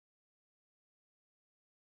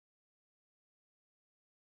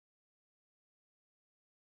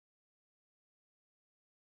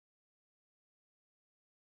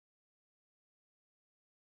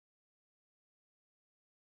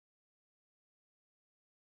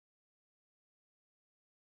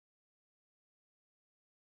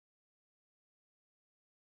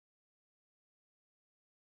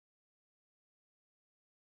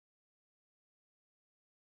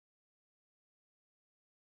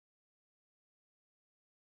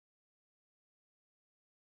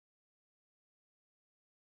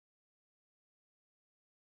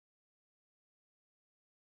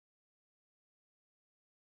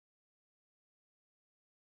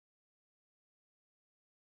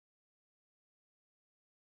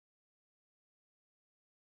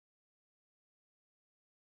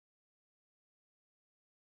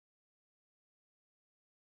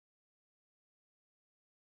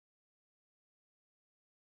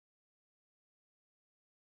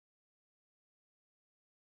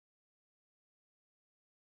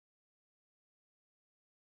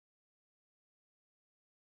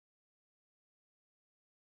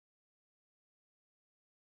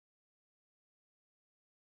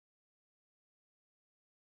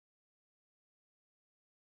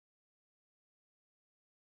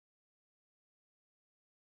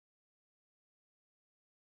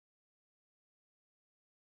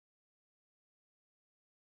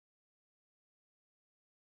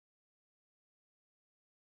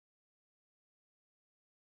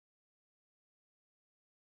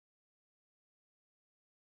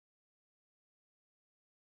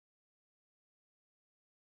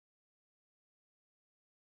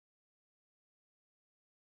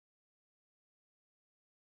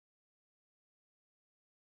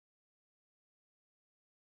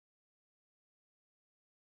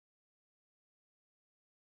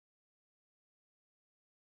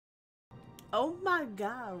Oh my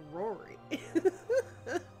god, Rory.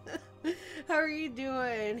 How are you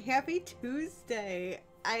doing? Happy Tuesday.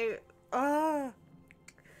 I'm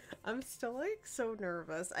still like so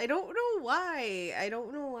nervous. I don't know why. I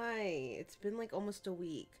don't know why. It's been like almost a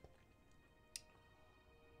week.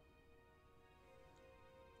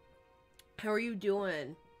 How are you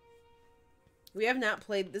doing? We have not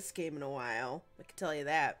played this game in a while. I can tell you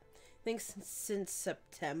that. I think since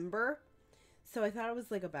September. So I thought it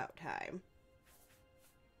was like about time.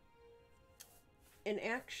 And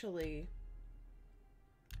actually...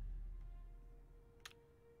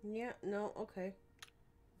 Yeah, no, okay.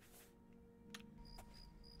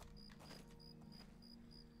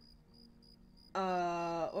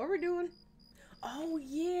 What we're doing? Oh,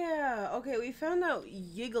 yeah. Okay, we found out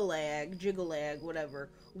Jiggalag, whatever,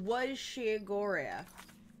 was Shiagora.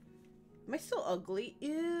 Am I still ugly?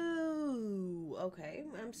 Ew. Okay,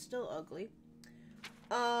 I'm still ugly.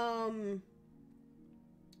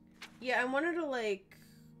 Yeah, I wanted to, like,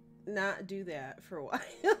 not do that for a while.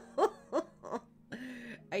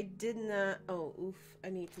 I did not... Oh, oof. I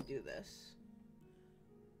need to do this.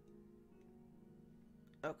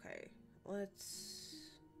 Okay. Let's...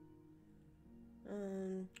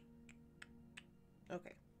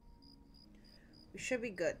 Okay. We should be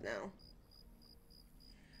good now.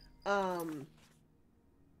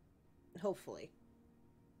 Hopefully.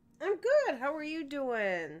 I'm good. How are you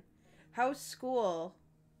doing? How's school?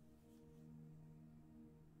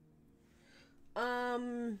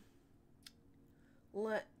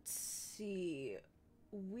 Let's see.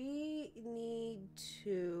 We need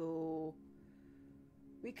to...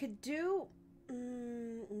 We could do...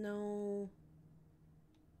 no.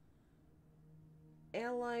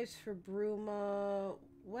 Allies for Bruma.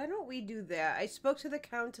 Why don't we do that? I spoke to the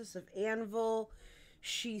Countess of Anvil.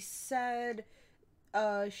 She said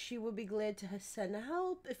she would be glad to send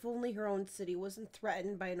help if only her own city wasn't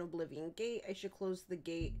threatened by an Oblivion gate. I should close the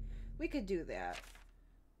gate. We could do that.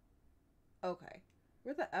 Okay.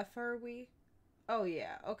 Where the F are we? Oh,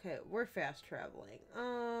 yeah. Okay, we're fast traveling.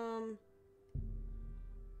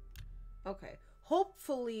 Okay.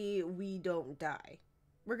 Hopefully we don't die.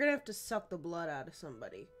 We're gonna have to suck the blood out of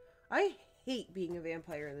somebody. I hate being a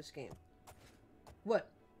vampire in this game. What?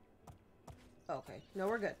 Okay. No,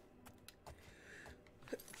 we're good.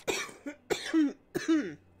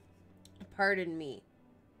 Pardon me.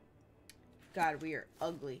 God, we are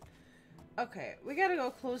ugly. Okay, we gotta go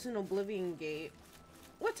close an Oblivion gate.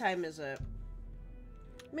 What time is it?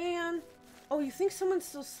 Man. Oh, you think someone's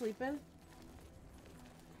still sleeping?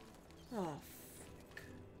 Oh, fuck.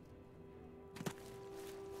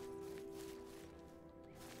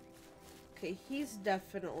 Okay, he's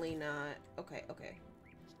definitely not. Okay, okay.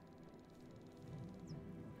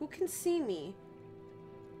 Who can see me?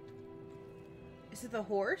 Is it the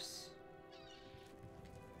horse?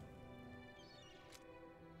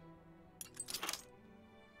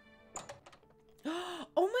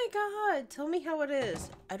 Oh my god! Tell me how it is.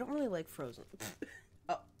 I don't really like Frozen.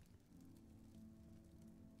 Oh.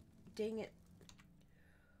 Dang it.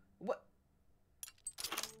 What?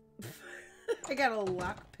 I gotta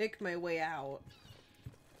lockpick my way out.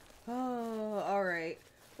 Oh, alright.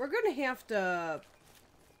 We're gonna have to...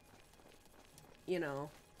 You know...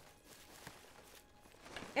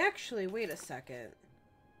 Actually, wait a second.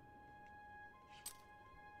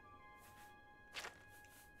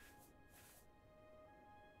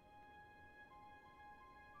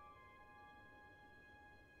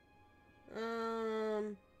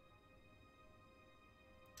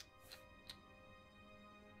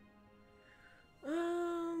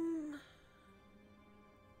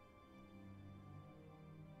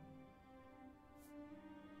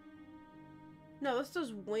 No, this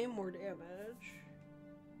does way more damage.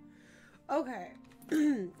 Okay.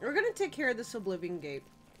 We're gonna take care of this Oblivion gate.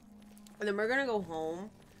 And then we're gonna go home.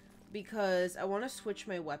 Because I want to switch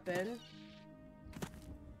my weapon.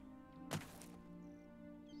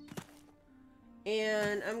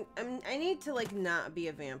 And I need to, like, not be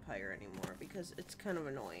a vampire anymore. Because it's kind of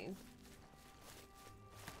annoying.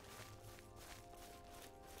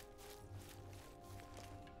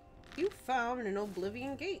 You found an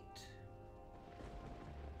Oblivion gate.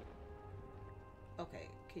 Okay,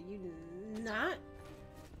 can you not?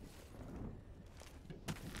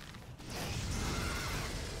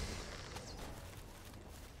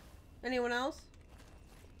 Anyone else?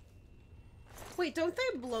 Wait, don't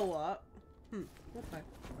they blow up? Okay.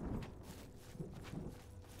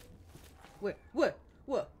 Wait,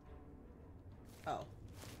 what? Oh.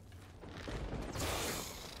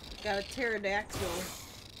 Got a pterodactyl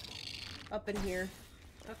up in here.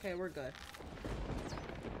 Okay, we're good.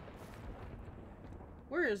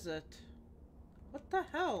 Where is it? What the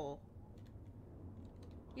hell?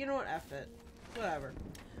 You know what? F it. Whatever.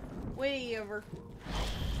 Whatever.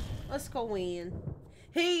 Let's go in.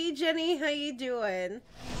 Hey, Jenny, how you doing?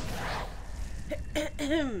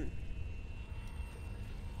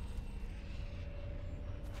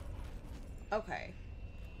 Okay.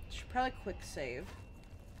 Should probably quick save.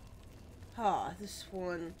 Ah, this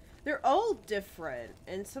one. They're all different,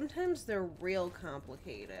 and sometimes they're real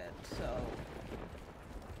complicated, so...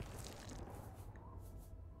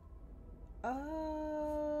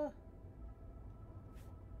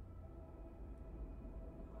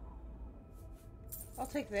 I'll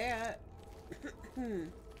take that.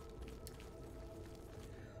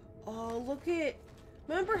 Oh, look at...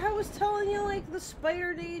 Remember how I was telling you, like, the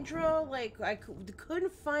spider Daedra? Like, I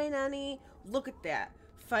couldn't find any. Look at that.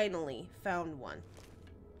 Finally, found one.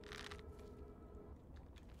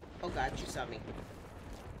 Oh god, she saw me.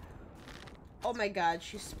 Oh my god,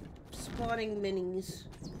 she's spawning minis.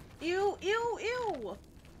 Ew, ew, ew!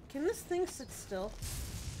 Can this thing sit still?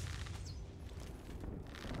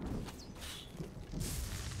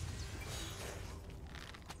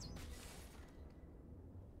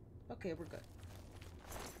 Okay, we're good.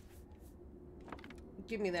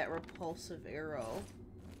 Give me that repulsive arrow.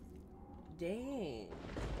 Dang.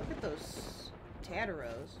 Look at those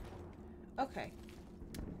Tataros. Okay.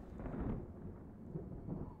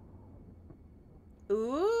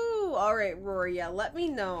 Ooh! Alright, Rory, yeah, let me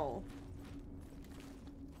know.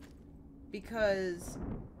 Because...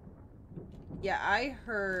 yeah, I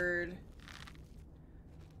heard...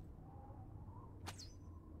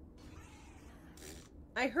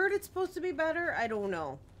 it's supposed to be better. I don't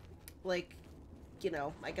know. Like, you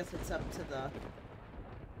know, I guess it's up to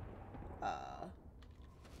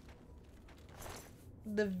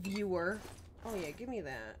the viewer. Oh yeah, give me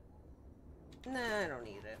that. Nah, I don't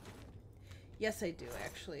need it. Yes, I do,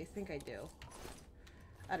 actually. I think I do.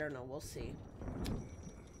 I don't know. We'll see.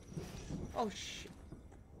 Oh, shit.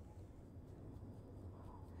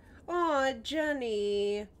 Aw,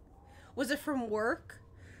 Jenny. Was it from work?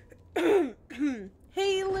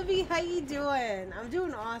 Hey, Livy, how you doing? I'm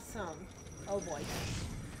doing awesome. Oh, boy.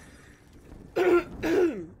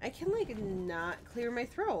 I can, like, not clear my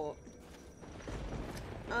throat.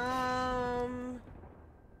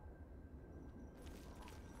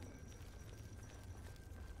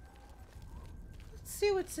 Let's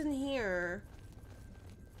see what's in here.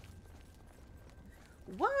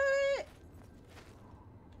 What?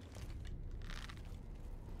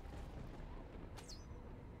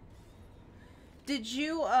 Did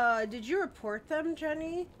you report them,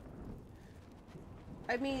 Jenny?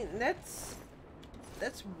 I mean, that's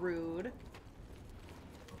rude.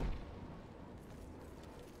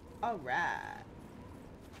 Alright.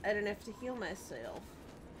 I didn't have to heal myself.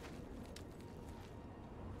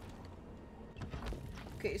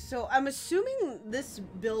 Okay, so I'm assuming this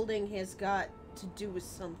building has got to do with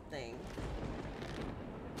something.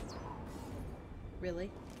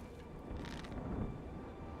 Really?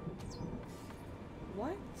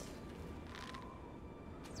 What?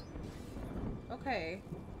 Okay.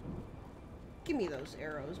 Give me those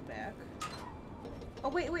arrows back. Oh,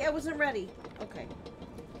 wait, I wasn't ready. Okay.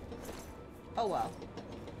 Oh, well.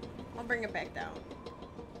 I'll bring it back down.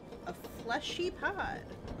 A fleshy pod.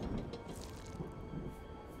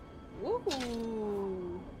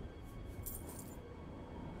 Woohoo!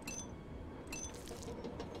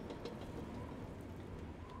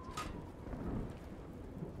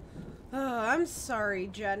 Oh, I'm sorry,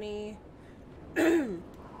 Jenny. Do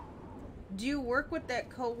you work with that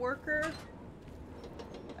coworker?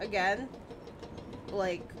 Again?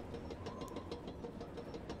 Like...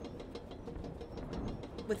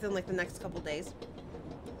 within, like, the next couple days?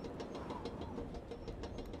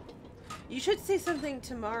 You should say something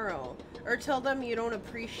tomorrow. Or tell them you don't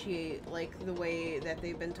appreciate, like, the way that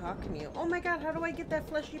they've been talking to you. Oh my god, how do I get that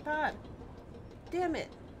fleshy pod? Damn it.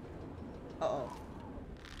 Uh-oh.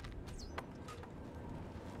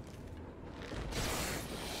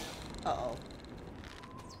 Uh-oh.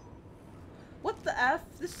 What the F?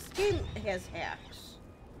 This game has hacks.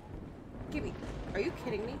 Gimme. Are you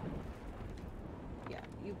kidding me? Yeah,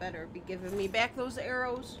 you better be giving me back those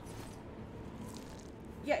arrows.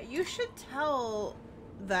 Yeah, you should tell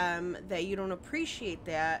them that you don't appreciate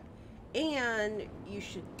that, and you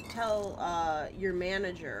should tell your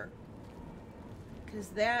manager, because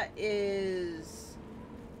that is...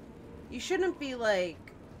 you shouldn't be like...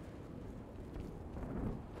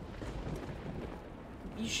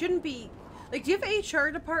 you shouldn't be... like, do you have an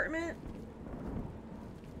HR department?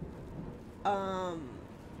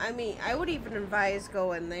 I mean, I would even advise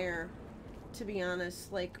going there, to be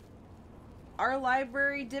honest. Like, Our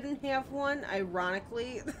library didn't have one,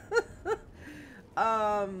 ironically.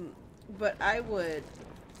 But I would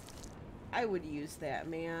use that,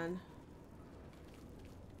 man.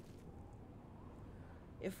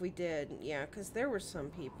 If we did, yeah, because there were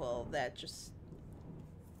some people that just...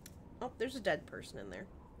 Oh, there's a dead person in there.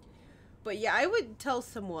 But yeah, I would tell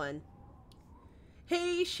someone,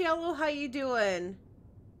 hey, Shallow, how you doing?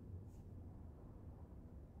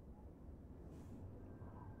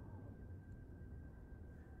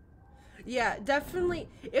 Yeah, definitely.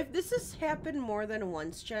 If this has happened more than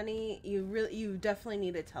once, Jenny, you definitely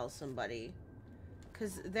need to tell somebody.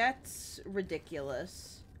 Because that's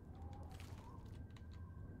ridiculous.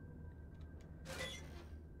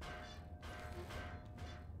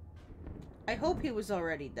 I hope he was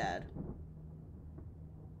already dead.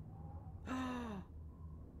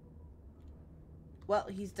 Well,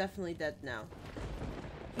 he's definitely dead now.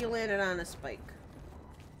 He landed on a spike.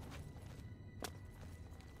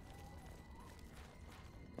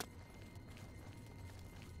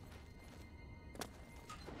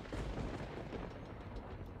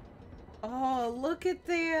 Oh, look at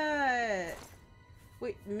that!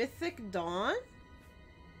 Wait, Mythic Dawn?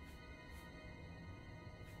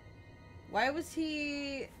 Why was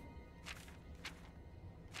he...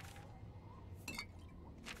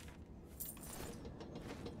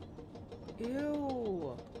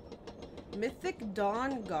 Ew. Mythic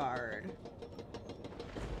Dawn Guard.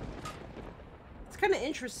 It's kind of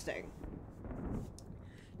interesting.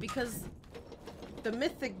 Because the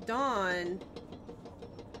Mythic Dawn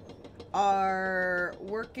are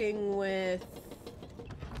working with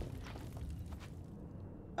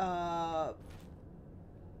the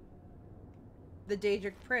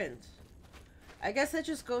Daedric Prince. I guess that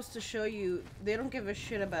just goes to show you they don't give a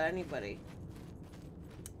shit about anybody.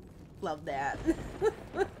 Love that.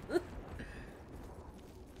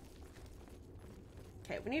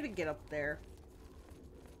 Okay, we need to get up there.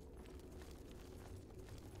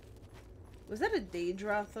 Was that a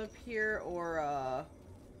Daedroth up here, or,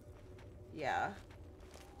 yeah.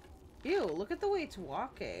 Ew, look at the way it's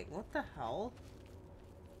walking. What the hell?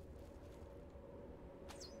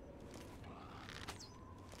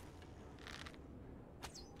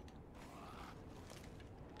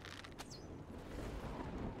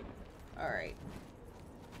 Alright.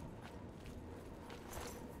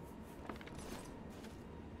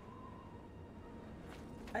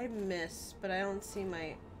 I miss, but I don't see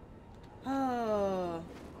my... Oh.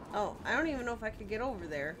 Oh, I don't even know if I could get over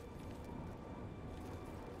there.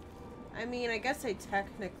 I mean, I guess I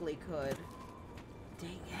technically could.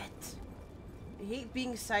 Dang it. I hate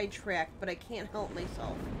being sidetracked, but I can't help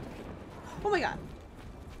myself. Oh my god.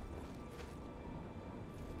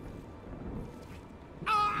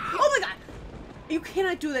 Oh my god! You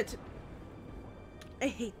cannot do that to... I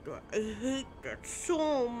hate that. I hate that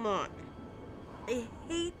so much. I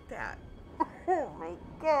hate that. Oh my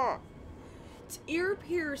god. It's ear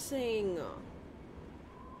piercing.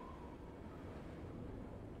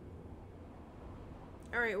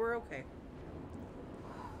 Alright, we're okay.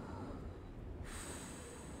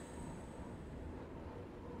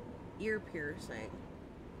 Ear piercing.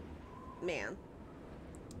 Man.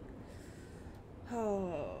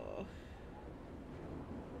 Oh.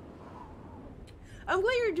 I'm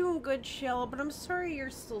glad you're doing good, Shell, but I'm sorry you're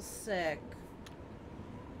still sick.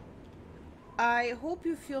 I hope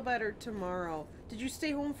you feel better tomorrow. Did you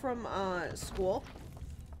stay home from, school?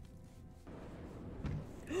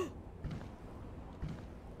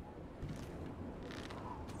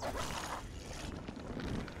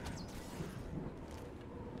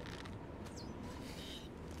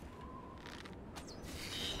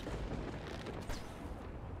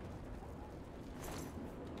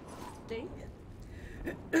 Dang it.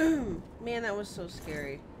 Man, that was so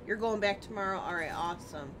scary. You're going back tomorrow? Alright,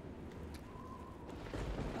 awesome.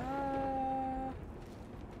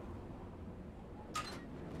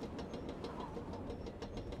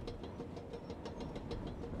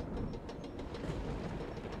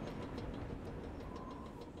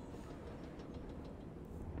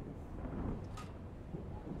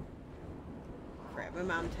 Crap, my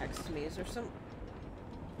mom texted me. Is there some...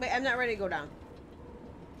 Wait, I'm not ready to go down.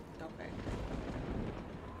 Okay.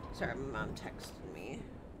 Sorry, my mom texted me.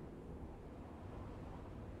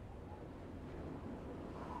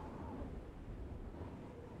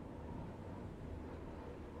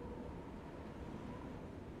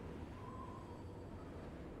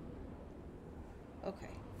 Okay.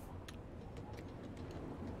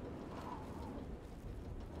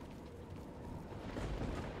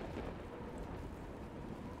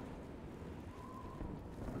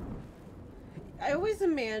 I always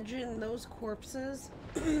imagine those corpses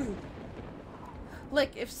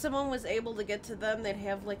Like, if someone was able to get to them, they'd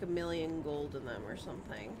have, like, 1,000,000 gold in them or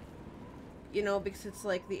something. You know, because it's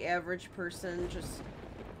like the average person just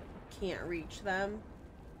can't reach them.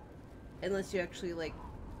 Unless you actually, like,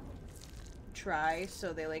 try.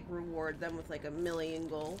 So they, like, reward them with, like, 1,000,000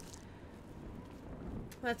 gold.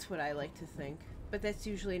 That's what I like to think. But that's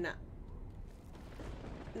usually not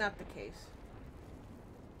the case.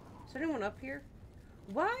 Is anyone up here?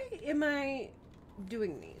 Why am I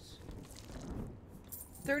doing these?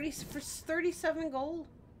 37 gold?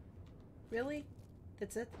 Really?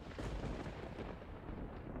 That's it?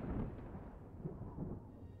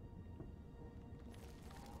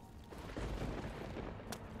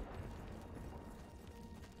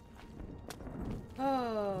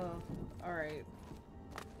 Oh, alright.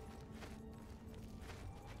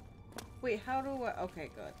 Wait, how do I...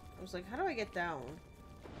 Okay, good. I was like, how do I get down?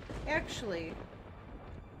 Actually...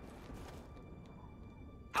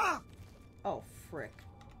 Ah! Oh, frick.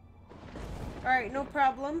 Alright, no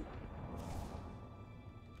problem.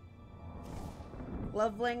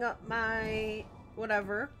 Leveling up my...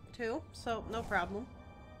 whatever, too. So, no problem.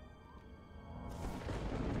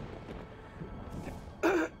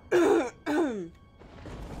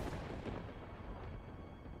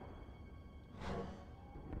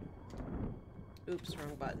 Oops,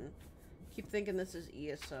 wrong button. Keep thinking this is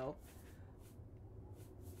ESO.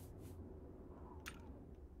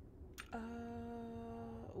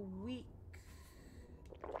 Weak.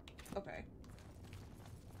 Okay.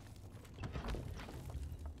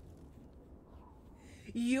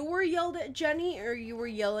 You were yelled at, Jenny, or you were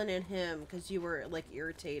yelling at him because you were, like,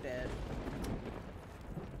 irritated?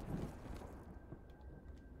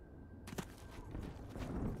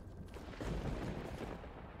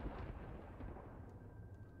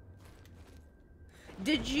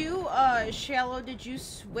 Did you, Shallow, did you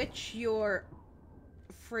switch your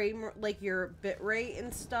frame, like, your bitrate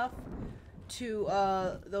and stuff to,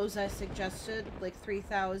 those I suggested? Like,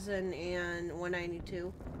 3000 and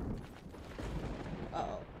 192?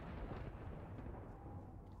 Uh-oh.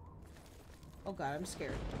 Oh god, I'm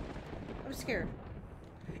scared. I'm scared.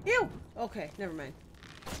 Ew! Okay, never mind.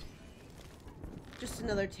 Just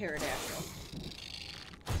another pterodactyl.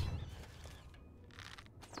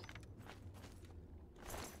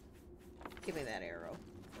 Give me that arrow.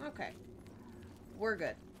 Okay. We're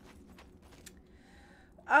good.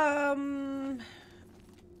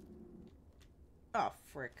 Oh,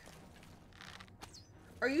 frick.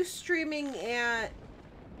 Are you streaming at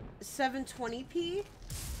 720p?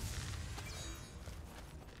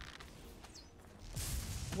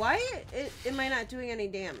 Why am I not doing any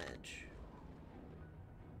damage?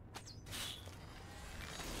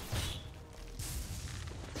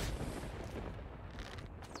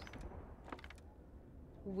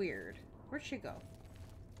 Weird. Where'd she go?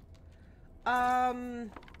 Huh.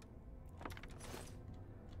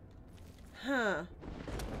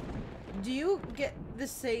 Do you get the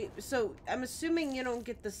same... So, I'm assuming you don't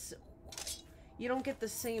get this... You don't get the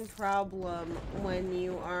same problem when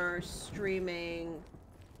you are streaming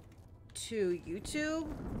to YouTube?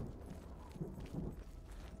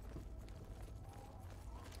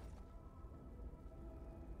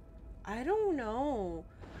 I don't know.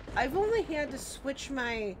 I've only had to switch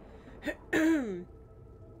my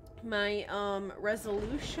my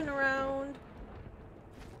resolution around,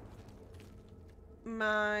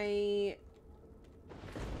 my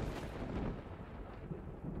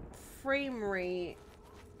frame rate,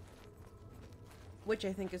 which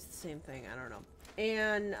I think is the same thing, I don't know,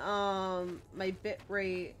 and my bit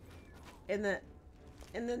rate, and then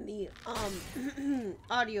the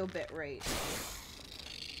audio bit rate.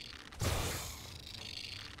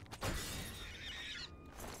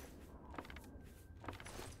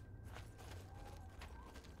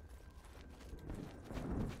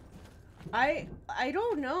 I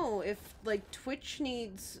don't know if, like, Twitch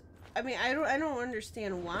needs... I mean, I don't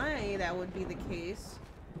understand why that would be the case.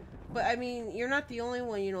 But, I mean, you're not the only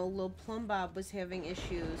one, you know, Lil Plumbob was having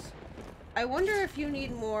issues. I wonder if you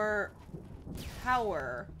need more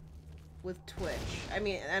power with Twitch. I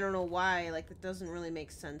mean, I don't know why, like, it doesn't really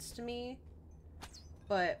make sense to me.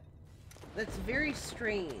 But, that's very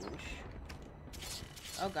strange.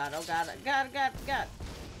 Oh god, oh god, god.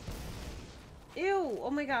 Ew!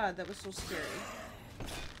 Oh my god, that was so scary.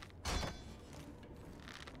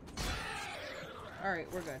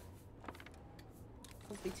 Alright, we're good.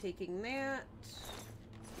 We'll be taking that.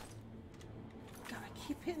 God, I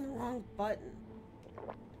keep hitting the wrong button.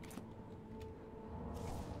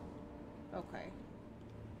 Okay.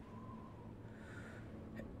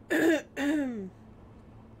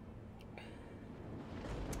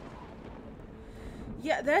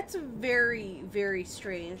 Yeah, Yeah, that's very, very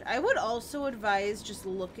strange. I would also advise just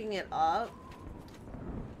looking it up,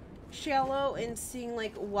 Shallow, and seeing,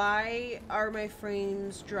 like, why are my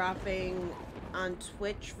frames dropping on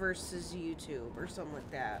Twitch versus YouTube or something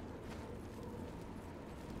like that.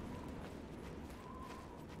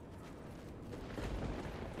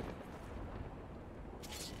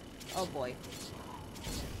 Oh boy.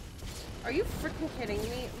 Are you freaking kidding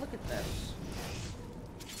me? Look at this.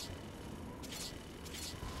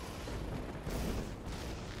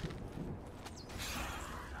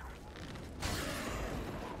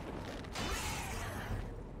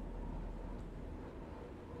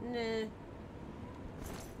 Nah.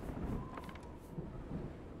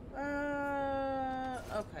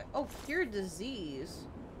 Okay. Oh, cure disease.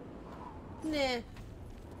 Nah.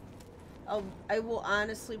 I will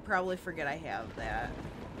honestly probably forget I have that.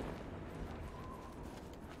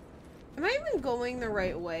 Am I even going the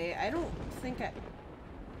right way? I don't think I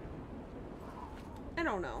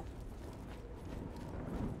don't know.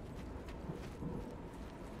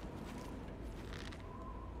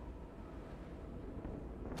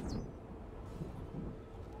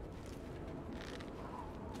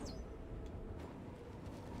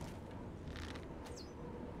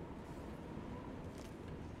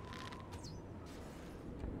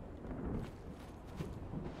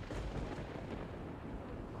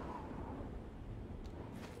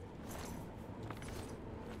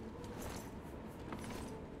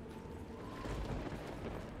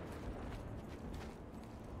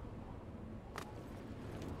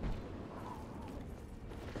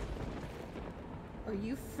 Are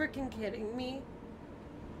you freaking kidding me?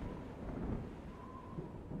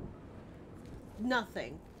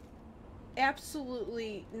 Nothing.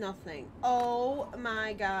 Absolutely nothing. Oh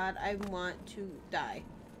my god, I want to die.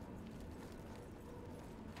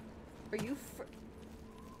 Are you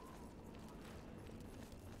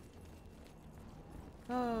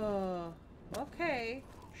Oh, okay.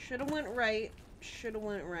 Shoulda went right. Shoulda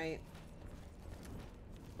went right.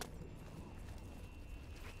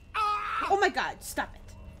 Oh my god, stop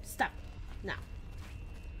it. Stop it. Now.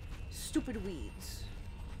 Stupid weeds.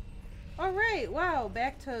 Alright, wow,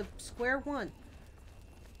 back to square one.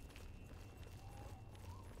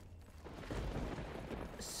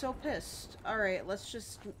 So pissed. Alright, let's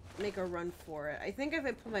just make a run for it. I think if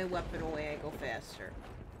I put my weapon away, I go faster.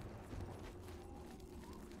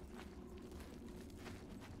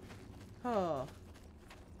 Oh.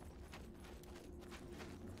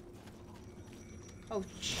 Oh,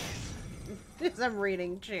 I'm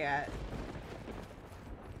reading chat.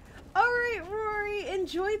 Alright, Rory,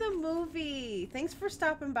 enjoy the movie. Thanks for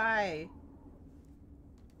stopping by.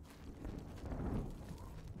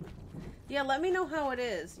 Yeah, let me know how it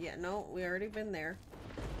is. Yeah, no, we already been there.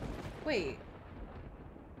 Wait.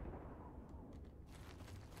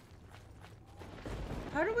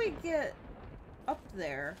 How do we get up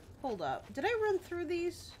there? Hold up. Did I run through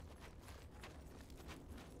these?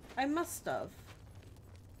 I must have.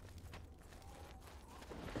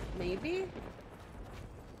 Maybe?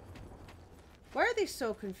 Why are they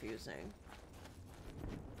so confusing?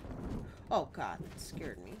 Oh god, that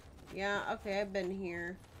scared me. Yeah, okay, I've been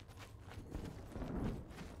here.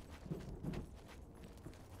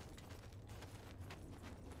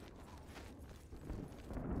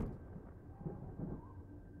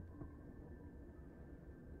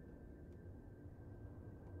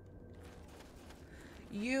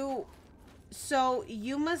 So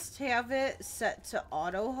you must have it set to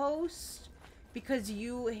auto host because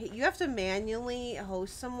you have to manually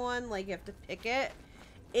host someone, like you have to pick it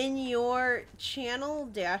in your channel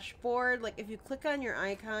dashboard. Like if you click on your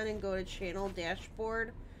icon and go to channel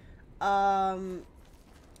dashboard,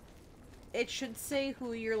 it should say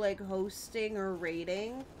who you're like hosting or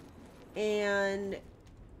rating, and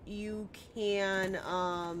you can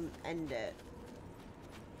end it.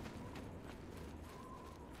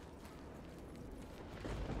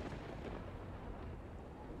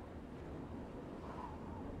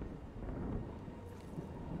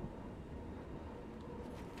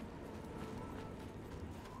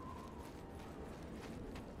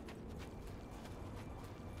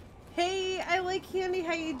 Hey, I like Candy.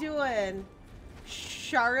 How you doing?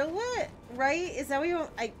 Charlotte, right? Is that what you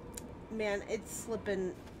want? Man, it's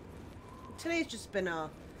slipping. Today's just been a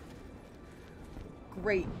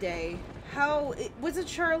great day. Was it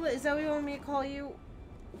Charlotte? Is that what you want me to call you?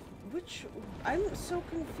 I'm so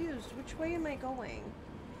confused. Which way am I going?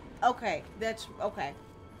 Okay, that's, okay.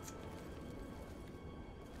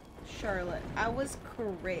 Charlotte, I was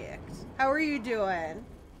correct. How are you doing?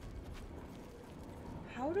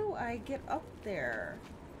 How do I get up there?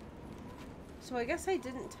 So I guess I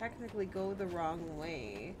didn't technically go the wrong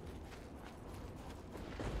way.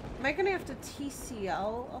 Am I gonna have to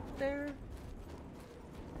TCL up there?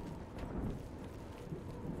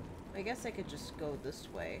 I guess I could just go this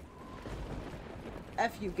way.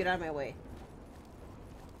 F you, get out of my way.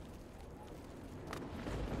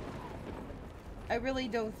 I really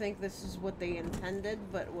don't think this is what they intended,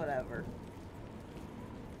 but whatever.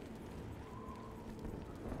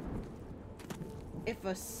 If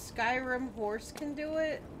a Skyrim horse can do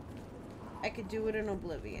it, I could do it in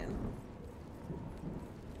Oblivion.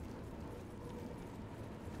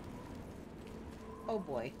 Oh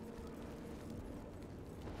boy.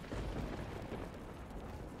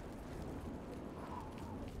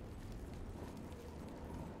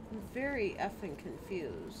 I'm very effing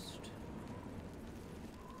confused.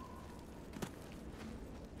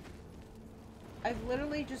 I've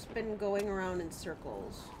literally just been going around in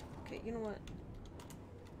circles. Okay, you know what?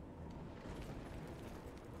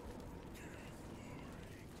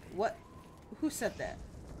 What? Who said that?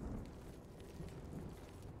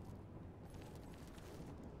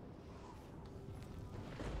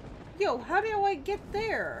 Yo, how do I get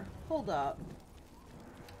there? Hold up.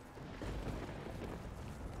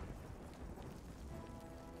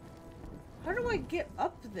 How do I get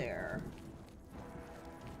up there?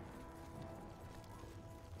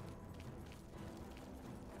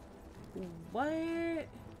 What?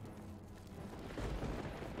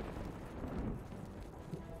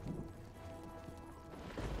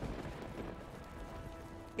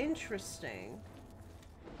 Interesting.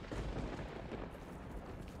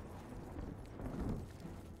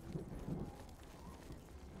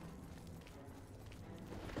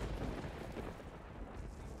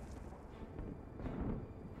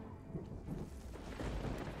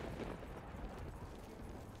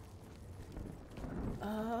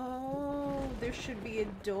 Oh, there should be a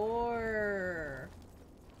door.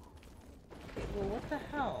 Okay, well, what the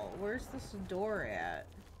hell? Where's this door at?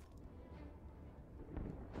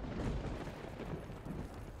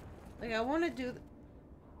 Like, I want to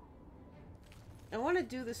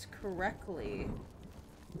do this correctly.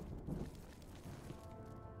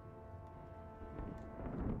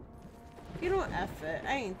 You know, F it.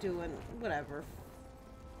 I ain't doing whatever.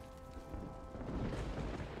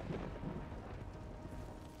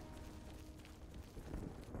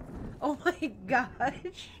 Oh my god,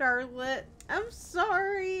 Charlotte. I'm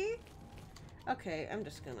sorry. Okay, I'm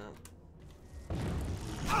just gonna...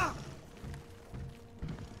 Ah!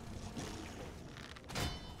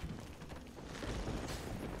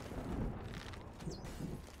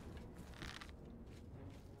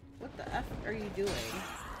 What the F are you doing?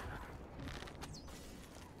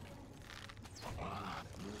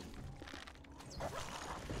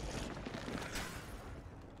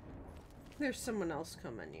 There's someone else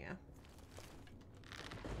coming, yeah.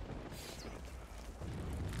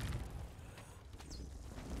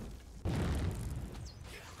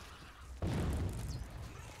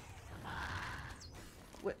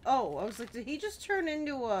 Wait, oh, I was like, did he just turn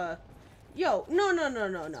into a... Yo, no, no, no,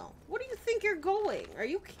 no, no. Where do you think you're going? Are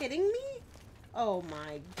you kidding me? Oh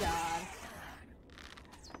my god.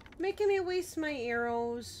 Making me waste my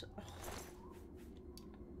arrows. Oh.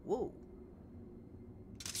 Whoa.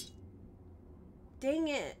 Dang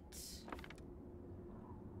it.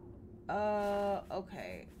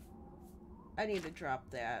 Okay. I need to drop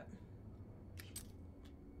that.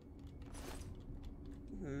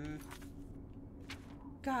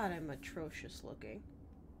 God, I'm atrocious looking.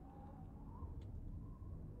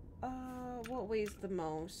 What weighs the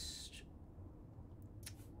most?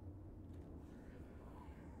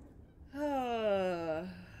 Alright.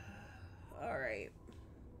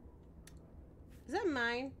 Is that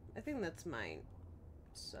mine? I think that's mine.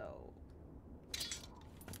 So...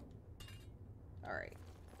 Alright.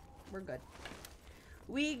 We're good.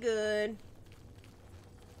 We good.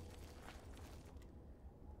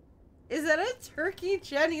 Is that a turkey,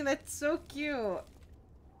 Jenny? That's so cute.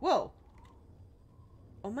 Whoa.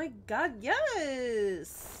 Oh my god,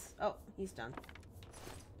 yes! Oh, he's done.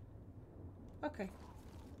 Okay.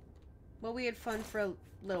 Well, we had fun for a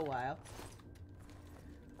little while.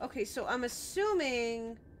 Okay, so I'm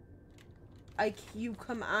assuming... you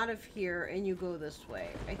come out of here and you go this way.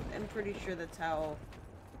 I'm pretty sure that's how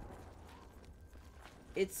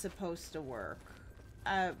it's supposed to work.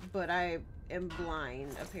 But I am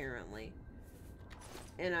blind, apparently.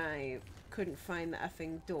 And I couldn't find the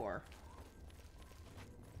effing door.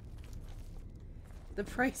 The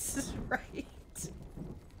price is right.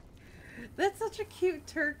 That's such a cute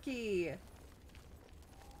turkey.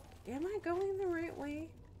 Am I going the right way?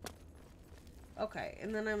 Okay,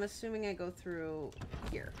 and then I'm assuming I go through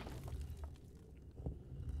here.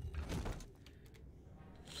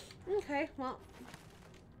 Okay, well,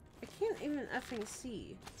 I can't even effing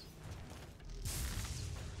see.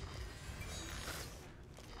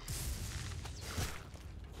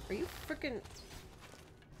 Are you frickin'...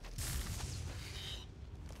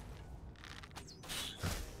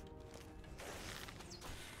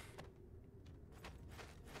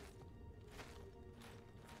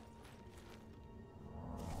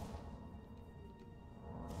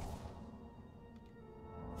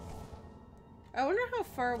 I wonder how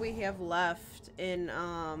far we have left in,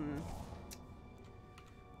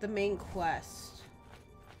 the main quest.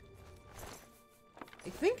 I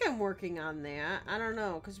think I'm working on that. I don't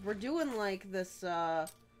know, because we're doing, like, this,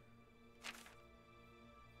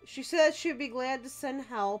 She said she'd be glad to send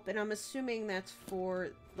help, and I'm assuming that's for,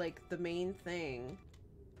 like, the main thing.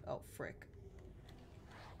 Oh, frick.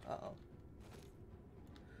 Uh-oh.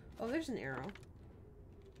 Oh, there's an arrow.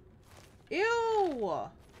 Ew!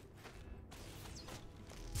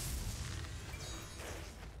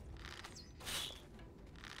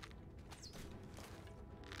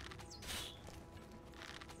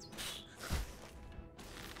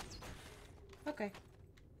 Okay.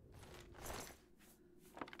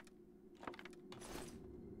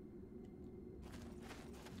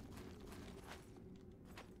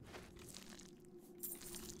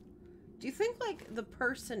 Do you think, like, the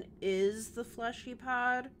person is the fleshy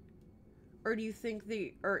pod? Or do you think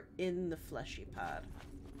they are in the fleshy pod?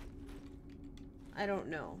 I don't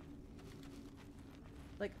know.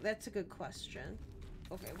 Like, that's a good question.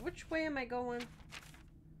 Okay, which way am I going?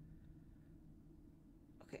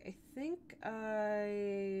 Okay, I think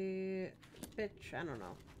I... Bitch, I don't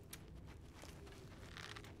know.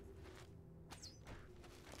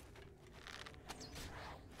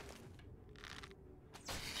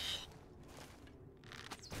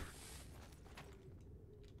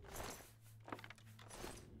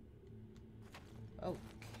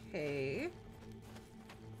 Okay.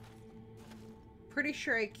 Pretty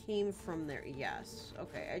sure I came from there. Yes.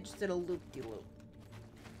 Okay, I just did a loop-de-loop.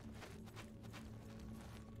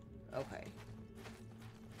 Okay.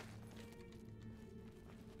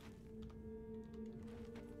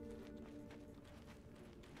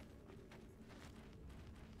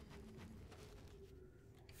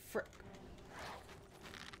 Frick.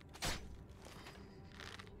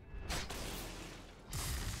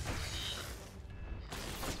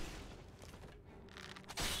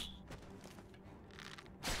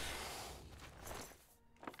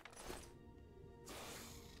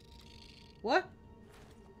 What?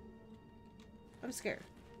 I'm scared.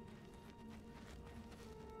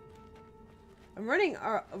 I'm running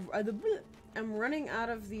out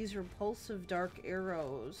of these repulsive dark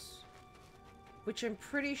arrows, which I'm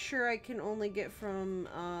pretty sure I can only get from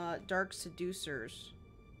dark seducers.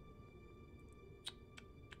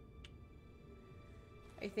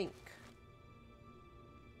 I think.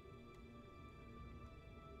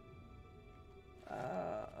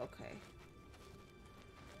 Okay.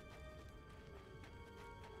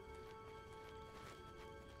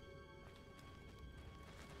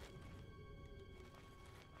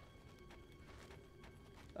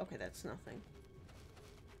 Okay, that's nothing.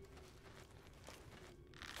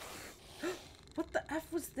 What the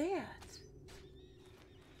F was that?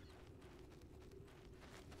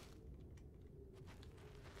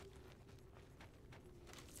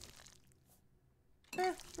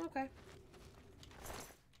 Okay.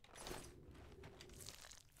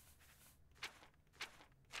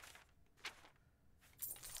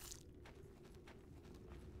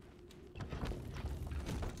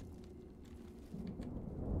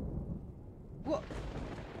 Whoa.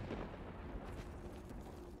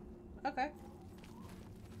 Okay.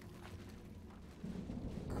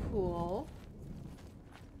 Cool.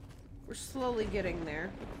 We're slowly getting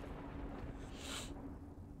there.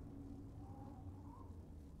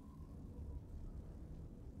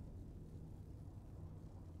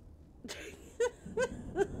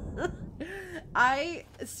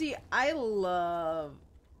 I love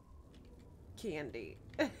candy.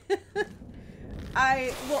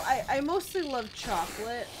 I mostly love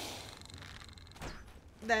chocolate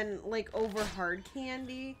than, like, over hard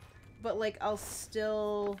candy, but, like, I'll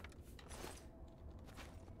still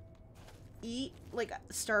eat, like,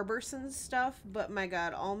 Starbursts and stuff, but my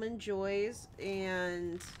god, Almond Joys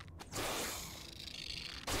and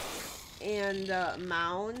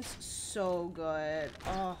Mounds, so good.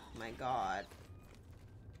 Oh my god.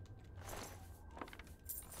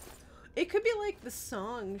 It could be like the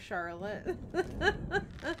song, Charlotte.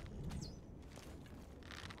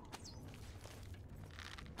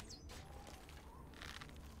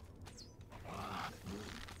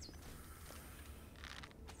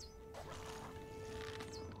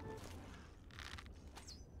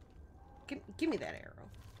 Give me that arrow.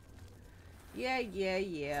 Yeah, yeah,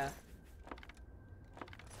 yeah.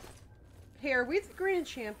 Hey, are we the grand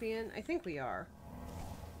champion? I think we are.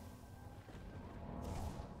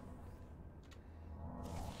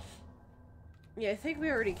 Yeah, I think we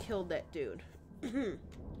already killed that dude.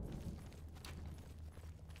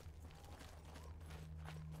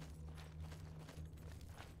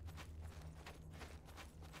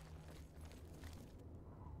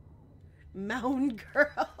 Mountain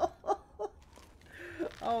girl.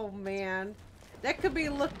 Oh man, that could be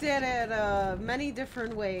looked at many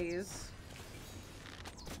different ways.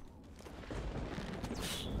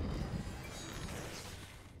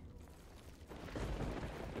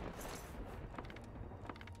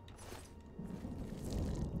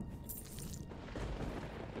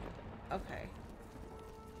 Okay.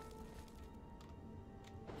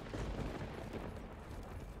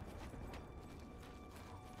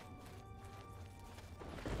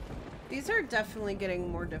 These are definitely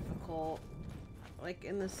getting more difficult, like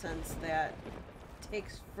in the sense that it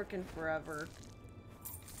takes frickin' forever.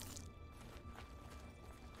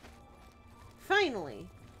 Finally!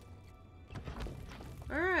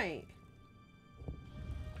 Alright.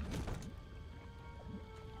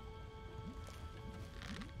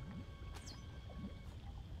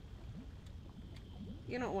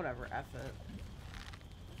 You know, whatever, F it.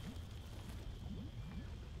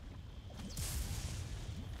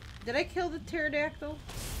 Did I kill the pterodactyl?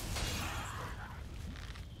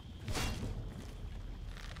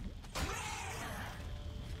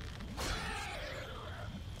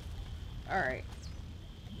 Alright.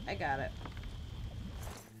 I got it.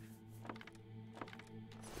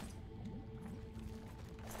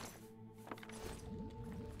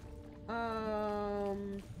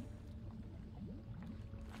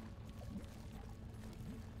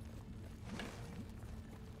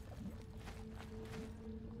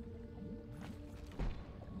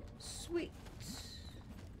 Sweet.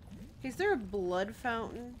 Is there a blood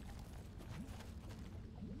fountain?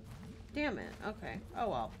 Damn it. Okay. Oh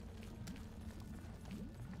well.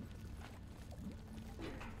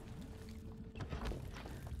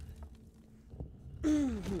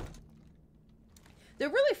 They're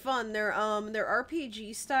really fun. They're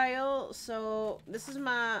RPG style. So this is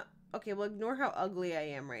my okay, well ignore how ugly I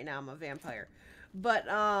am right now. I'm a vampire. But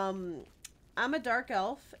I'm a dark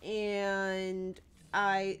elf and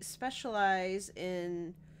I specialize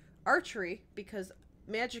in archery because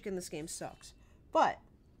magic in this game sucks. But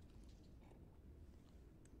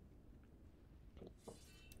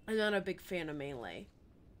I'm not a big fan of melee.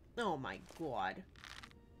 Oh my god.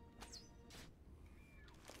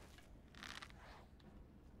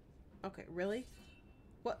 Okay, really?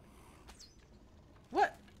 What?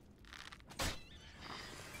 What?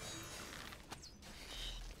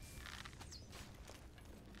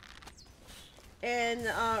 And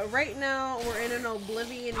right now we're in an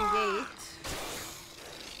Oblivion gate.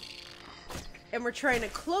 And we're trying to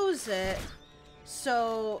close it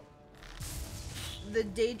so the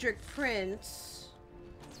Daedric Prince,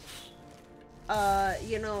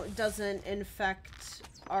 you know, doesn't infect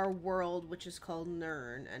our world, which is called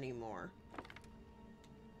Nirn, anymore.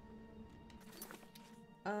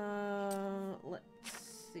 Let's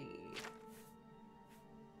see.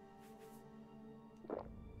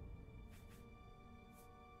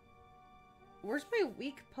 Where's my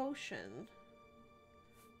weak potion?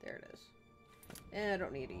 There it is. And I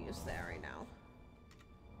don't need to use that right now.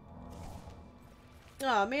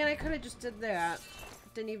 Oh man, I could have just did that.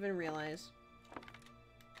 Didn't even realize.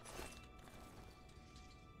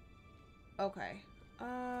 Okay.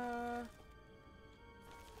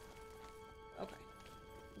 Okay.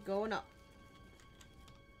 Going up.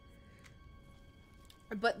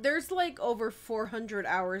 But there's like over 400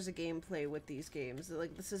 hours of gameplay with these games.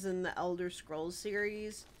 Like this is in the Elder Scrolls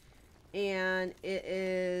series. And it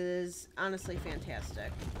is honestly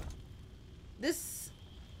fantastic. This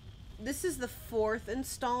is the 4th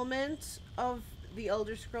installment of the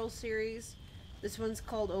Elder Scrolls series. This one's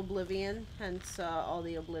called Oblivion, hence all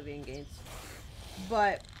the Oblivion games.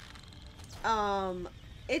 But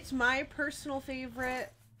it's my personal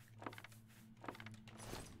favorite.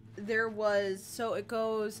 There was, so it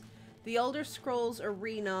goes the Elder Scrolls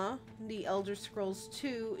Arena, the Elder Scrolls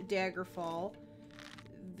 2 Daggerfall,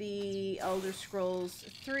 the Elder Scrolls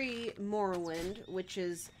 3 Morrowind, which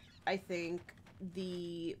is, I think,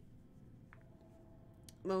 the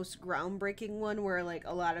most groundbreaking one where like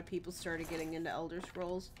a lot of people started getting into Elder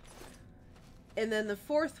Scrolls. And then the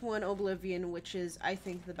 4th one, Oblivion, which is I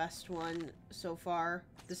think the best one so far.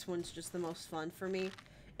 This one's just the most fun for me.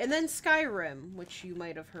 And then Skyrim, which you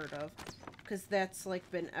might have heard of because that's like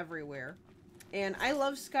been everywhere. And I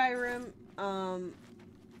love Skyrim,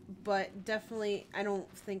 but definitely I don't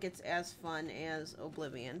think it's as fun as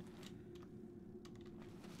Oblivion.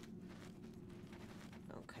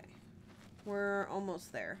 Okay. We're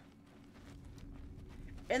almost there.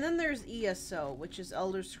 And then there's ESO, which is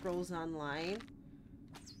Elder Scrolls Online.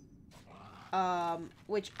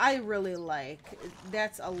 Which I really like.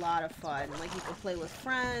 That's a lot of fun. Like, you can play with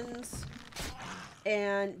friends.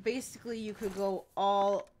 And basically you could go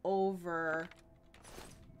all over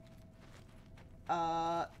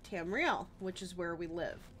Tamriel, which is where we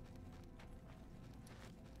live.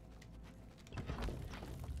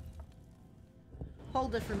 Whole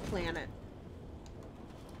different planet.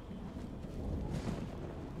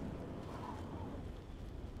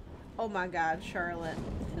 Oh my god, Charlotte.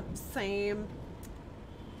 Same.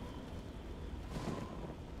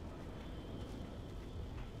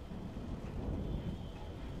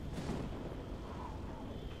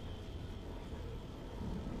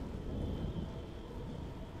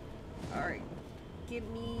 Alright. Give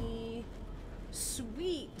me...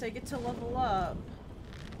 Sweet! I get to level up.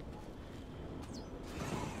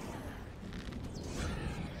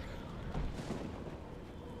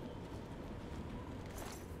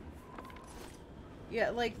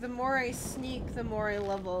 Yeah, like, the more I sneak, the more I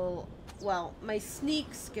level... Well, my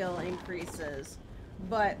sneak skill increases.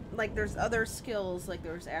 But, like, there's other skills, like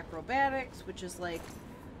there's acrobatics, which is, like,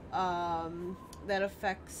 that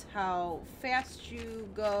affects how fast you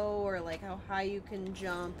go, or, like, how high you can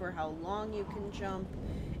jump, or how long you can jump.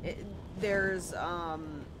 There's,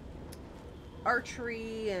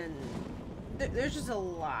 archery, and there's just a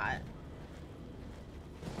lot.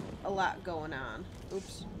 A lot going on.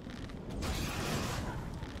 Oops.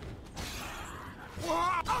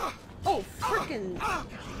 Oh, frickin'.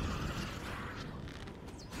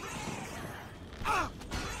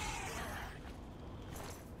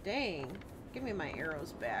 Dang. Give me my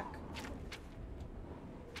arrows back.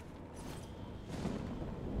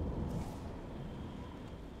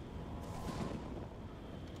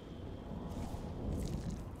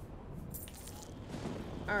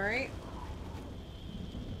 Alright.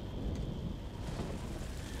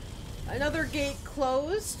 Another gate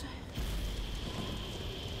closed.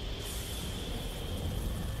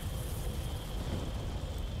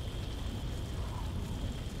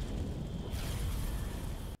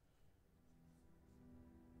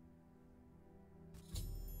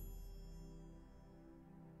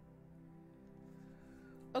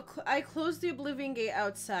 I closed the Oblivion Gate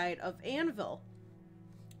outside of Anvil.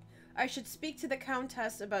 I should speak to the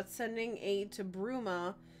Countess about sending aid to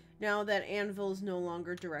Bruma now that Anvil is no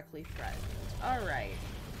longer directly threatened. Alright.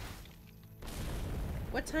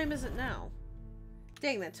 What time is it now?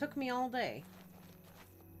 Dang, that took me all day.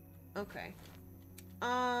 Okay.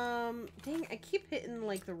 Dang, I keep hitting,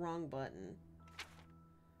 like, the wrong button.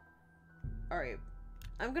 Alright.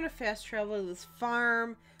 I'm gonna fast travel to this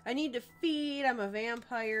farm. I need to feed. I'm a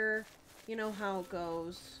vampire. You know how it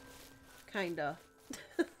goes. Kinda.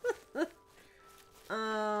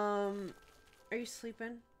 Are you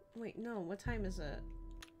sleeping? Wait, no. What time is it?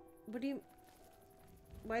 What do you...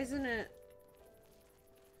 Why isn't it...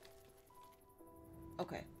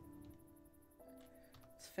 Okay.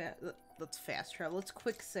 Let's fast travel. Let's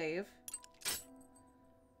quick save.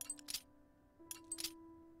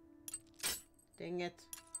 Dang it.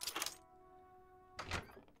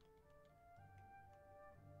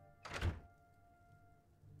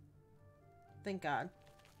 Thank God.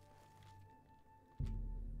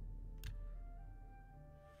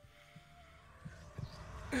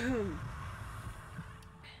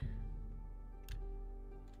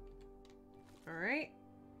 Alright.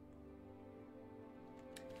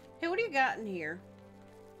 Hey, what do you got in here?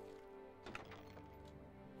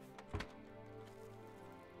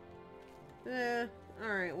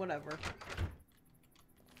 Alright, whatever.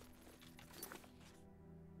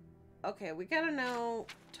 Okay, we gotta now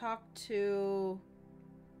talk to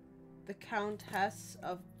the Countess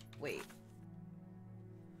of... Wait.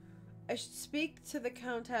 I should speak to the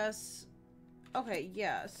Countess... Okay,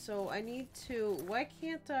 yeah, so I need to... Why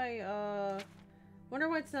can't I, wonder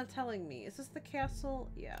why it's not telling me. Is this the castle?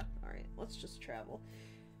 Yeah, alright, let's just travel.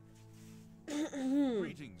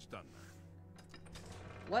 Greetings, Dunmer.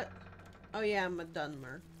 What? Oh yeah, I'm a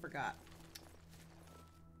Dunmer. Forgot.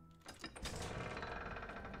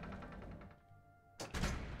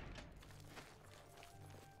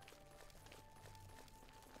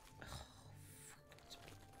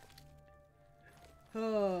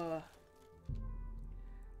 Oh.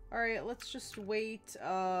 Alright, let's just wait,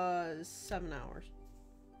 7 hours.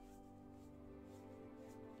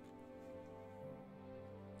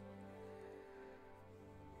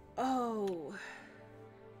 Oh.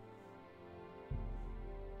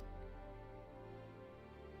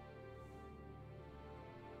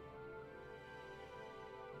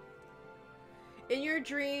 In your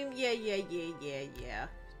dream? Yeah.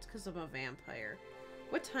 It's because I'm a vampire.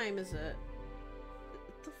 What time is it?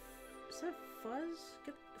 Is that Fuzz?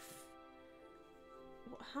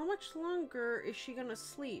 How much longer is she gonna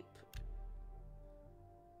sleep?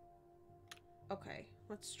 Okay,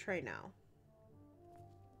 let's try now.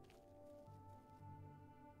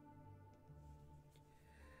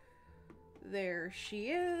 There she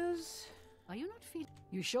is. Are you not feeling?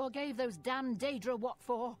 You sure gave those damn Daedra what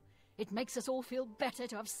for? It makes us all feel better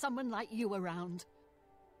to have someone like you around.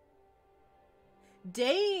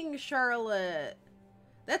 Dang, Charlotte.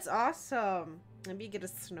 That's awesome. Maybe you get a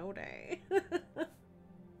snow day.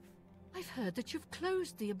 I've heard that you've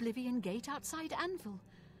closed the Oblivion Gate outside Anvil.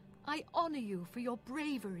 I honor you for your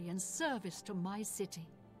bravery and service to my city.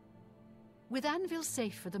 With Anvil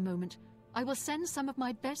safe for the moment, I will send some of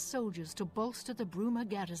my best soldiers to bolster the Bruma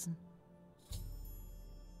garrison.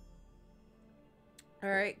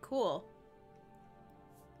 Alright, cool.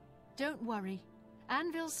 Don't worry.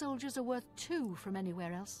 Anvil's soldiers are worth 2 from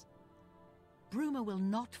anywhere else. Bruma will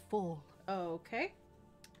not fall. Okay.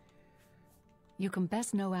 You can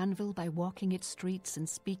best know Anvil by walking its streets and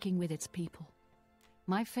speaking with its people.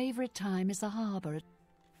 My favorite time is the harbor.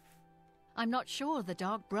 I'm not sure the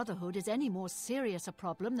Dark Brotherhood is any more serious a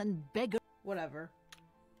problem than beggar. Whatever.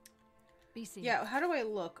 BC. Yeah, how do I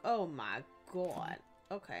look? Oh my god.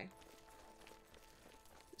 Okay.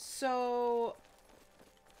 So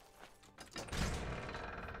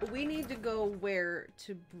we need to go where?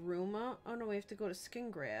 To Bruma? Oh no, we have to go to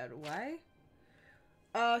Skingrad. Why?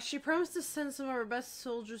 She promised to send some of our best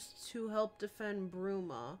soldiers to help defend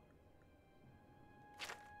Bruma.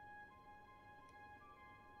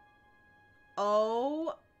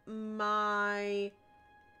 Oh my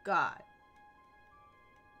god.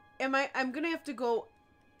 I'm gonna have to go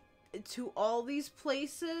to all these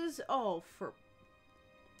places? Oh, for...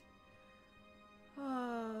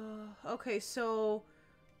 okay, so...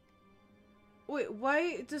 Wait,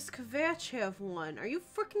 why does Kvatch have one? Are you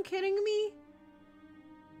freaking kidding me?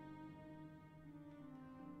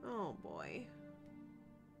 Oh, boy.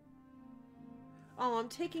 Oh, I'm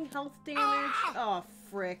taking health damage? Oh,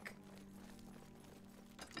 frick.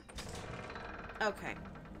 Okay.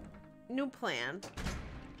 New plan.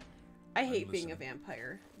 I hate being a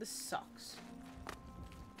vampire. This sucks.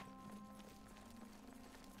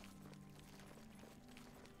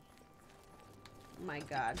 My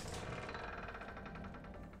god.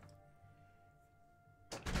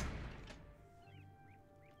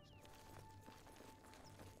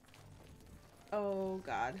 Oh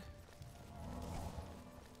god.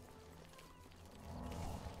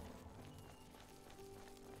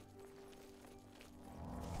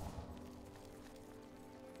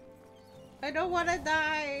 I don't want to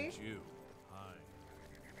die. It's you. Hi.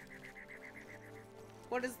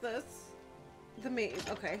 What is this? The mage.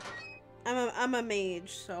 Okay. I'm a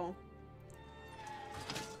mage, so.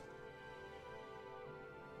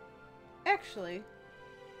 Actually,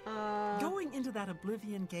 going into that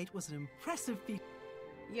Oblivion Gate was an impressive feat.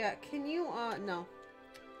 Yeah, can you no.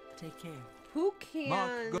 Take care. Who can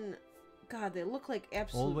Mark, God, they look like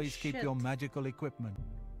absolute Always shit. keep your magical equipment.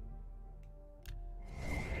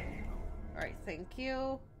 Alright, thank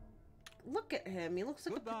you. Look at him. He looks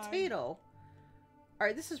like Goodbye. a potato.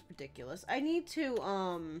 Alright, this is ridiculous. I need to,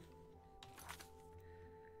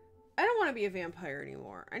 I don't want to be a vampire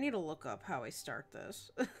anymore. I need to look up how I start this.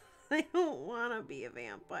 I don't want to be a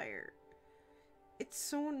vampire. It's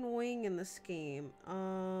so annoying in this game.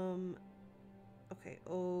 Okay,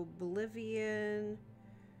 Oblivion.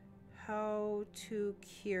 How to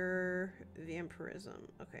cure vampirism.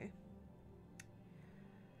 Okay.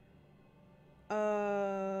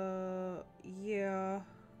 Yeah.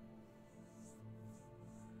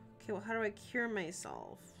 Okay, well, how do I cure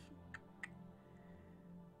myself?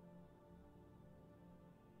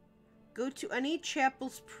 Go to any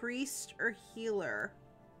chapel's priest or healer.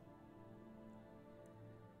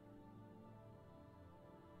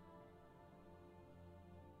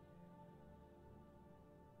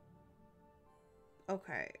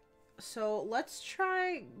 Okay. So, let's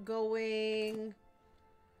try going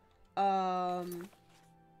to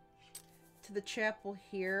the chapel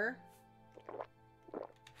here.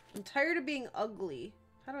 I'm tired of being ugly.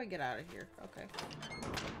 How do I get out of here? Okay.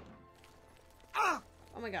 Ah!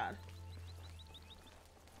 Oh my god.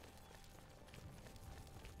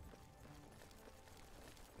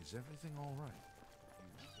 Is everything all right?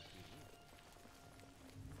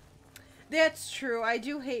 That's true. I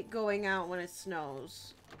do hate going out when it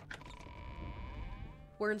snows.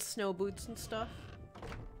 Wearing snow boots and stuff.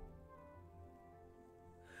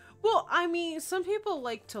 Well, I mean, some people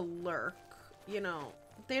like to lurk, you know.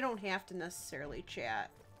 they don't have to necessarily chat.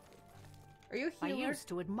 Are you a I healer? used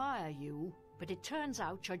to admire you, but it turns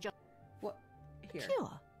out you're just What? Here.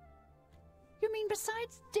 pure. You mean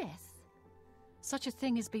besides death? Such a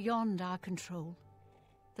thing is beyond our control.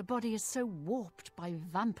 The body is so warped by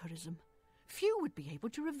vampirism. Few would be able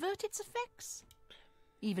to revert its effects.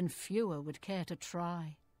 Even fewer would care to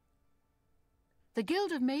try. The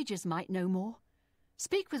Guild of Mages might know more.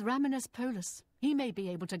 Speak with Raminus Polus. He may be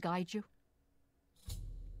able to guide you.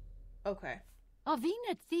 Okay.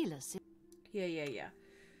 Arvina Thelis. Yeah.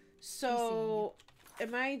 So,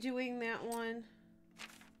 am I doing that one?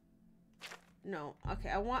 No. Okay,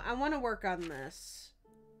 I want to work on this.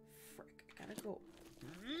 Frick, I gotta go.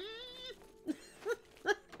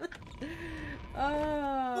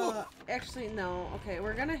 Actually, no. Okay,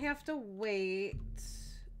 we're gonna have to wait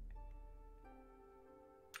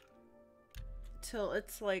till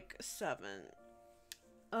it's like 7.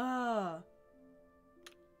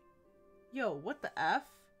 Yo, what the F?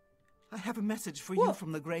 I have a message for Whoa. you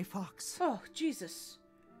from the Grey Fox. Oh, Jesus.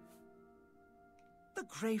 The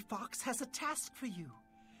Grey Fox has a task for you.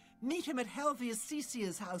 Meet him at Helvia's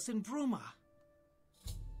Cecia's house in Bruma.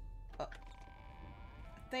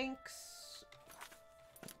 Thanks.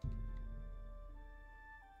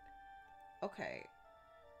 Okay.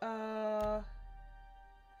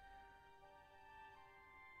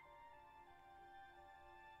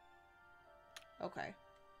 Okay.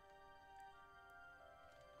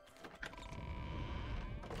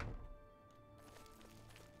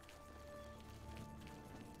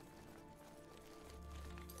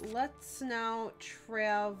 Let's now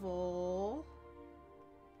travel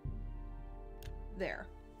there.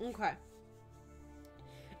 Okay.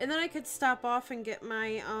 And then I could stop off and get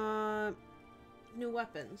my new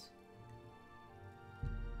weapons.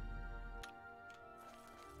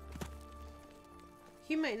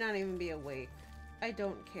 He might not even be awake. I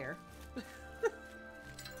don't care.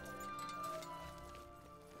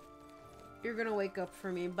 You're gonna wake up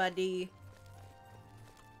for me, buddy.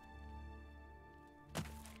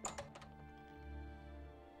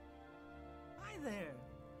 Hi there.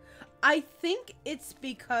 I think it's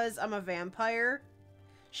because I'm a vampire.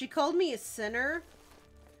 She called me a sinner.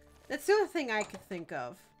 That's the only thing I could think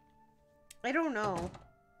of. I don't know.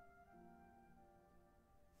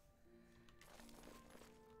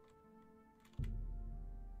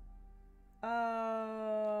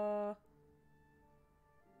 Oh,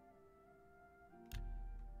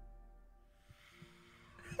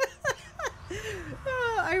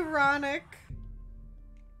 ironic.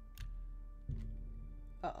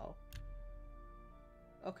 Uh-oh.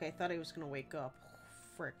 Okay, thought he was gonna wake up.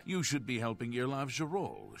 Frick. You should be helping Irlav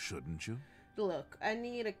Jarol, shouldn't you? Look, I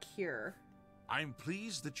need a cure. I'm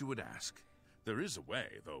pleased that you would ask. There is a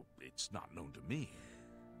way, though it's not known to me.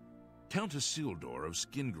 Countess Sildor of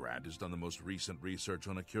Skingrad has done the most recent research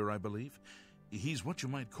on a cure, I believe. He's what you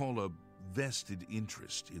might call a vested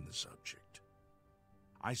interest in the subject.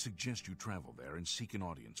 I suggest you travel there and seek an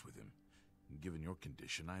audience with him. Given your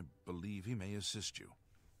condition, I believe he may assist you.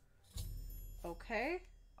 Okay.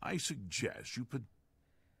 I suggest you put...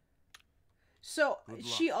 So, Good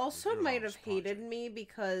she luck also with your might have lost hated project. me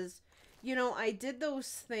because, you know, I did those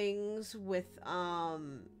things with, Oh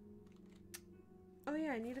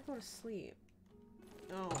yeah, I need to go to sleep.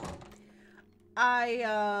 Oh.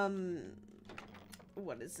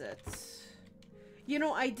 What is it? You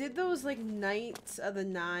know, I did those, like, Knights of the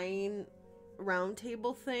Nine round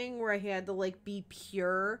table thing where I had to, like, be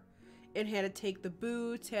pure and had to take the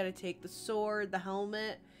boots, had to take the sword, the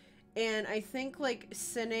helmet. And I think, like,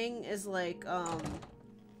 sinning is, like,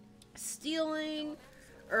 stealing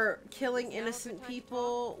or killing innocent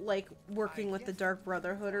people, like, working with the Dark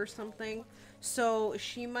Brotherhood or something. So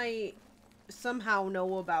she might somehow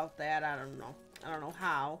know about that. I don't know. I don't know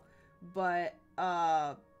how. But,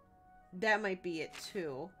 that might be it,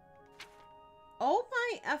 too. Oh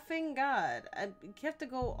my effing god. I have to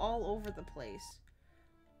go all over the place.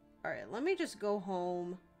 Alright, let me just go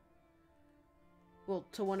home. Well,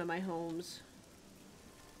 to one of my homes.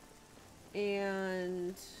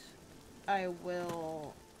 And I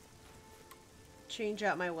will change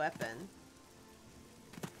out my weapon.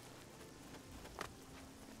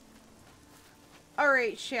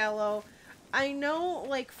 Alright, Shallow. I know,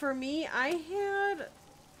 like, for me, I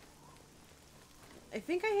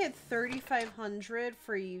think I had 3,500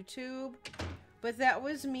 for YouTube, but that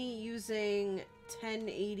was me using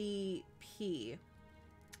 1080p.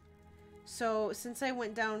 So, since I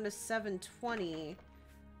went down to 720,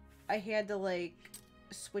 I had to, like,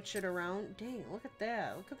 switch it around. Dang, look at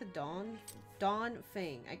that. Look at the Dawn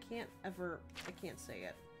Fang. I can't say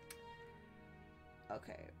it.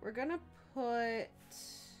 Okay, we're gonna put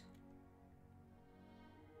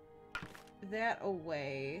that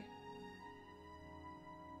away.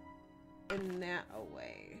 And that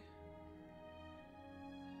away.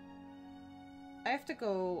 I have to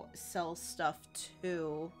go sell stuff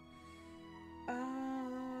too.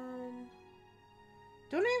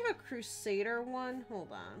 Don't I have a Crusader one?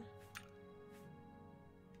 Hold on.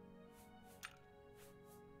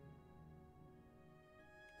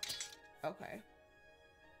 Okay.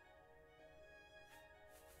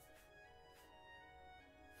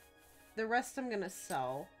 The rest I'm gonna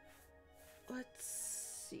sell. Let's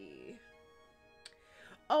see.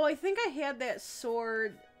 Oh, I think I had that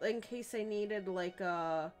sword in case I needed like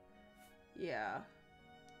a... Yeah.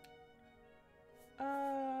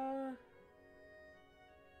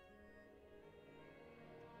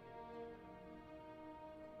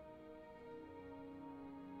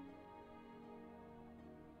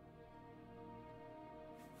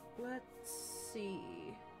 Let's see.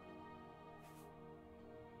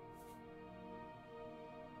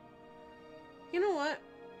 You know what?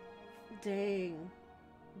 Dang.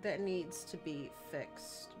 That needs to be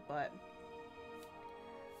fixed, but...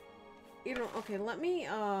 You know, okay, let me,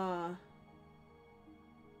 I'll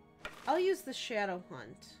use the Shadow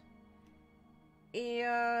Hunt.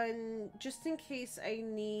 And just in case I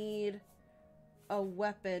need a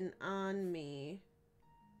weapon on me...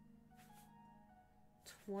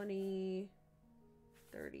 20...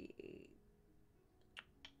 38...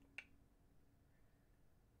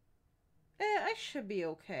 I should be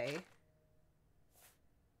okay.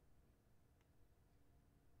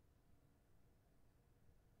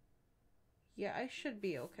 Yeah, I should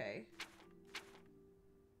be okay.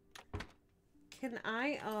 Can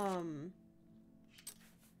I,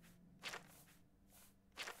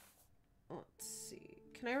 let's see.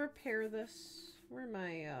 Can I repair this? Where am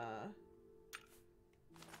I,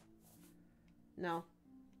 No.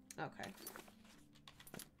 Okay.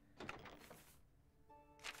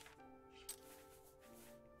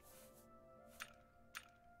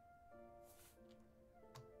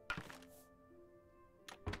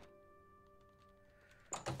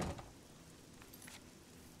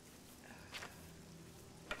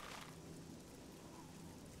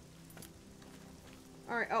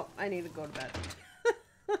 Alright, oh, I need to go to bed.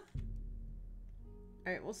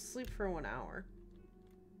 Alright, we'll sleep for 1 hour.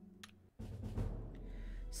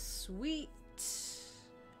 Sweet.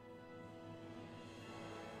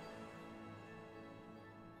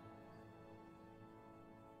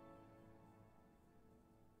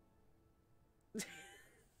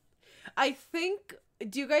 I think...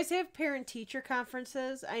 Do you guys have parent-teacher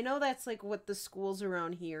conferences? I know that's like what the schools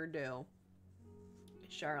around here do.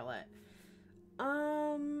 Charlotte.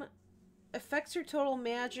 Affects your total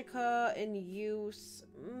magicka in use.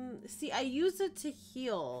 See, I use it to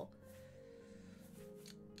heal.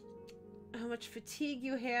 How much fatigue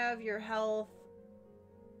you have, your health.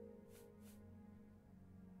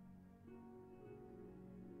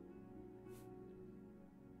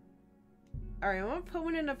 Alright, I'm gonna put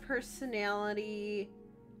one in a personality,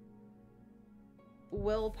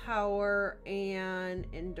 willpower, and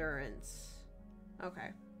endurance.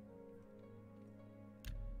 Okay.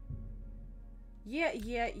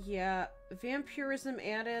 Yeah. Vampirism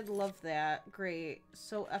added. Love that. Great.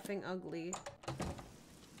 So effing ugly.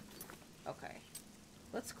 Okay.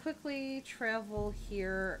 Let's quickly travel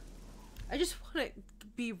here. I just want to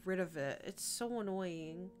be rid of it. It's so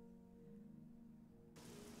annoying.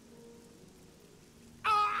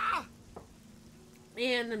 Ah!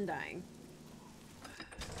 And I'm dying.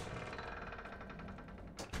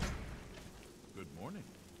 Good morning.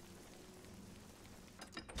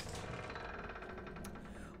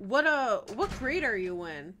 What grade are you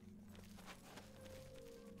in?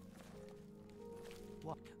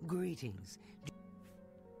 What? Greetings.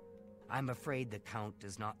 I'm afraid the Count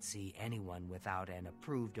does not see anyone without an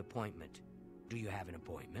approved appointment. Do you have an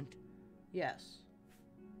appointment? Yes.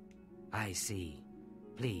 I see.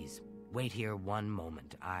 Please, wait here 1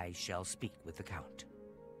 moment. I shall speak with the Count.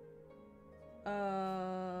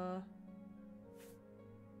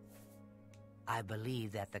 I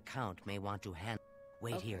believe that the Count may want to handle...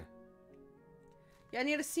 Wait here. Yeah, I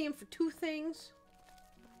need to see him for 2 things.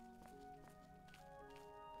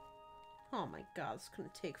 Oh my god, it's gonna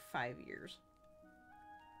take 5 years.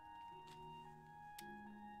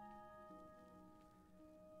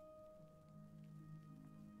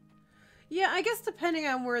 Yeah, I guess depending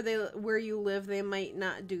on where you live, they might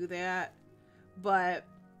not do that. But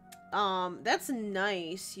that's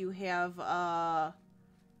nice. You have a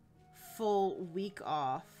full week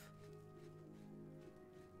off.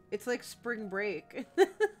 It's like spring break.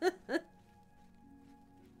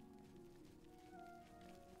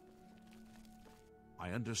 I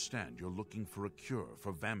understand you're looking for a cure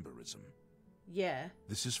for vampirism. Yeah.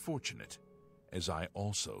 This is fortunate, as I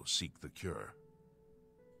also seek the cure.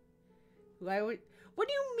 Why would... What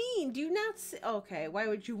do you mean? Do you not see... Okay, why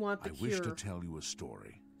would you want the I cure? wish to tell you a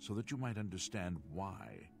story, so that you might understand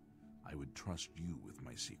why I would trust you with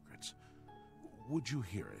my secrets. Would you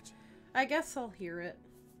hear it? I guess I'll hear it.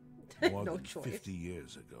 More No than choice. 50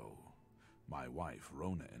 years ago, my wife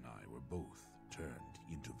Rona and I were both turned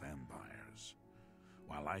into vampires.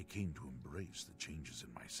 While I came to embrace the changes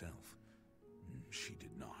in myself, she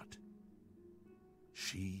did not.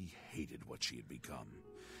 She hated what she had become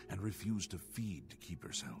and refused to feed to keep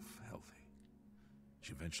herself healthy.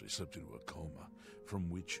 She eventually slipped into a coma from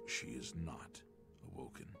which she is not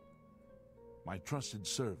awoken. My trusted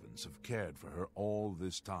servants have cared for her all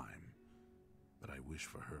this time, but I wish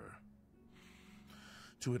for her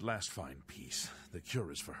to at last find peace. The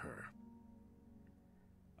cure is for her.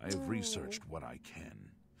 I have researched what I can,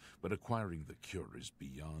 but acquiring the cure is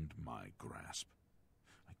beyond my grasp.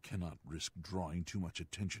 I cannot risk drawing too much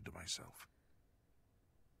attention to myself.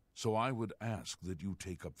 So I would ask that you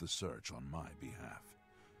take up the search on my behalf.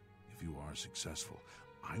 If you are successful,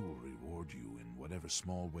 I will reward you in whatever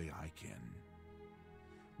small way I can.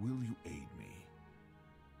 Will you aid me?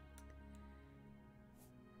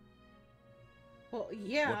 Well,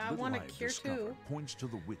 yeah, I What want little to have cure discovered too. points to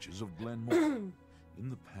the witches of Glenmore. In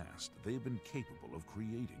the past, they have been capable of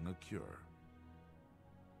creating a cure.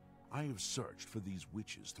 I have searched for these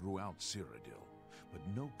witches throughout Cyrodiil, but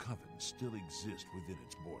no coven still exists within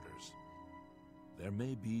its borders. There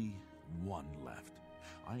may be one left.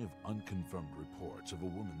 I have unconfirmed reports of a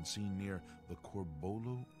woman seen near the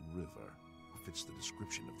Corbolo River who fits the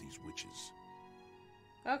description of these witches.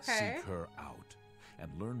 Okay. Seek her out and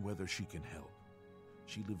learn whether she can help.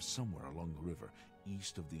 She lives somewhere along the river,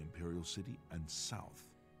 east of the Imperial City and south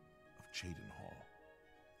of Cheydinhall.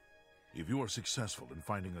 If you are successful in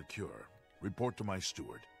finding a cure, report to my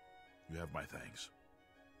steward. You have my thanks.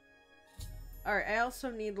 Alright, I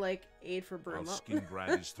also need, like, aid for While Bruma.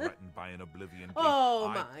 Skingrad is threatened by an Oblivion gate, Oh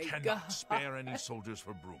I my cannot God. spare any soldiers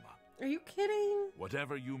for Bruma. Are you kidding?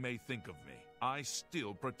 Whatever you may think of me, I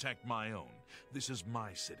still protect my own. This is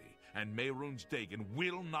my city, and Mehrunes Dagon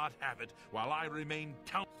will not have it while I remain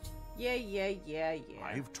count. Yeah.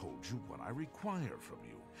 I have told you what I require from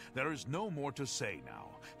you. There is no more to say now.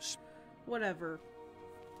 Whatever.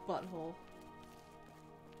 Butthole.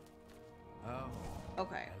 Oh,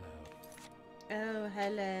 Okay. hello. Oh,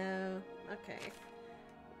 hello. Okay.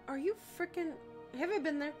 Are you freaking... Have I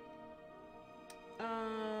been there?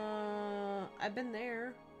 I've been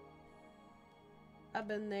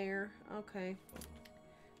there. Okay.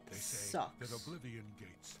 They say Sucks. that Oblivion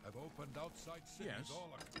gates have opened outside cities Yes.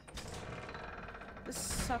 all across. This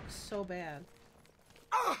sucks so bad.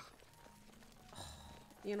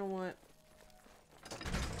 You know what?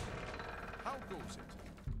 How goes it?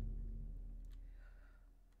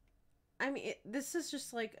 I mean, this is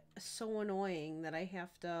just, like, so annoying that I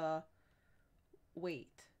have to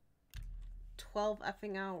wait 12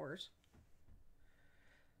 effing hours.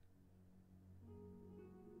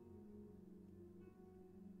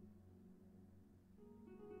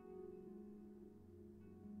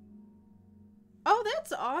 Oh,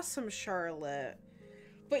 that's awesome, Charlotte.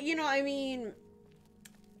 But, you know, I mean...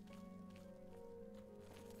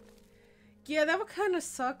 Yeah, that would kind of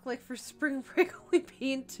suck, like, for spring break only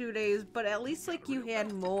being 2 days, but at least, like, you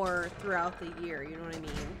had more throughout the year, you know what I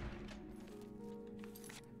mean?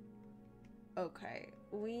 Okay,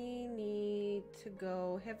 we need to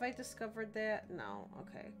go... Have I discovered that? No,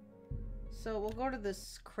 okay. So, we'll go to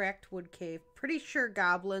this cracked wood cave. Pretty sure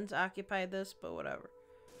goblins occupy this, but whatever.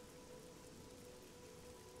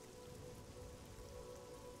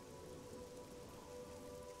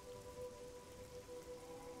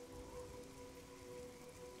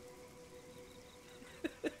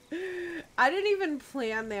 I didn't even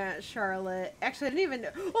plan that, Charlotte. Actually, I didn't even know.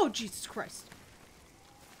 Oh, Jesus Christ.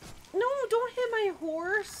 No, don't hit my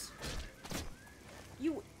horse.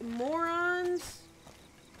 You morons.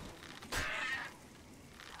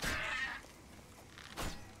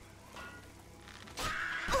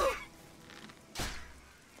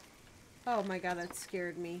 Oh my god, that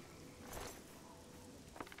scared me.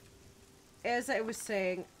 As I was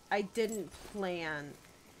saying, I didn't plan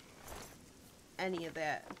any of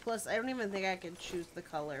that. Plus, I don't even think I can choose the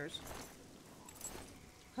colors.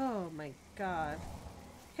 Oh my god.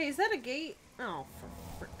 Hey, is that a gate? Oh,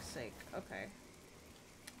 for frick's sake. Okay.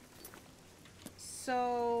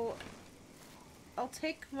 So, I'll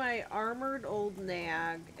take my armored old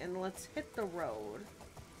nag and let's hit the road.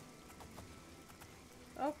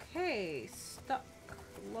 Okay, stuck.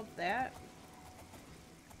 Love that.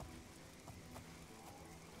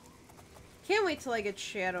 Can't wait till I get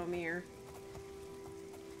Shadowmere.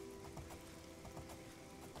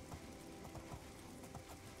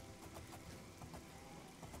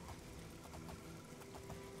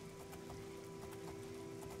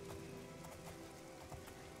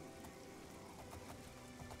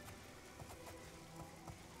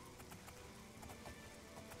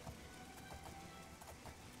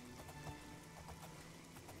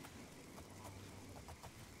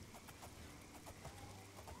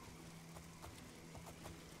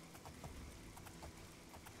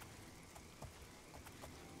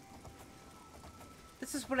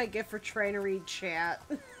 This is what I get for trying to read chat.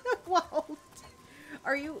 Well,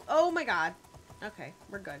 are you? Oh my god. Okay,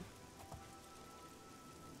 we're good.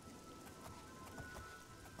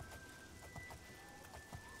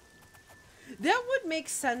 That would make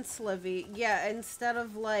sense, Livy. Yeah, instead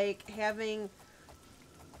of like having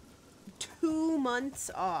 2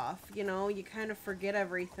 months off, you know, you kind of forget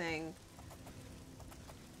everything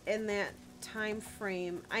in that time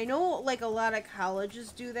frame. I know like a lot of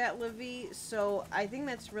colleges do that, Livy, so I think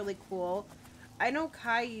that's really cool. I know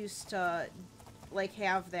Kai used to like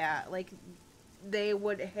have that. Like they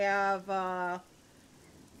would have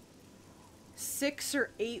 6 or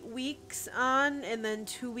 8 weeks on and then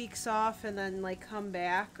 2 weeks off and then like come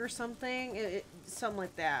back or something. Something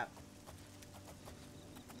like that.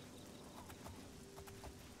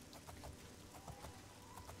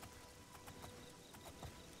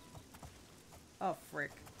 Oh, frick.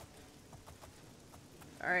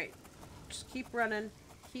 Alright. Just keep running.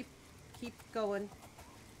 Keep going.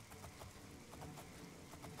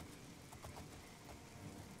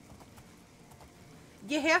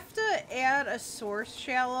 You have to add a source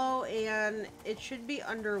shallow, and it should be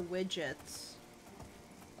under widgets.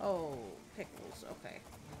 Oh, pickles. Okay.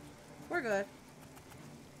 We're good.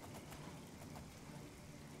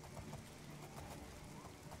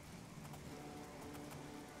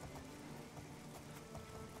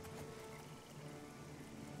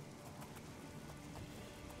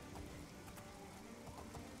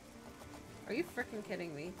 Are you freaking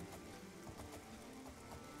kidding me?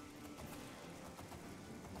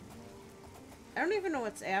 I don't even know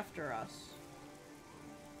what's after us.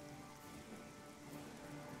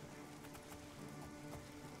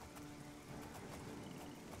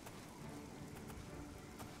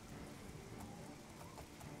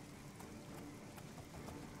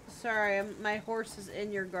 Sorry, my horse is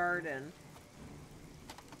in your garden.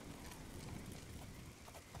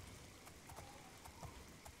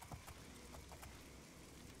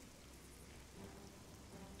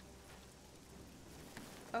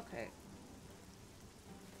 Okay.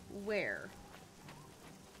 Where?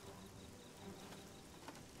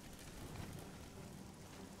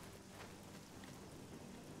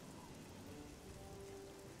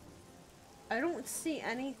 I don't see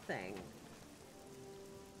anything.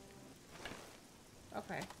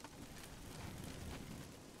 Okay.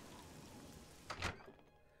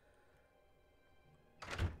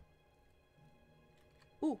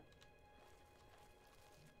 Ooh.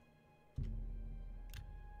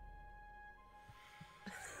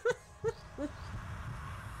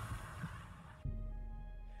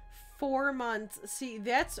 Four months. See,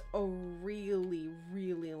 that's a really,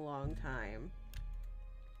 really long time.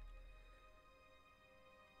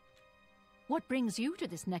 What brings you to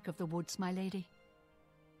this neck of the woods, my lady?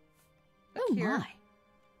 Look Oh here. my.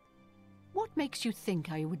 What makes you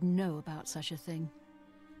think I would know about such a thing?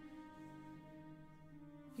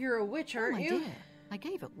 You're a witch, aren't oh, my you? dear. I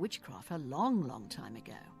gave up witchcraft a long, long time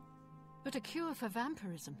ago. But a cure for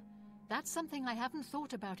vampirism, that's something I haven't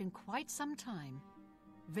thought about in quite some time.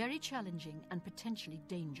 Very challenging and potentially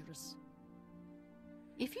dangerous.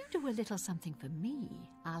 If you do a little something for me,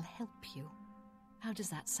 I'll help you. How does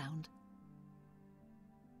that sound?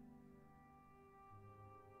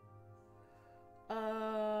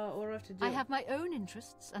 What do I have to do? I have my own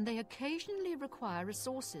interests, and they occasionally require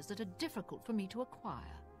resources that are difficult for me to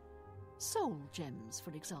acquire. Soul gems,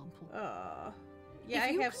 for example. Yeah,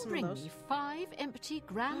 if I have can some bring of those. me 5 empty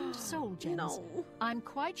grand soul gems, No. I'm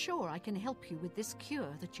quite sure I can help you with this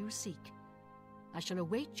cure that you seek. I shall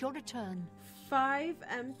await your return. 5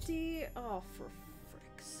 empty? Oh, for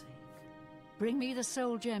frick's sake. Bring me the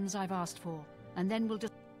soul gems I've asked for, and then we'll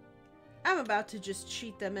just... I'm about to just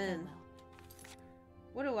cheat them in. Farewell.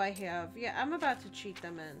 What do I have? Yeah, I'm about to cheat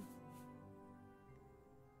them in.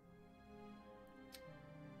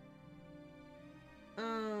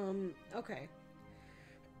 Okay.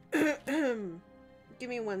 Give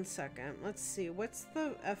me 1 second. Let's see. What's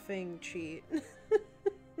the effing cheat?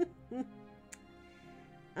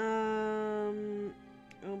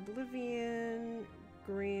 Oblivion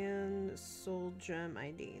Grand Soul Gem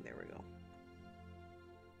ID. There we go.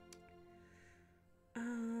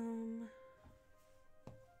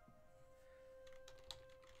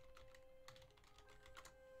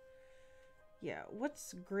 Yeah,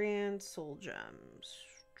 what's Grand Soul Gems?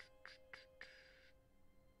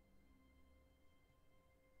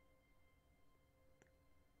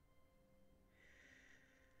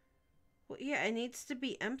 Well, yeah, it needs to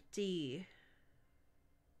be empty.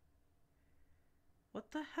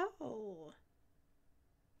 What the hell?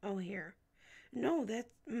 Oh, here. No, that's...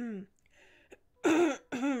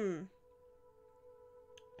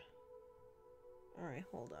 Alright,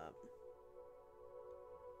 hold up.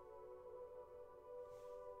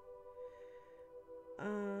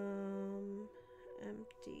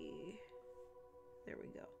 Empty. There we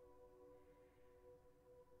go.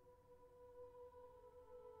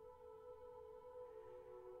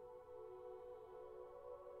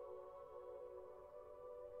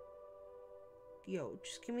 Yo,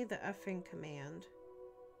 just give me the effing command.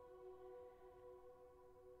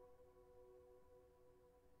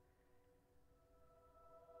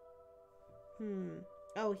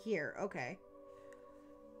 Oh, here. Okay.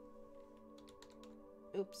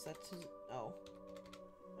 Oops, that's his... Oh.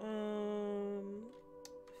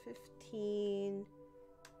 15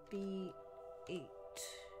 B8 E.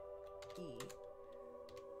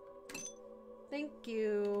 Thank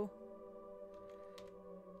you.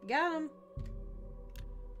 Got him.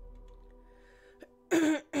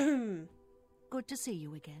 Good to see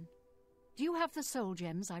you again. Do you have the soul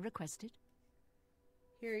gems I requested?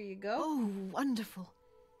 Here you go. Oh, wonderful.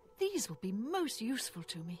 These will be most useful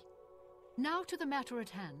to me. Now to the matter at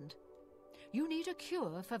hand. You need a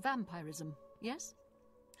cure for vampirism, yes?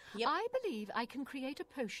 Yep. I believe I can create a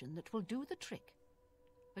potion that will do the trick,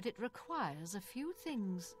 but it requires a few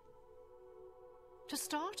things. To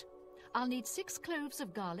start, I'll need 6 cloves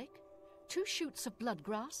of garlic, 2 shoots of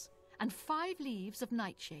bloodgrass, and 5 leaves of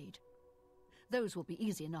nightshade. Those will be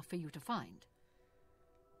easy enough for you to find.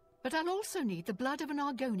 But I'll also need the blood of an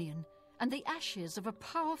Argonian and the ashes of a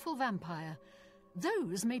powerful vampire.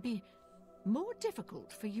 Those may be more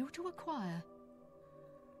difficult for you to acquire.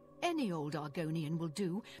 Any old Argonian will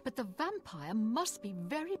do, but the vampire must be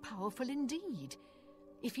very powerful indeed.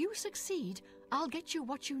 If you succeed, I'll get you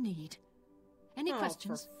what you need. Any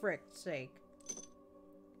questions? For frick's sake.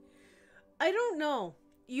 I don't know.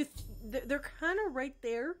 They're kind of right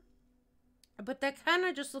there, but that kind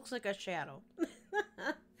of just looks like a shadow.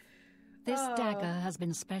 This dagger has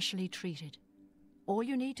been specially treated. All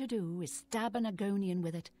you need to do is stab an Argonian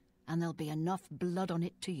with it, and there'll be enough blood on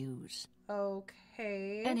it to use.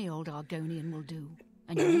 Okay. Any old Argonian will do,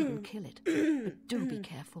 and you needn't kill it. But do be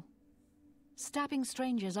careful. Stabbing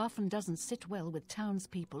strangers often doesn't sit well with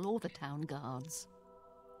townspeople or the town guards.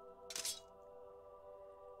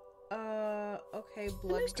 Okay, The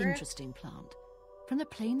most interesting plant. From the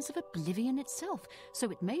plains of Oblivion itself,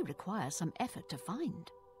 so it may require some effort to find.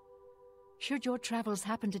 Should your travels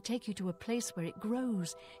happen to take you to a place where it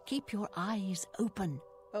grows, keep your eyes open.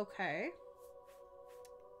 Okay.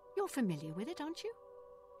 You're familiar with it, aren't you?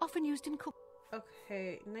 Often used in cooking.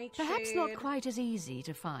 Okay, nightshade. Perhaps not quite as easy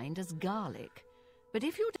to find as garlic, but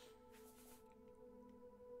if you...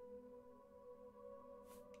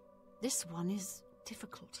 This one is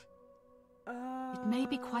difficult. It may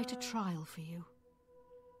be quite a trial for you.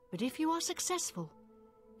 But if you are successful,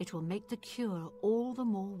 it will make the cure all the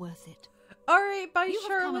more worth it. All right, bye, You have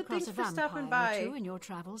come Charlotte. across Thanks a for stopping vampire or by. two in your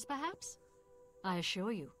travels, perhaps? I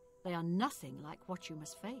assure you, they are nothing like what you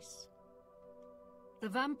must face. The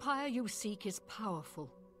vampire you seek is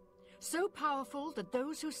powerful. So powerful that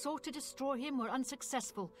those who sought to destroy him were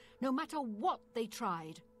unsuccessful, no matter what they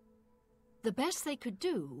tried. The best they could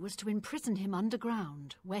do was to imprison him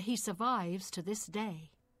underground, where he survives to this day.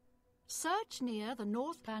 Search near the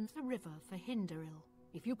north bank of the river for Hinderil.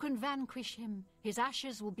 If you can vanquish him, his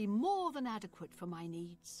ashes will be more than adequate for my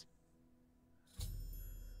needs.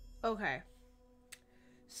 Okay.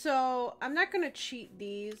 So, I'm not going to cheat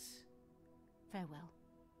these. Farewell.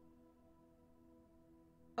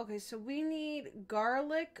 Okay, so we need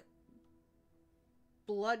garlic,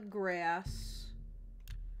 bloodgrass,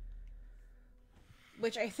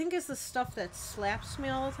 which I think is the stuff that slaps me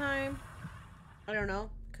all the time. I don't know.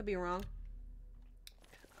 Could be wrong.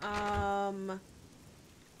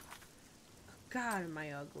 God, am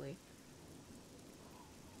I ugly.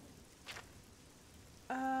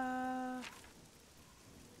 Am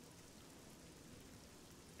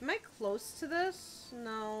I close to this?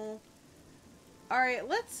 No. Alright,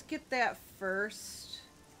 let's get that first,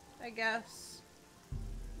 I guess.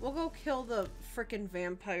 We'll go kill the frickin'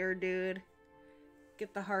 vampire dude.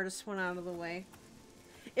 Get the hardest one out of the way.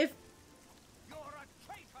 If... You're a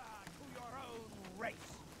traitor to your own race.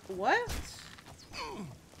 What?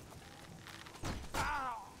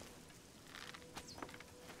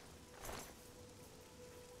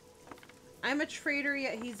 I'm a traitor,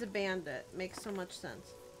 yet he's a bandit. Makes so much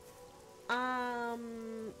sense. No.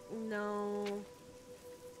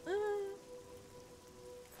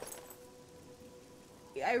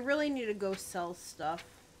 I really need to go sell stuff.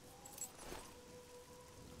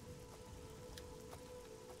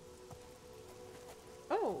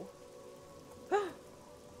 Oh.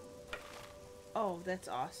 Oh, that's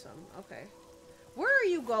awesome. Okay. Where are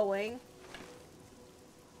you going?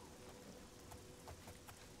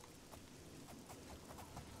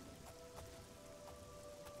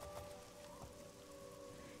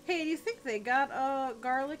 Hey, do you think they got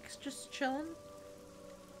garlic just chilling?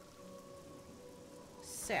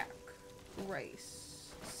 Sack. Rice.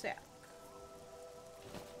 Sack.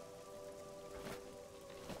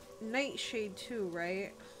 Nightshade too,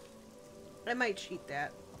 right? I might cheat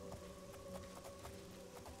that.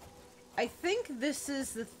 I think this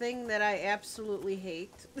is the thing that I absolutely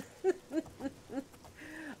hate.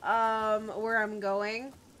 Where I'm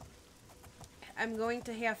going. I'm going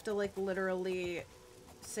to have to, like, literally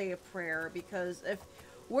say a prayer, because if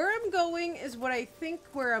where I'm going is what I think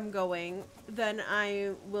where I'm going, then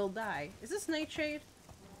I will die. Is this Nightshade?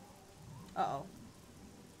 Uh-oh.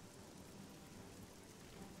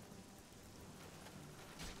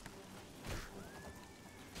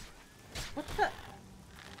 What the?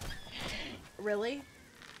 Really?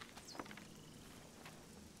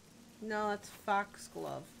 No, that's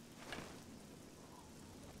Foxglove.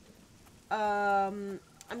 I'm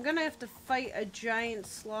gonna have to fight a giant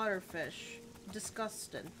slaughterfish.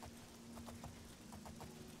 Disgusting.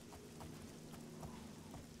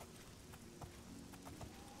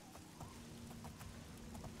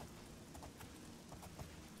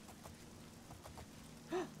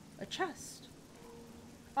 A chest.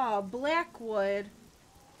 Oh, Blackwood.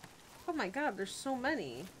 Oh my god, there's so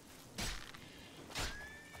many.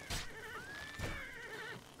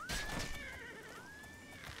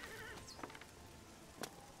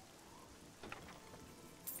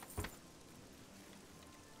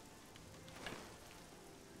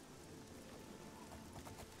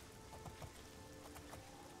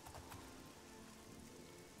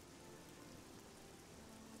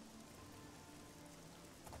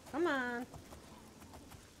 Come on.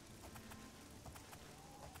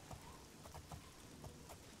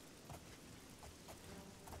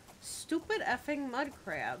 Stupid effing mud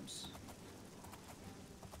crabs.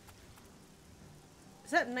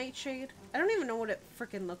 Is that Nightshade? I don't even know what it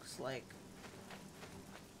frickin' looks like.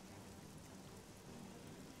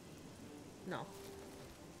 No.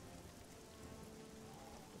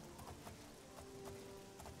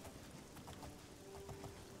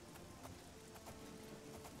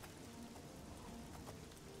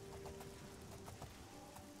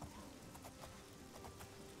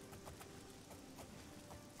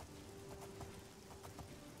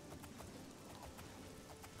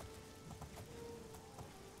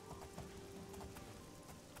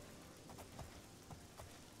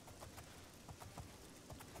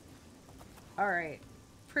 Alright.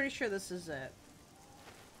 Pretty sure this is it.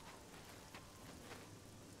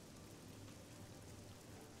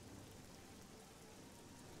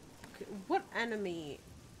 Okay, what enemy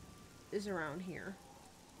is around here?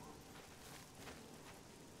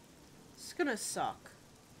 It's gonna suck.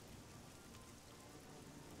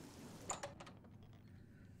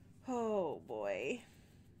 Oh boy.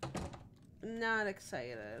 Not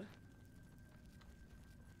excited.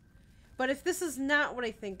 But if this is not what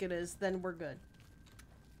I think it is, then we're good.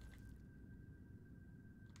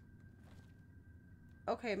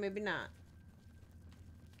 Okay, maybe not.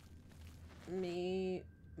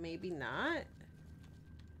 Maybe not.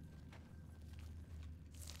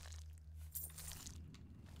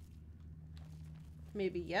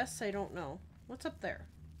 Maybe yes, I don't know. What's up there?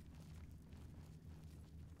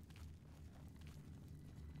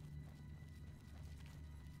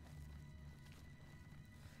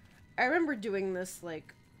 I remember doing this,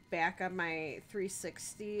 like, back on my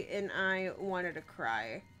 360, and I wanted to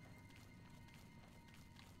cry.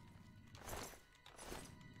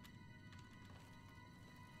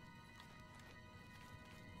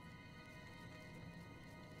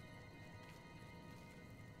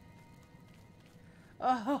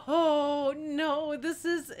 Oh, no, this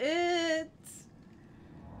is it!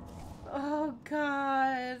 Oh,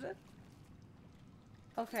 God.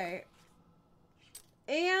 Okay.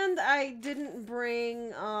 And I didn't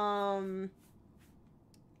bring, oh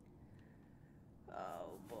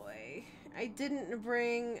boy. I didn't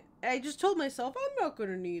bring, I just told myself I'm not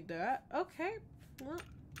gonna need that. Okay. Well.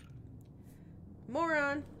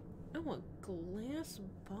 Moron. Oh, a glass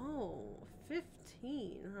bow.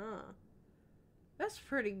 15, huh? That's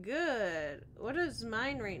pretty good. What is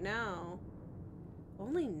mine right now?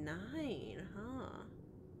 Only 9, huh?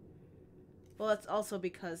 Well, that's also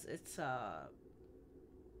because it's,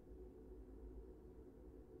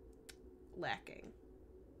 lacking.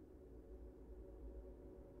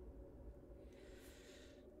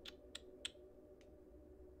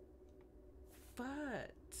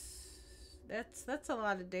 But that's a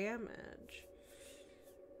lot of damage.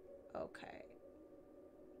 Okay.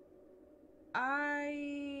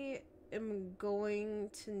 I am going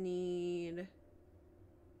to need...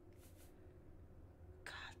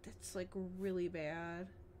 God, that's like really bad.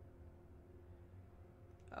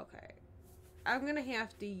 Okay. I'm gonna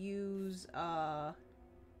have to use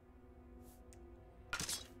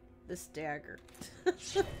this dagger.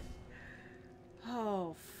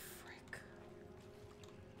 Oh, frick.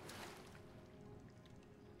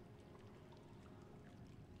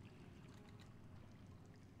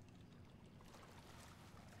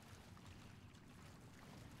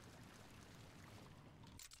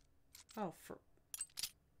 Oh, for...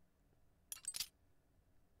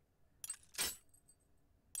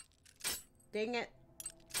 Dang it.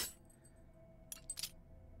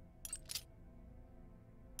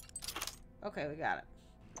 Okay, we got it.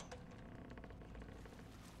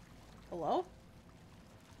 Hello?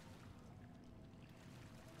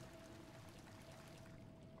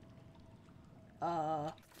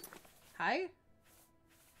 Hi?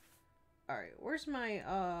 Alright, where's my,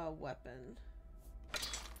 weapon?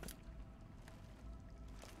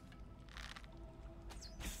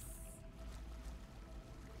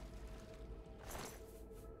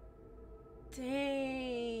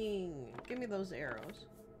 Dang! Give me those arrows.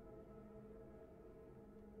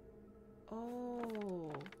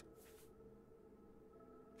 Oh.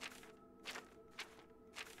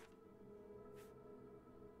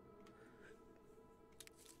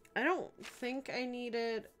 I don't think I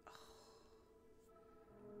needed...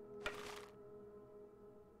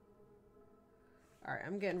 Alright,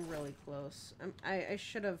 I'm getting really close. I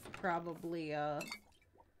should have probably,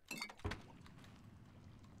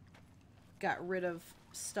 got rid of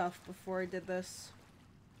stuff before I did this.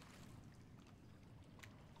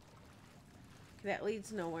 That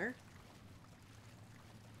leads nowhere.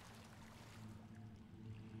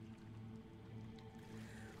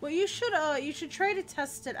 Well, you should try to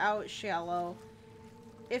test it out, Shallow.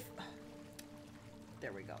 If...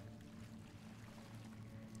 There we go.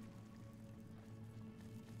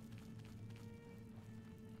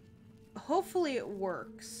 Hopefully it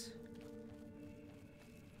works.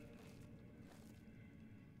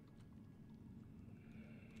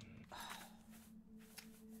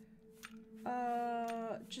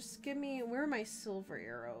 Just give me... Where are my silver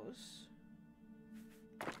arrows?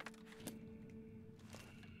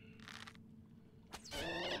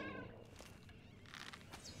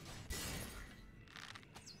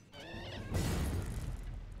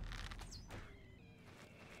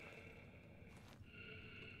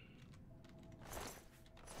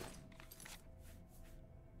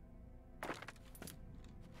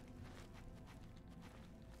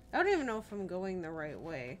 I don't even know if I'm going the right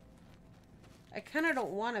way. I kind of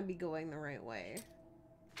don't want to be going the right way.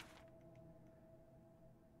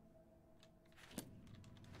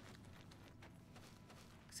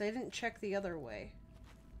 Because I didn't check the other way.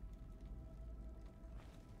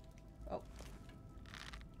 Oh.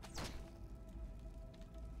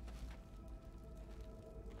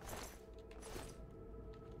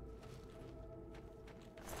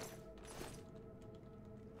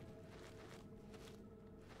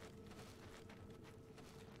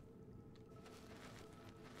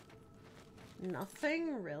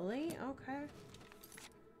 Nothing? Really? Okay.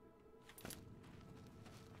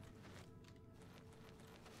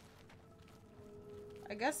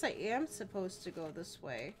 I guess I am supposed to go this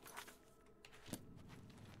way.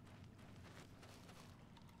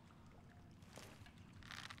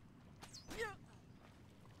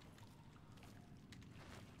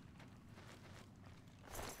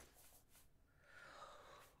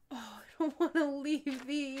 Oh, I don't want to leave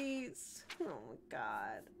these. Oh my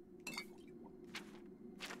god.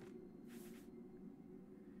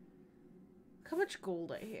 How much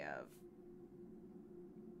gold I have?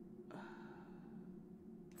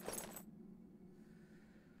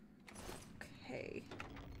 Okay.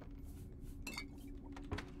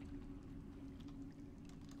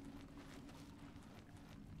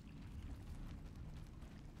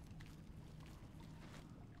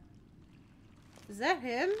 Is that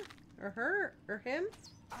him? Or her? Or him?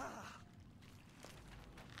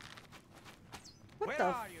 What Where the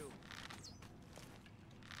are you?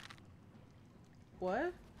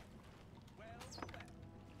 What? Well,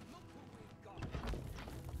 look who we've got.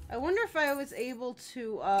 I wonder if I was able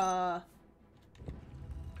to,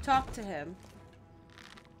 Talk to him.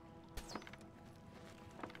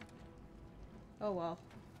 Oh well.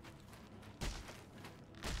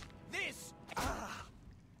 This.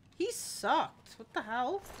 He sucked. What the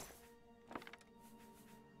hell?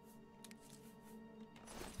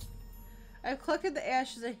 I've collected the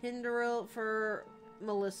ashes of Hinderil for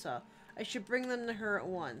Melissa. I should bring them to her at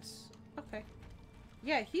once. Okay.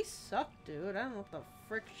 Yeah, he sucked, dude. I don't know what the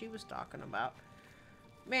frick she was talking about.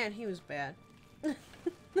 Man, he was bad.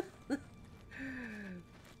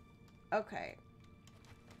 Okay.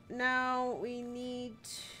 Now we need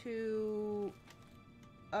to...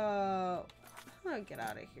 how do I get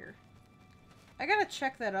out of here? I gotta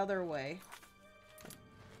check that other way.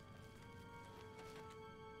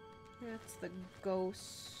 That's the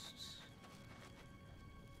ghost.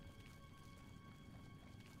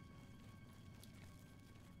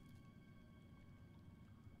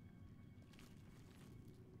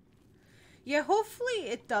 Yeah, hopefully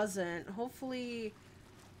it doesn't. Hopefully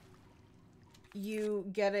you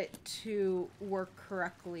get it to work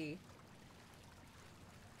correctly.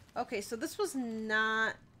 Okay, so this was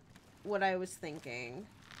not what I was thinking.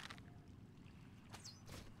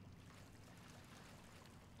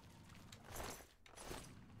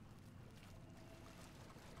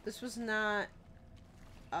 This was not,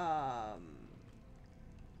 I'm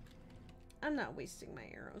not wasting my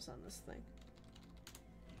arrows on this thing.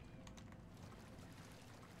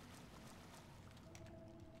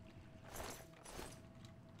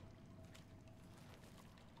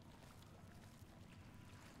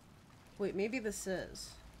 Wait, maybe this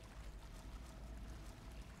is.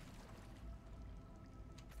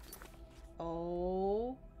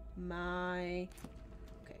 Oh my...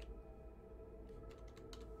 Okay.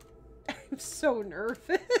 I'm so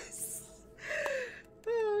nervous.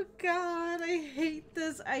 Oh god, I hate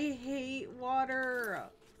this. I hate water.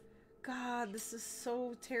 God, this is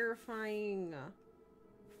so terrifying.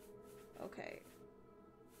 Okay.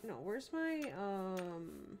 No, where's my,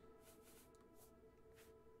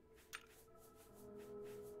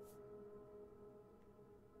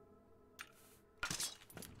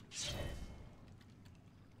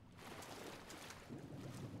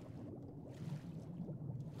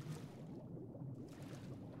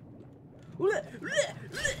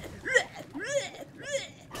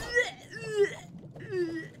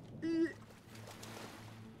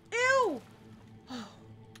 Ew!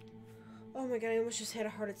 Oh my god, I almost just had a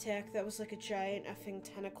heart attack. That was like a giant effing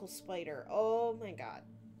tentacle spider. Oh my god.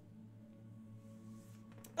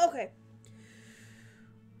 Okay.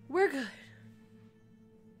 We're good.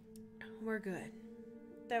 We're good.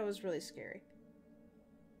 That was really scary.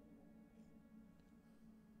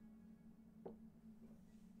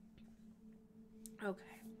 Okay.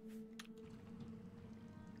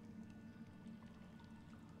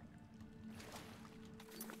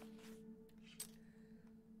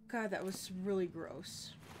 God, that was really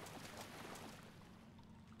gross.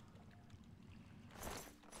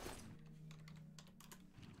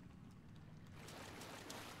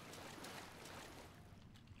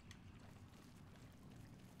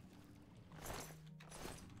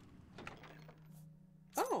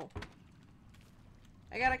 Oh.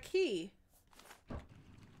 I got a key.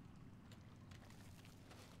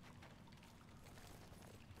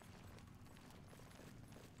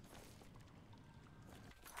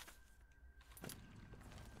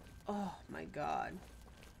 Oh my god.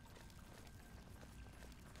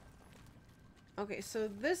 Okay, so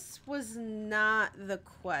this was not the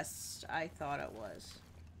quest I thought it was.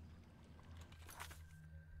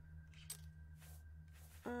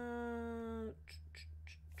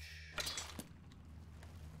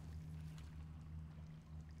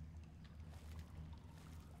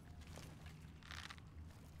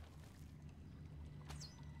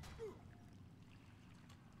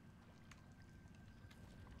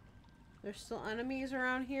 There's still enemies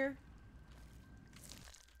around here?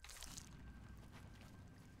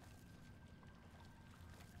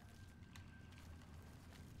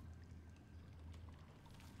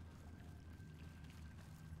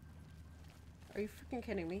 Are you freaking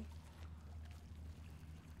kidding me?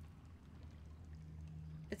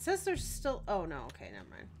 It says there's still... Oh, no. Okay, never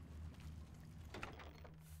mind.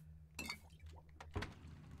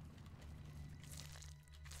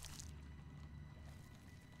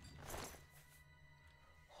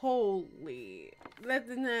 Holy...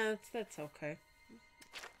 That's okay.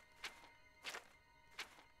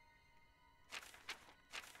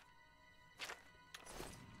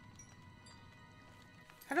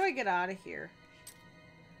 How do I get out of here?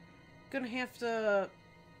 Gonna have to...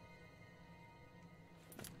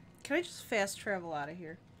 Can I just fast travel out of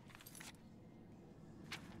here?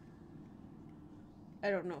 I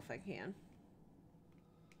don't know if I can.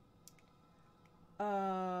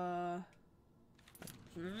 I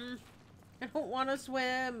don't want to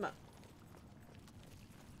swim.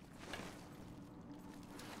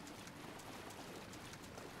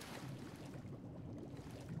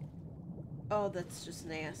 Oh, that's just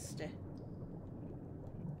nasty.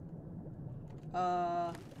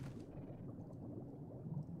 I'm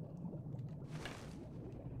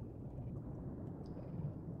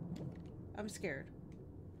scared.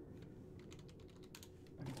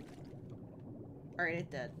 Alright,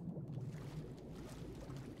 it did.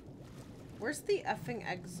 Where's the effing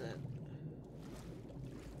exit?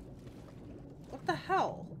 What the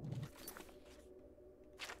hell?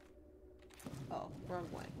 Oh,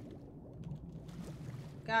 wrong way.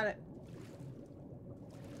 Got it.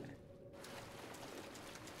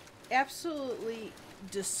 Absolutely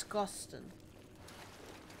disgusting.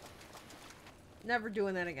 Never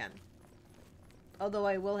doing that again. Although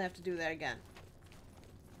I will have to do that again.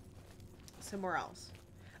 Somewhere else.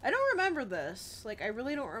 I don't remember this. Like, I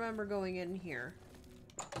really don't remember going in here.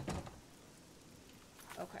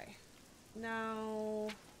 Okay. Now...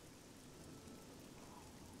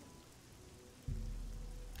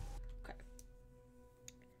 Okay.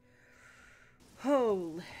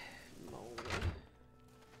 Holy moly.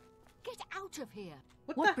 Get out of here!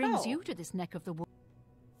 What What the brings hell? you to this neck of the woods?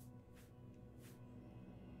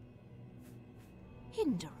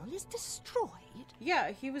 Hinderl is destroyed?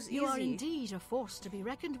 Yeah, he was easy. You are indeed a force to be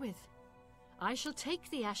reckoned with. I shall take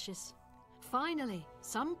the ashes. Finally,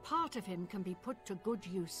 some part of him can be put to good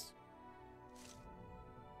use.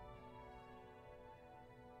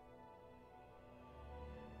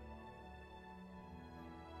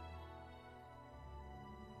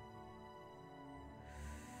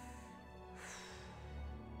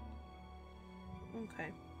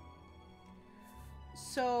 Okay.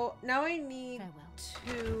 So, now I need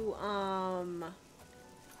to,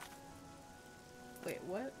 Wait,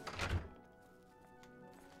 what?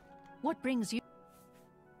 What brings you?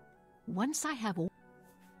 Once I have all...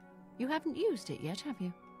 You haven't used it yet, have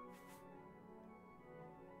you?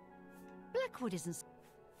 Blackwood isn't...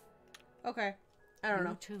 Okay. I don't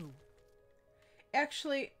know. Too.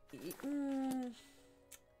 Actually,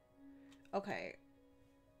 okay.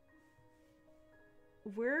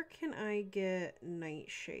 Where can I get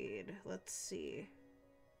Nightshade? Let's see.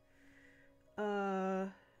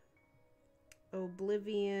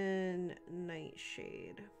 Oblivion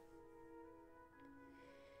Nightshade.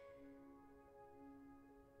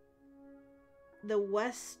 The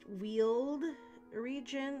West Weald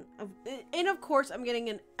region of, and of course I'm getting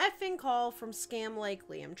an effing call from Scam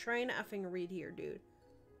Likely. I'm trying to effing read here, dude.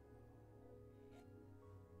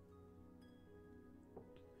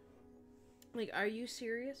 Like, are you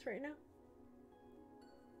serious right now?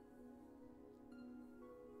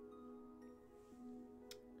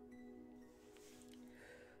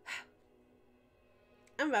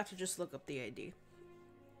 I'm about to just look up the ID.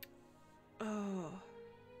 Oh.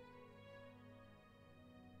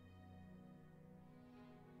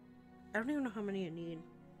 I don't even know how many I need.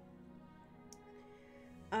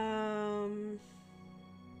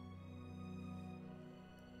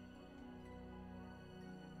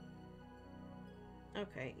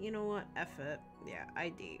 Okay, you know what? F it. Yeah,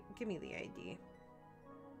 ID. Give me the ID.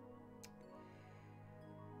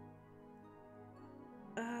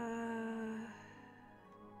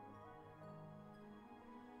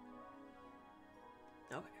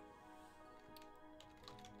 Okay.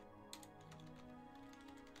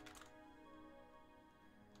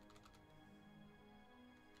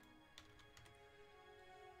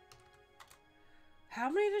 How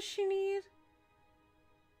many does she need?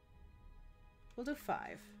 We'll do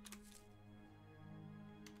 5.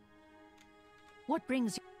 What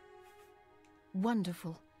brings you?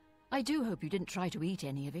 Wonderful. I do hope you didn't try to eat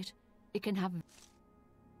any of it. It can have...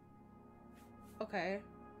 Okay.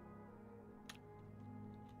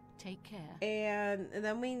 Take care. And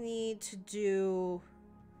then we need to do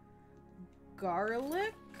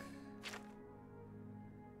garlic.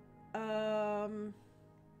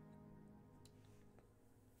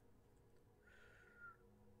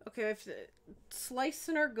 Okay, we have to slice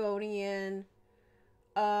an Argonian.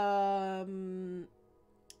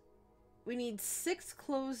 We need 6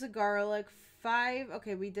 cloves of garlic, 5.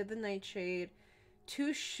 Okay, we did the nightshade.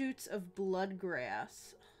 2 shoots of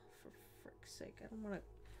bloodgrass. Oh, for frick's sake, I don't want to.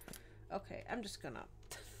 Okay, I'm just gonna.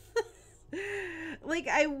 Like,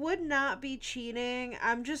 I would not be cheating.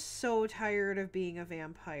 I'm just so tired of being a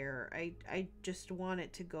vampire. I just want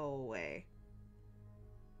it to go away.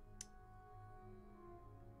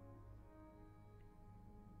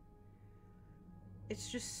 It's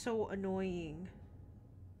just so annoying.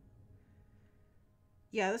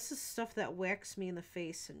 Yeah, this is stuff that whacks me in the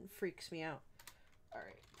face and freaks me out.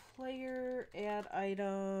 Alright, player, add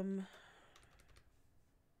item.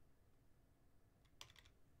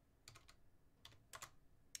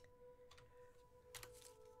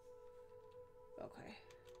 Okay.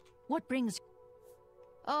 What brings...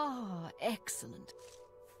 Oh, excellent.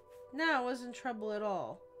 No, I wasn't trouble at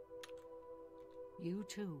all. You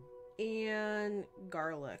too. And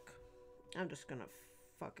garlic. I'm just gonna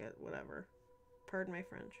fuck it, whatever. Pardon my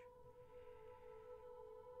French.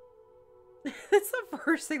 That's the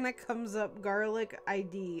first thing that comes up. Garlic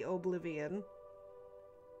ID Oblivion.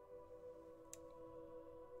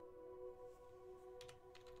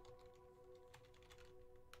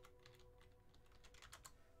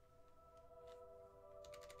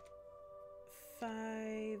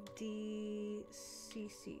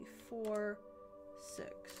 DCC4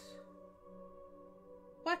 6.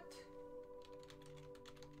 What?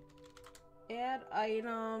 Add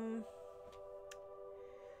item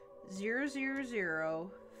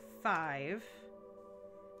 0005.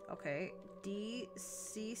 Okay,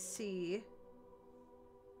 DCC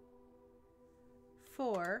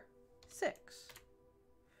 4 6.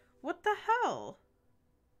 What the hell?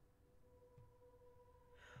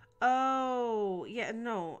 Oh, yeah,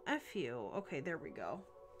 no, F you. Okay, there we go.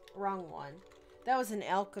 Wrong one. That was an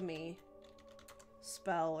alchemy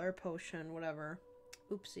spell or potion, whatever.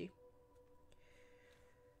 Oopsie.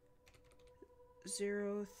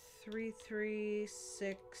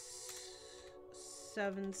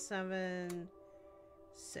 0336776.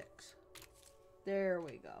 There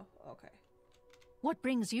we go. Okay. What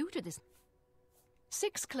brings you to this?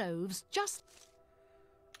 6 cloves, just...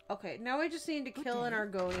 Okay, now I just need to kill an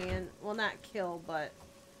Argonian. Well, not kill, but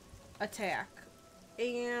attack.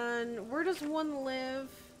 And where does one live?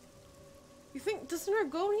 You think, does an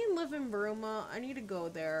Argonian live in Bruma? I need to go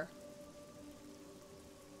there.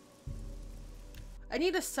 I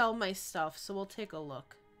need to sell my stuff, so we'll take a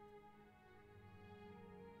look.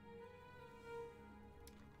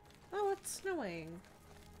 Oh, it's snowing.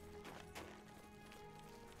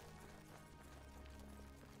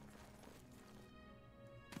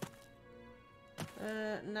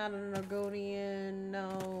 Not an Argonian,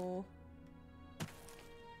 no.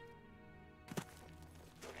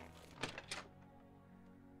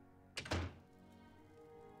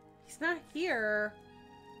 He's not here.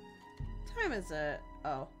 What time is it?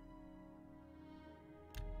 Oh.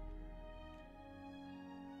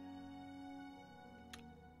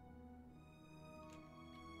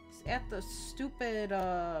 He's at the stupid,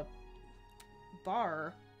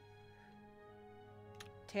 bar.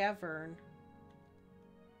 Tavern.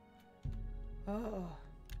 Oh.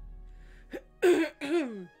 Are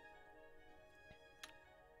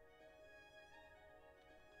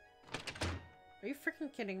you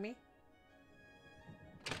freaking kidding me?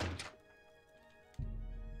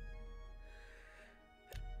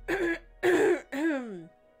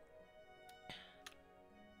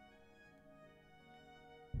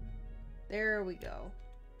 There we go.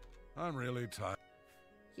 I'm really tired.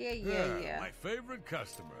 Yeah. My favorite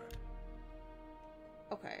customer.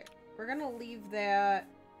 Okay. We're gonna leave that,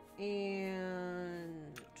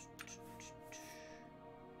 and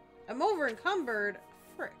I'm over encumbered.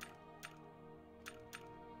 Frick.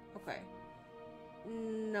 Okay.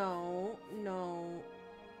 No.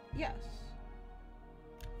 Yes.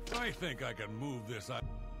 I think I can move this.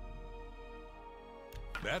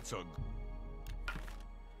 That's a...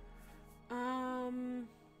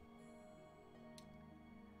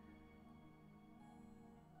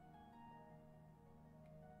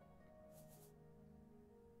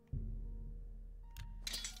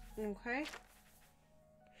 Okay.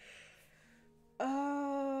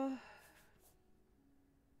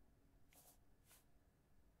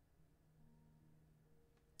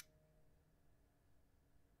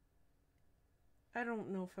 I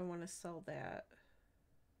don't know if I want to sell that.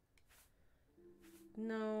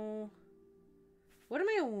 No. What am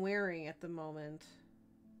I wearing at the moment?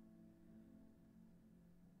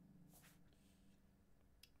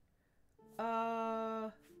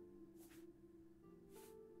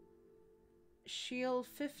 Shield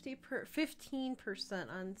 15%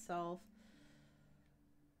 on self.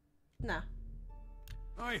 Nah.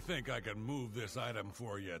 I think I can move this item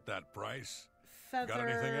for you at that price. Feather. Got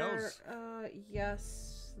anything else?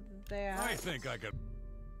 Yes, that. I think I can...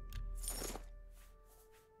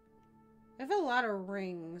 I have a lot of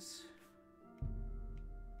rings.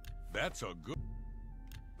 That's a good...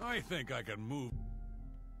 I think I can move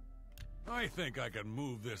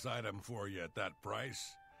this item for you at that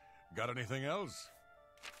price. Got anything else?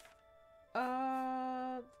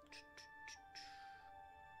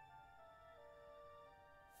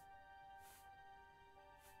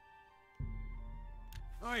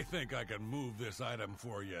 I think I can move this item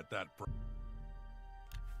for you at that price.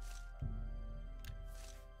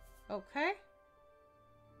 Okay.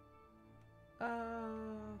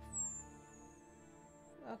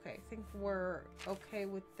 Okay, I think we're okay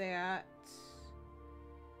with that.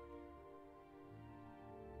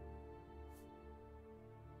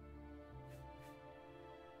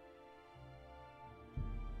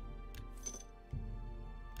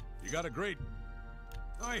 You got a great...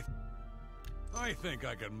 I think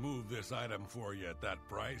I can move this item for you at that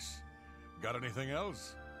price. Got anything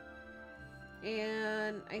else?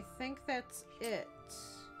 And I think that's it.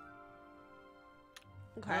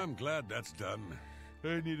 Okay. I'm glad that's done.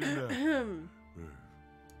 I need a nap.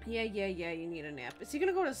 Yeah, you need a nap. Is he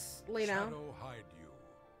gonna go to lay down? Shadow hide you.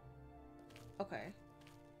 Okay.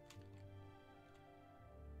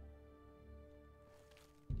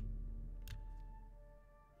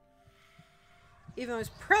 Even though he's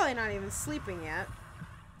probably not even sleeping yet.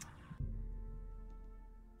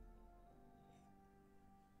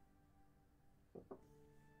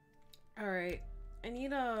 Alright. I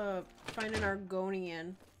need to find an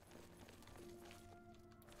Argonian.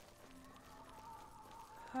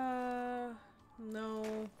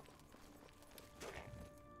 No.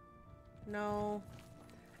 No.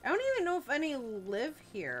 I don't even know if any live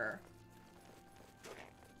here.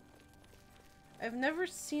 I've never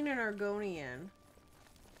seen an Argonian.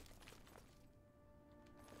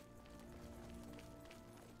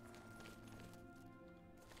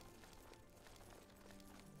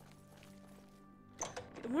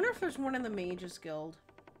 I wonder if there's one in the Mages Guild.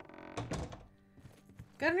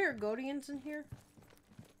 Got any Argonians in here?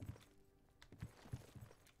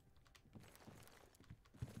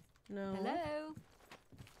 No. Hello?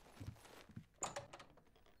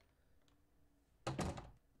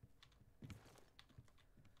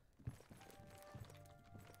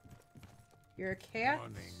 You're a cat?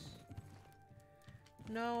 Morning.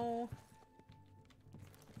 No.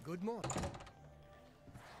 Good morning.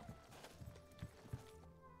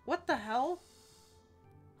 What the hell?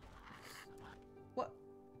 What?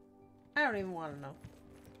 I don't even want to know.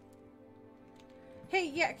 Hey,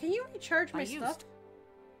 yeah, can you recharge my stuff?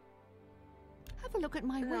 Have a look at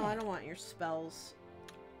my No, ware. I don't want your spells.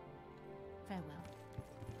 Farewell.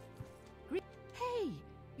 Hey,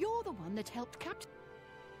 you're the one that helped capture.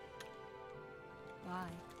 Bye.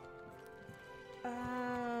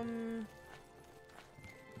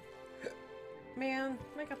 Man,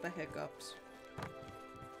 I got the hiccups.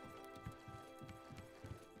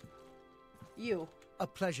 You. A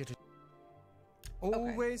pleasure to...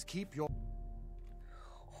 Always keep your...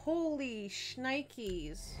 Holy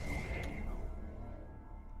shnikes.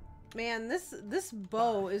 Man, this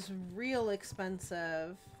bow is real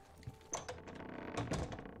expensive.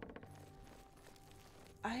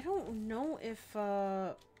 I don't know if,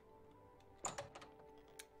 I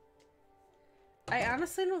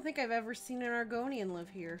honestly don't think I've ever seen an Argonian live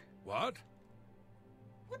here. What?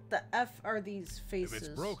 What the F are these faces? If it's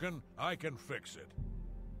broken, I can fix it.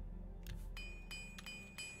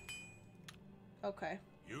 Okay.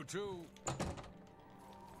 You too.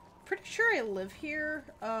 Pretty sure I live here,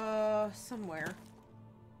 somewhere.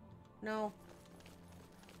 No.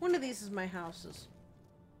 One of these is my houses.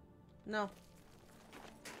 No.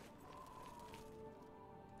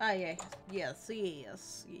 Ah, yeah. Yes,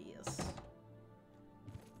 yes, yes.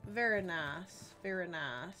 Very nice. Very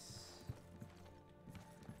nice.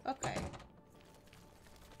 Okay.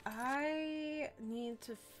 I need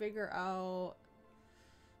to figure out...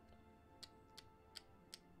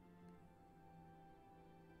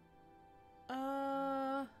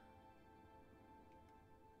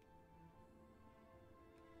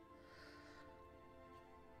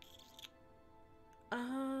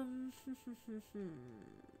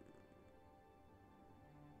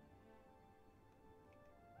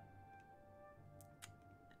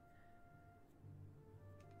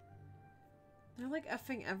 They're like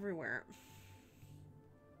effing everywhere.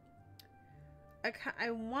 I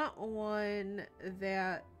want one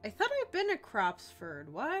that... I thought I'd been to Cropsford.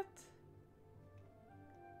 What?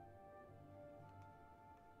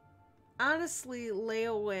 Honestly,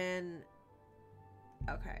 Leowyn...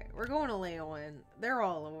 Okay, we're going to Leowyn. They're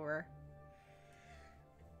all over.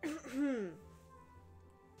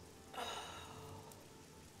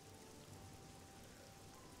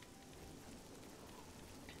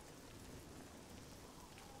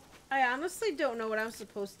 I honestly don't know what I'm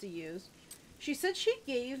supposed to use. She said she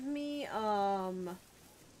gave me, a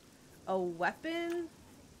weapon.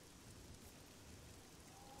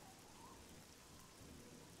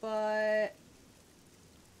 But...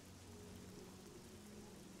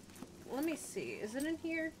 let me see. Is it in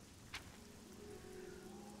here?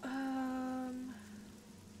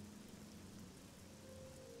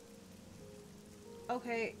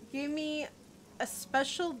 Okay, give me a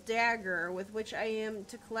special dagger with which I am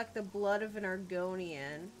to collect the blood of an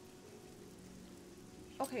Argonian.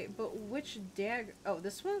 Okay, but which dagger? Oh,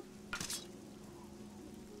 this one?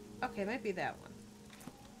 Okay, might be that one.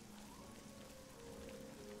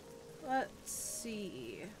 Let's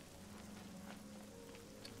see.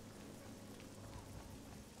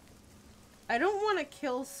 I don't want to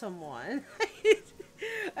kill someone.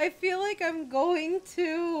 I feel like I'm going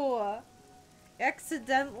to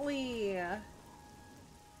accidentally.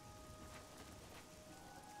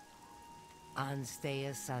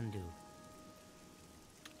 Anstea Sandu.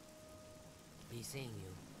 Be seeing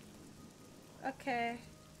you. Okay.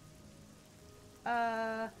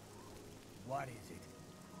 What is it?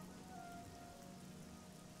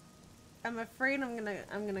 I'm afraid I'm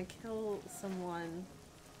gonna kill someone.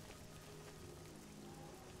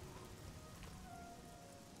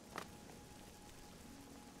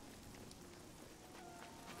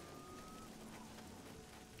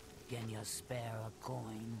 Can you spare a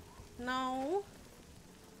coin? No.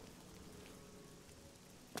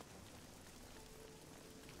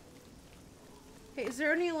 Hey, is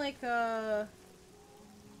there any like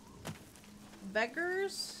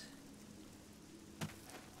beggars?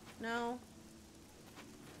 No.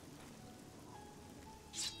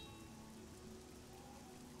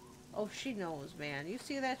 Oh, she knows, man. You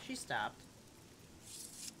see that? She stopped.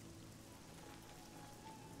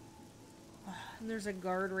 And there's a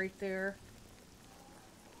guard right there.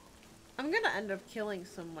 I'm gonna end up killing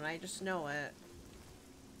someone, I just know it.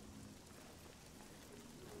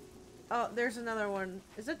 Oh, there's another one.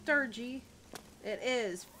 Is it Darji? It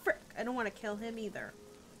is. Frick! I don't want to kill him either.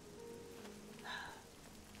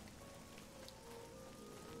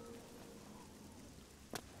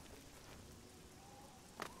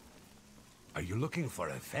 Are you looking for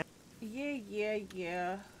a fence?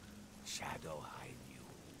 Yeah. Shadow hide you.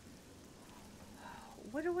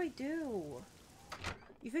 What do I do?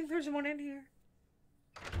 You think there's one in here?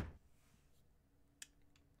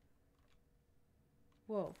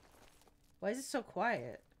 Whoa. Why is it so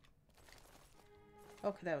quiet?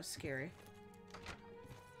 Okay, that was scary.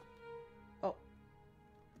 Oh.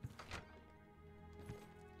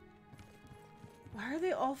 Why are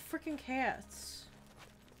they all freaking cats?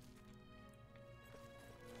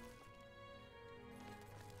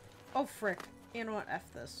 Oh, frick. You know what?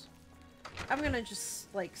 F this. I'm gonna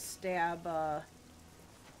just, like, stab,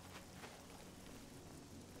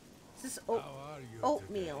 Is this How are you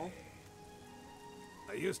oatmeal? today?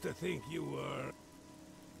 I used to think you were...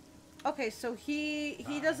 Okay, so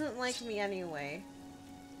he doesn't like me anyway.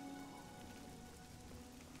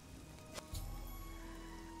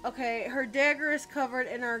 Okay, her dagger is covered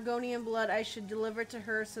in Argonian blood. I should deliver it to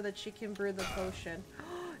her so that she can brew the potion.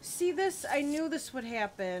 See this? I knew this would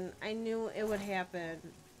happen. I knew it would happen.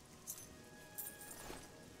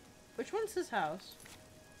 Which one's his house?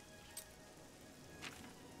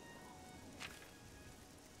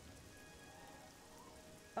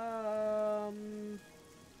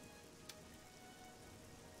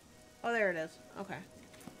 Oh, there it is. Okay.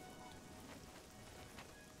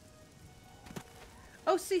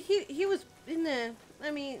 Oh, see, he was in the... I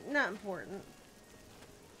mean, not important.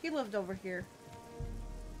 He lived over here.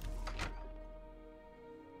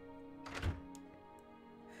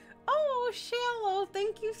 Oh, Shallow,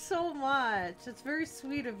 thank you so much. It's very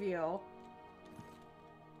sweet of you.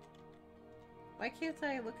 Why can't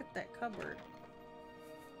I look at that cupboard?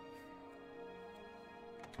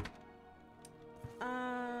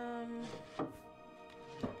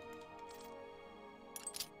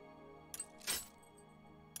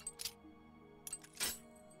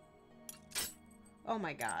 Oh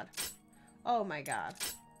my god. Oh my god.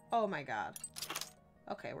 Oh my god.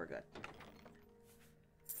 Okay, we're good.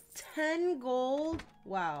 10 gold?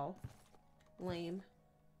 Wow. Lame.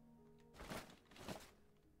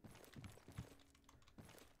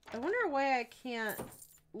 I wonder why I can't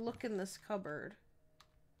look in this cupboard.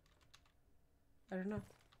 I don't know.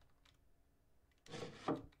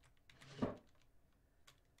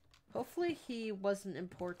 Hopefully he wasn't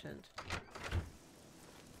important.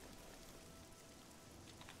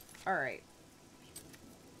 Alright.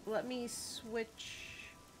 Let me switch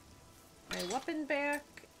my weapon back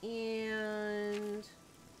and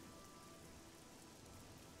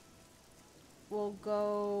we'll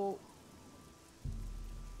go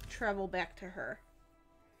travel back to her.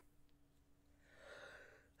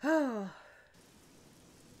 Oh.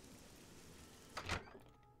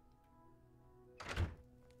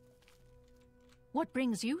 What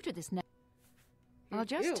brings you to this I'll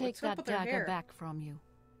just Ew, take what's up that with her dagger hair? back from you.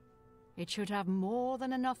 It should have more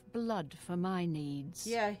than enough blood for my needs.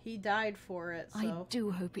 Yeah, he died for it, so... I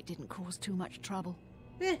do hope it didn't cause too much trouble.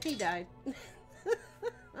 He died.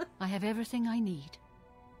 I have everything I need.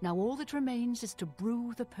 Now all that remains is to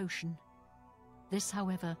brew the potion. This,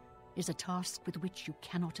 however, is a task with which you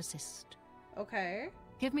cannot assist. Okay.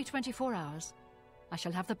 Give me 24 hours. I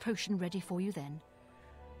shall have the potion ready for you then.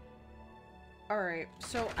 Alright,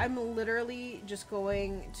 so I'm literally just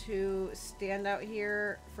going to stand out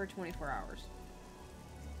here for 24 hours.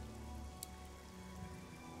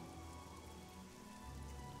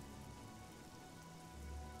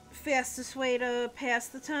 Fastest way to pass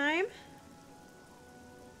the time.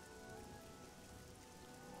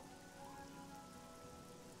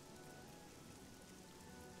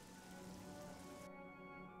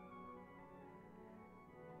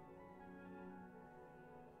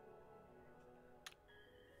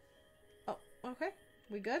 Oh, okay.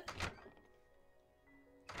 We good?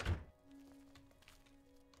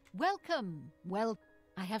 Welcome. Well,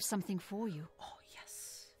 I have something for you. Oh,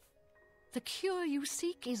 yes. The cure you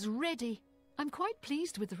seek is ready. I'm quite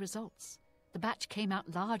pleased with the results. The batch came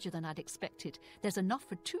out larger than I'd expected. There's enough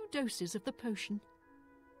for 2 doses of the potion.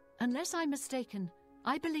 Unless I'm mistaken,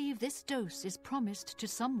 I believe this dose is promised to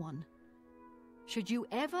someone. Should you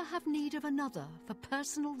ever have need of another for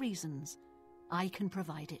personal reasons, I can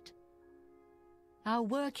provide it. Our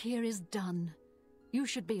work here is done. You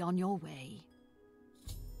should be on your way.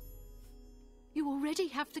 You already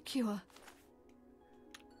have the cure.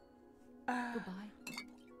 Goodbye.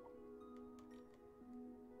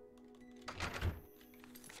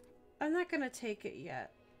 I'm not gonna take it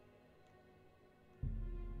yet.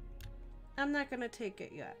 I'm not gonna take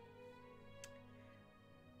it yet.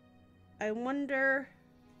 I wonder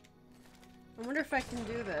if I can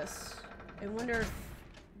do this. I wonder if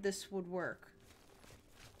this would work.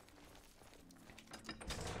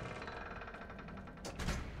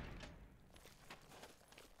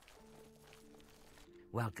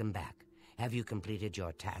 Welcome back. Have you completed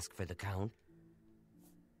your task for the Count?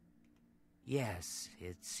 Yes,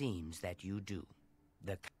 it seems that you do.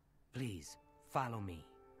 Please, follow me.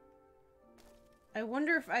 I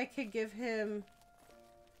wonder if I could give him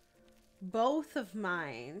both of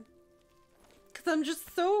mine. Because I'm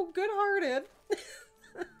just so good-hearted.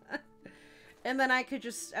 And then I could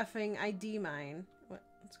just effing ID mine.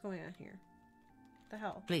 What's going on here? What the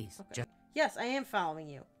hell? Please, okay. Yes, I am following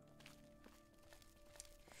you.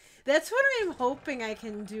 That's what I'm hoping I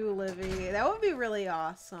can do, Livy. That would be really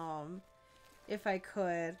awesome. If I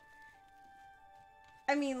could.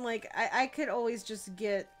 I mean, like, I could always just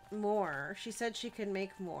get more. She said she could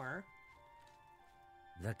make more.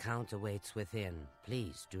 The Count awaits within.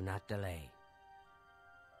 Please do not delay.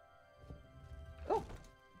 Oh,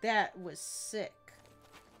 that was sick.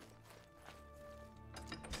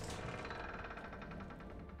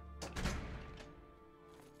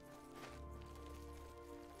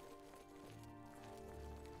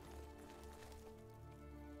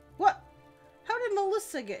 What? How did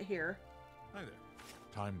Melissa get here? Hi there.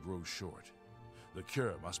 Time grows short. The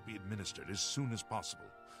cure must be administered as soon as possible.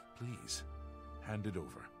 Please, hand it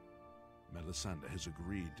over. Melisande has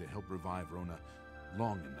agreed to help revive Rona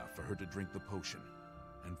long enough for her to drink the potion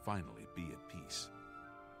and finally be at peace.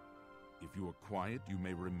 If you are quiet, you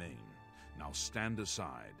may remain. Now stand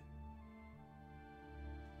aside.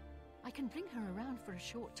 I can bring her around for a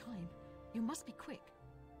short time. You must be quick.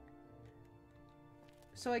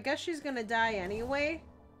 So I guess she's gonna die anyway?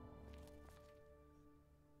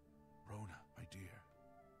 Rona, my dear,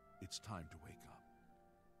 it's time to wake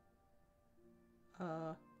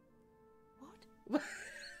up. What?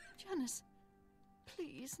 Janice,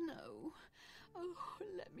 please, no. Oh,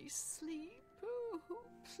 let me sleep. Oh,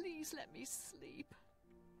 please let me sleep.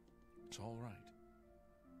 It's all right.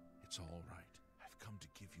 It's all right. I've come to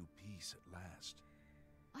give you peace at last.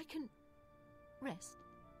 I can rest.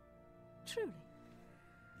 Truly.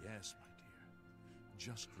 Yes, my dear.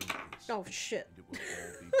 Just drink this. Oh, shit. And it will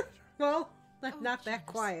all be better. Well, I'm Oh, not that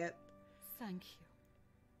Janice. quiet. Thank you.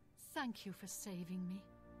 Thank you for saving me.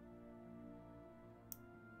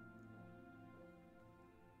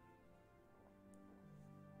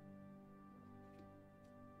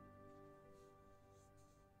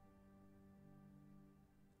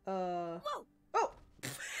 Whoa. Oh!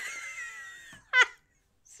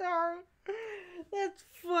 Sorry. That's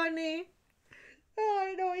funny. Oh,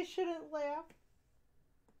 I know I shouldn't laugh.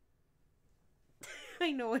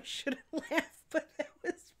 I know I shouldn't laugh, but that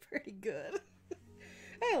was pretty good.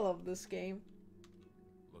 I love this game.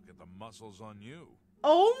 Look at the muscles on you.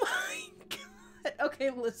 Oh my god. Okay,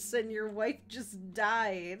 listen, your wife just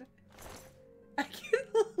died. I can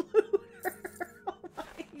loot her. Oh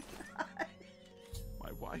my god.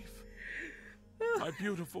 My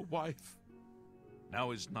beautiful wife.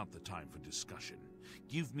 Now is not the time for discussion.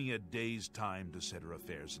 Give me a day's time to set her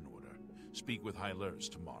affairs in order. Speak with Hylers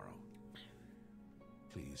tomorrow.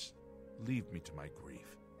 Please, leave me to my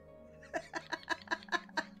grief.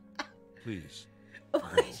 Please.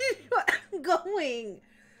 I'm going.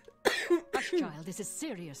 Hush, child, this is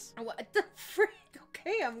serious. What the frick?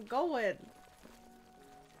 Okay, I'm going.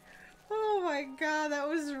 Oh my god, that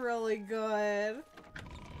was really good.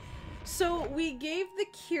 So we gave the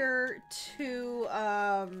cure to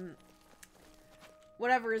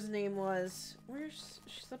whatever his name was.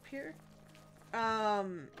 She's up here?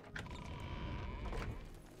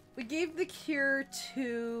 We gave the cure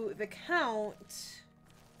to the Count.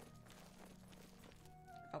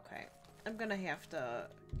 Okay, I'm gonna have to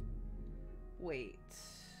wait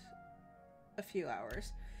a few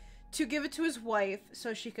hours to give it to his wife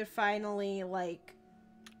so she could finally, like,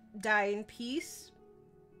 die in peace.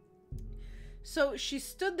 So she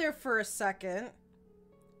stood there for a second,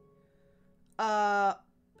 and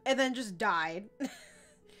then just died.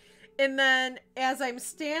 And then, as I'm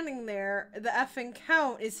standing there, the effing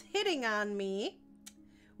Count is hitting on me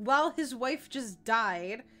while his wife just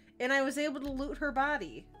died, and I was able to loot her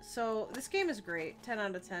body. So, this game is great. 10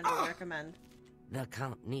 out of 10 would recommend. The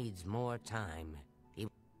Count needs more time.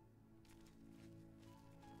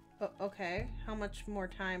 Okay, how much more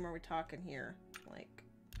time are we talking here? Like...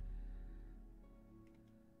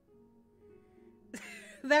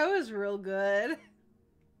 That was real good.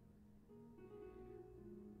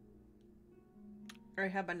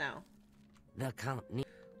 Alright, how about now? The Count needs...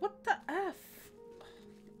 What the F?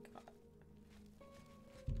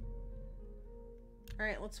 Oh,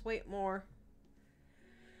 alright, let's wait more.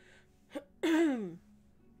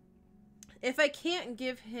 If I can't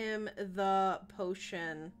give him the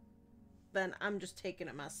potion, then I'm just taking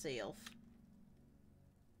it myself.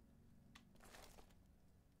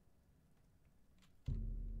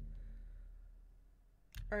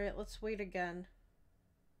 Alright, let's wait again.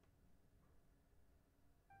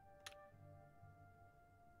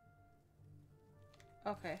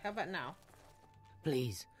 Okay, how about now?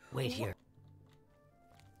 Please, wait here.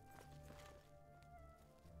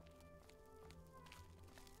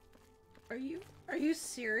 Are you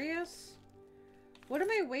serious? What am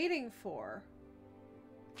I waiting for?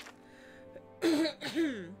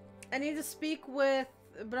 I need to speak with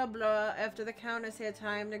blah blah after the Count has had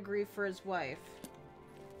time to grieve for his wife.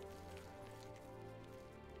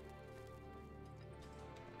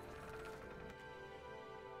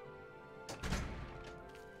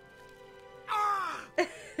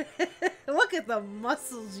 Look at the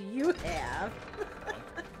muscles you have.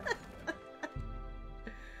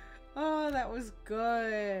 Oh, that was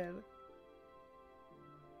good.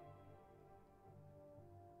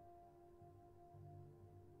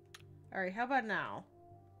 Alright, how about now?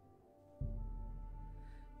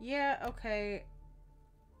 Yeah, okay.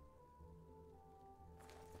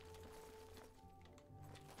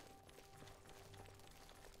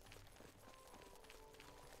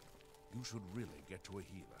 You should really get to a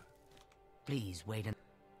healer. Please wait in...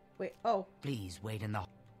 Wait, oh. Please wait in the...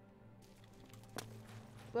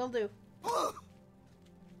 Will do.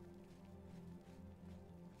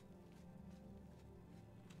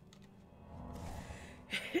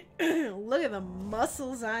 Look at the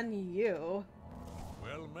muscles on you.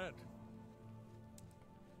 Well met.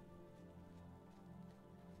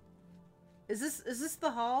 Is this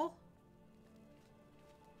the hall?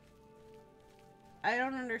 I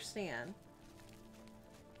don't understand.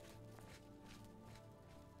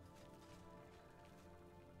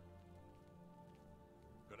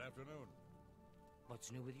 Good afternoon.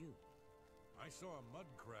 What's new with you? I saw a mud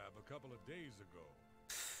crab a couple of days ago.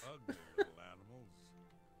 Ugly little animals.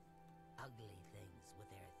 Ugly things with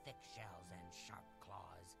their thick shells and sharp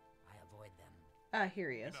claws. I avoid them. Ah,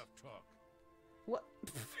 here he is. Enough talk. What?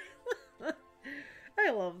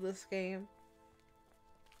 I love this game.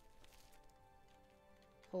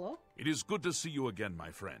 Hello? It is good to see you again,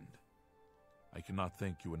 my friend. I cannot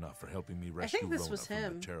thank you enough for helping me rescue this Rona was from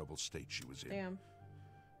him. the terrible state she was in. Damn.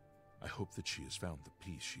 I hope that she has found the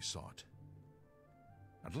peace she sought.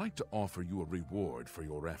 I'd like to offer you a reward for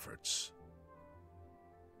your efforts.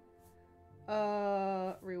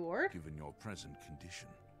 Reward? Given your present condition,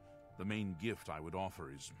 the main gift I would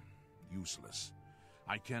offer is useless.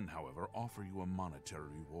 I can, however, offer you a monetary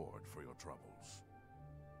reward for your troubles.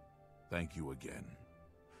 Thank you again.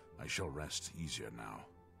 I shall rest easier now,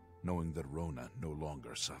 knowing that Rona no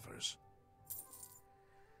longer suffers.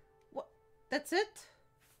 What? That's it?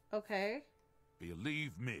 Okay.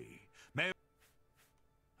 Believe me,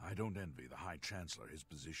 I don't envy the High Chancellor his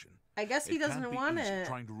position. I guess he doesn't want It can't be easy it.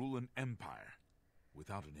 trying to rule an empire.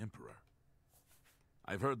 without an emperor.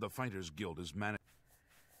 I've heard the Fighters Guild is managed.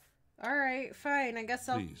 Alright, fine. I guess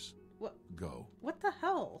I'll... Please, What? go. What the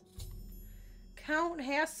hell? Count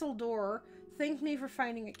Hasseldor thanked me for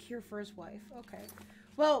finding a cure for his wife. Okay.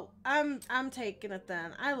 Well, I'm taking it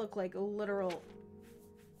then. I look like a literal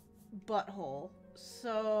butthole.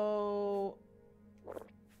 So...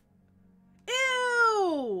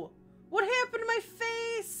 Ew! What happened to my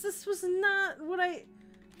face? This was not what I...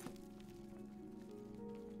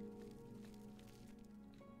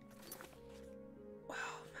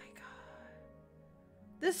 Oh my god.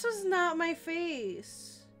 This was not my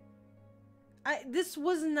face. This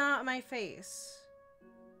was not my face.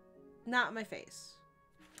 Not my face.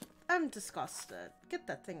 I'm disgusted. Get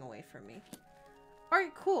that thing away from me.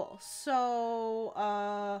 Alright, cool. So,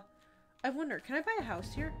 I wonder, can I buy a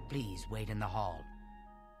house here? Please wait in the hall.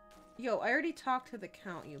 Yo, I already talked to the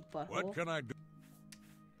count, you butthole. What can I do?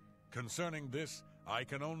 Concerning this, I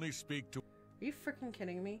can only speak to... Are you freaking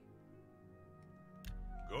kidding me?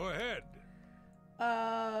 Go ahead.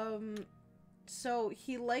 So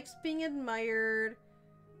he likes being admired.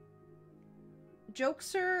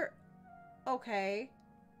 Jokes are okay.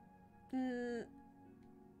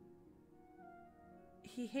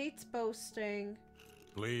 He hates boasting.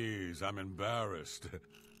 Please, I'm embarrassed.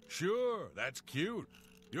 Sure, that's cute.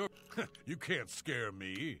 You can't scare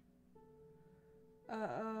me.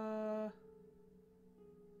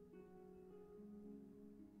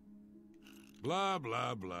 Blah,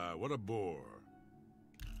 blah, blah. What a bore.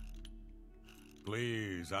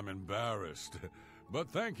 Please, I'm embarrassed. But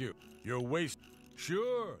thank you. You're waste.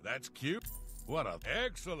 Sure, that's cute. What a...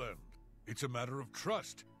 Excellent. It's a matter of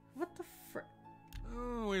trust. What the frick?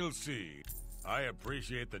 Oh, we'll see. I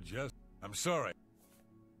appreciate the jest. I'm sorry.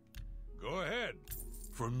 Go ahead.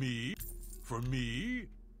 For me,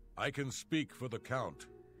 I can speak for the Count.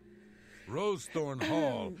 Rosethorn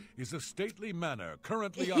Hall is a stately manor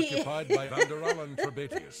currently occupied by Vanderalan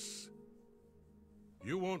Trebatius.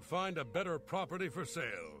 You won't find a better property for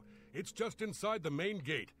sale. It's just inside the main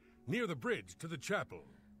gate, near the bridge to the chapel.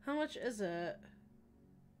 How much is it?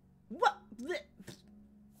 What?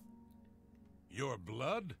 Your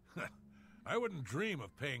blood? I wouldn't dream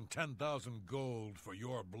of paying 10,000 gold for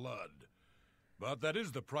your blood. But that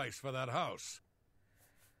is the price for that house.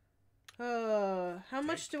 How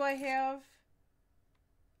much do I have?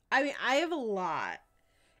 I mean, I have a lot.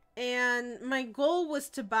 And my goal was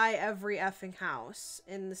to buy every effing house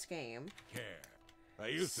in this game. Care. I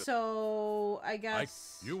used to... So, I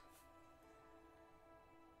guess...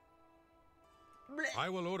 I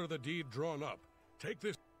will order the deed drawn up. Take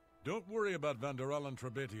this... Don't worry about Vanderalan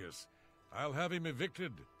Trebatius. I'll have him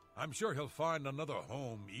evicted. I'm sure he'll find another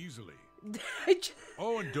home easily.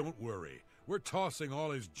 Oh, and don't worry. We're tossing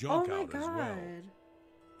all his junk out as well.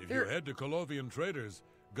 If you head to Colovian Traders,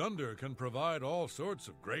 Gunder can provide all sorts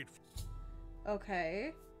of great...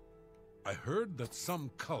 Okay. I heard that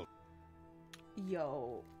some cult...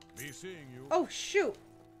 Yo. Be seeing you. Oh, shoot.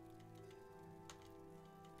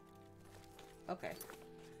 Okay.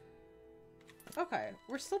 Okay,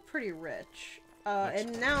 we're still pretty rich.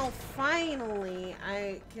 And now, finally,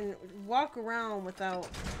 I can walk around without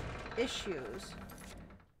issues.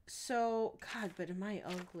 So, God, but am I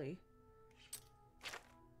ugly?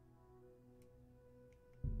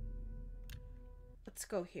 Let's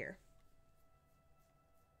go here.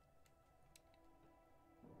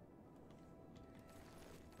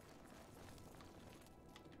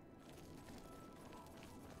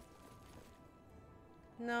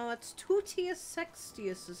 No, that's Tutius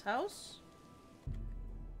Sextius's house.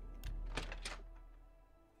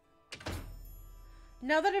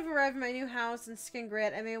 Now that I've arrived at my new house in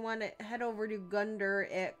Skingrad, I may want to head over to Gunder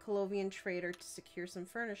at Colovian Trader to secure some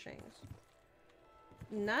furnishings.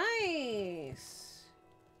 Nice!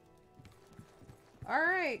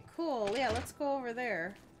 Alright, cool. Yeah, let's go over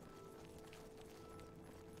there.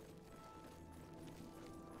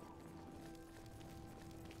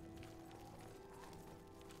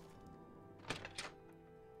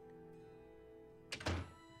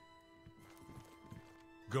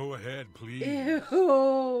 Go ahead, please.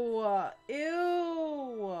 Ew!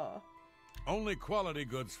 Ew! Only quality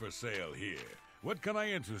goods for sale here. What can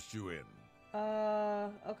I interest you in?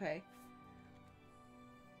 Okay.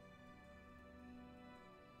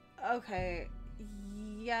 Okay.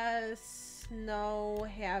 Yes, no,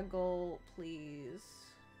 haggle, please.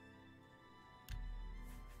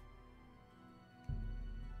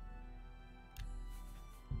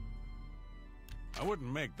 I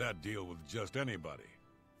wouldn't make that deal with just anybody.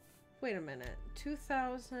 Wait a minute.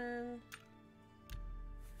 2,000.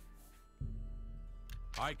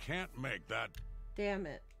 I can't make that. Damn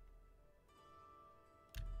it.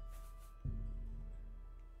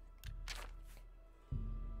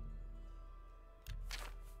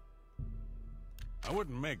 I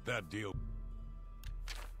wouldn't make that deal.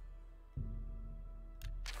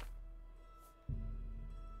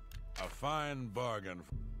 A fine bargain.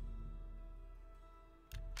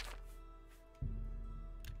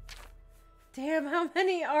 Damn, how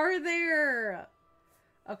many are there?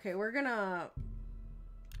 Okay, we're gonna...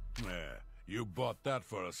 You bought that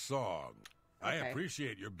for a song. I Okay.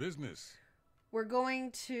 appreciate your business. We're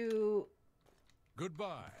going to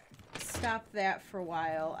Goodbye. stop that for a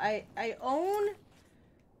while. I own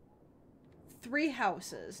 3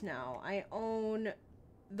 houses now. I own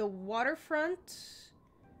the waterfront,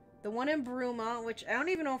 the one in Bruma, which I don't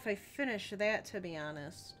even know if I finished that, to be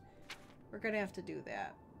honest. We're gonna have to do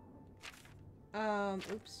that.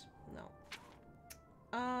 Oops. No.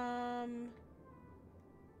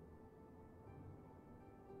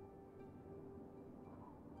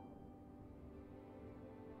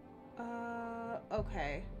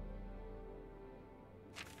 Okay.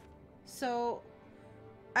 So,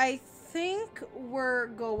 I think we're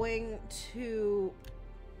going to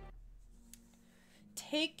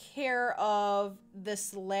take care of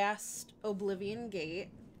this last Oblivion gate.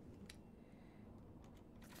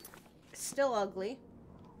 Still ugly.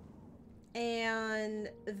 And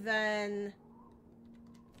then...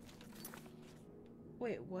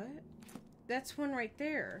 Wait, what? That's one right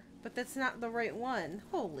there. But that's not the right one.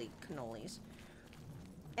 Holy cannolis.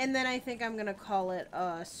 And then I think I'm gonna call it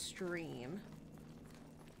a stream.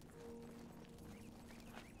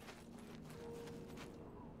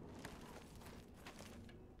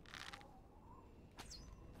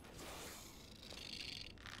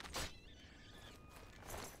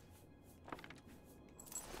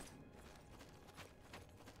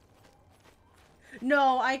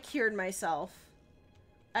 No, I cured myself.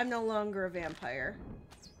 I'm no longer a vampire.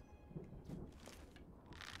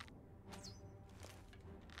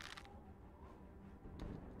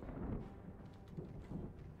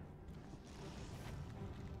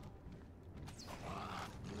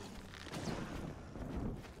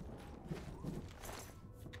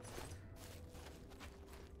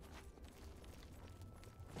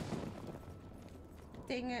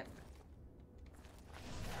 Dang it.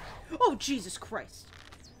 Oh, Jesus Christ.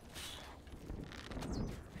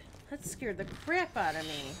 That scared the crap out of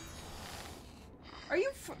me. Are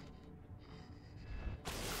you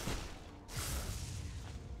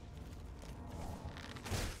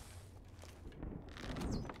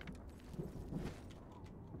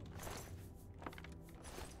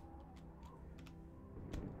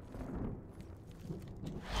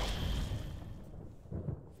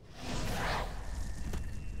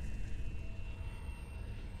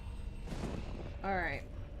Alright.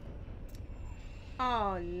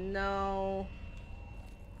 Oh, no.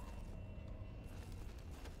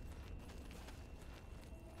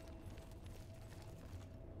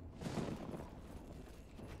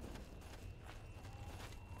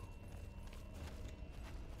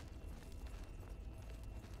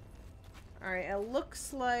 Alright, it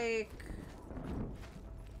looks like...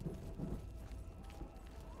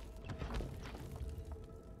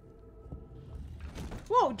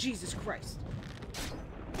 Whoa, Jesus Christ.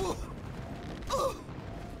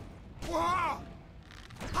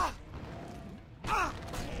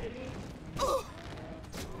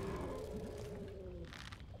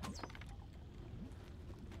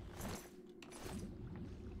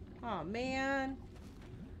 Oh, man.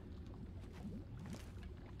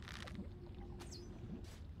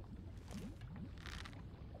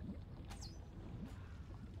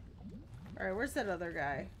 Alright, where's that other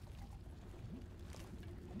guy?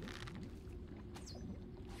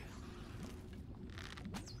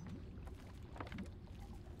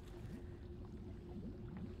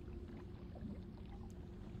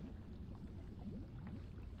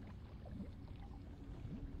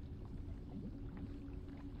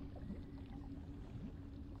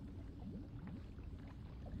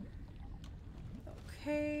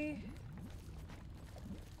 Okay.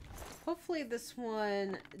 Hopefully this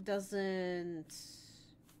one doesn't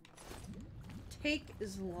take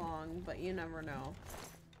as long, but you never know.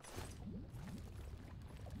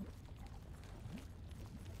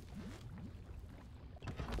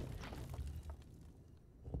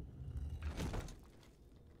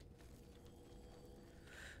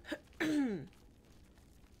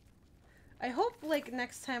 I hope, like,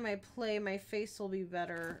 next time I play, my face will be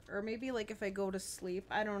better. Or maybe, like, if I go to sleep.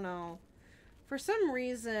 I don't know. For some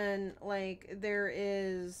reason, like, there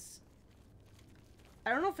is... I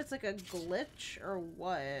don't know if it's, like, a glitch or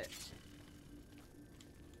what.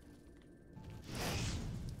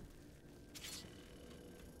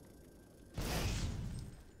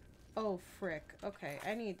 Oh, frick. Okay,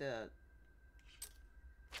 I need to...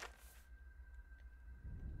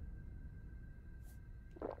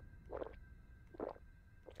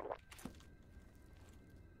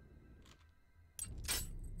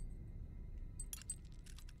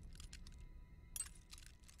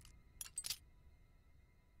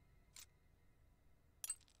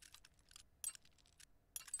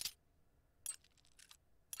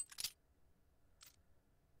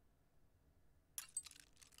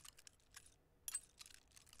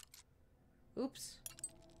 Oops.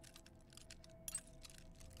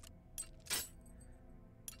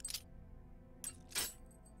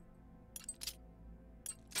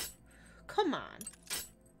 Come on.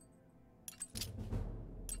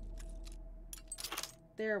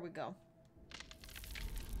 There we go.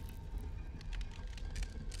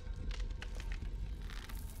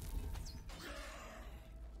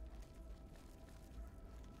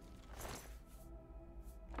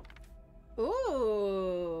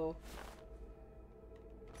 Ooh.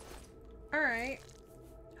 All right.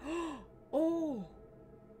 Oh.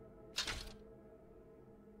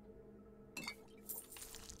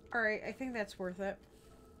 All right, I think that's worth it.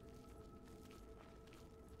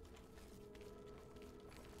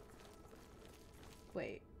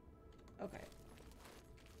 Wait. Okay.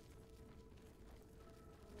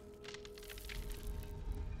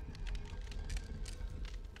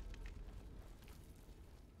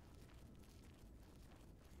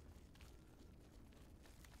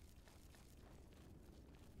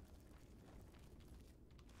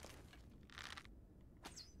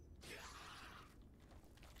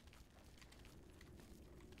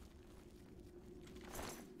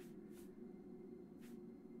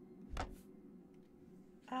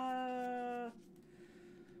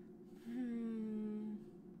 Hmm.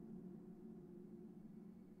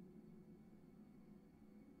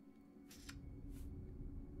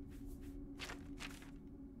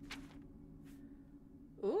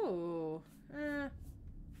 Ooh. I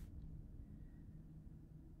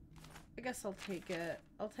guess I'll take it.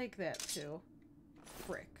 I'll take that too.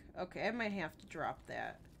 Frick. Okay, I might have to drop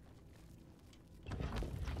that.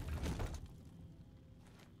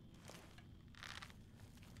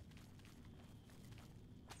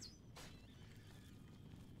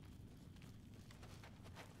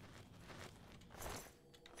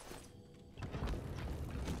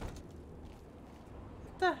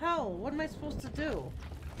 What the hell? What am I supposed to do?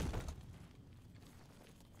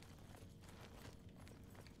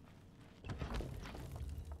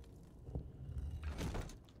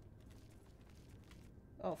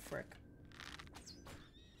 Oh, frick.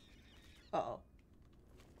 Uh-oh.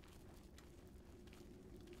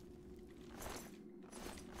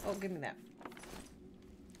 Oh, give me that.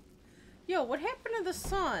 Yo, what happened to the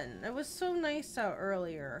sun? It was so nice out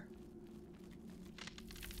earlier.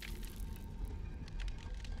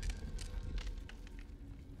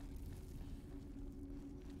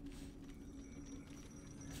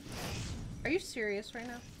 Are you serious right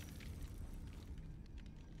now?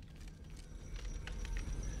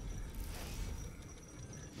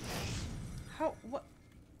 How? What?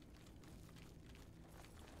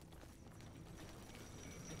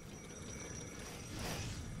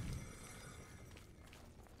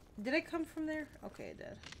 Did I come from there? Okay, I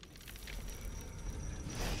did.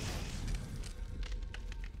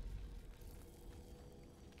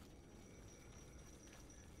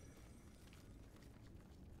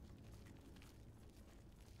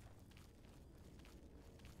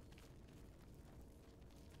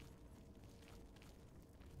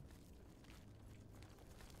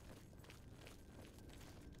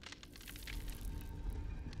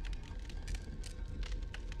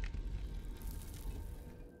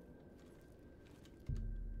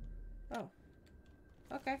 Oh.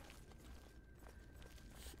 Okay.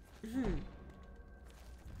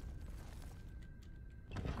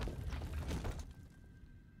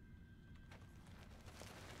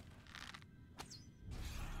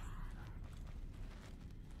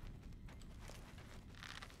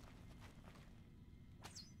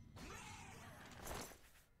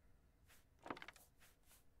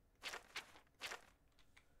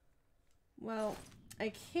 Well,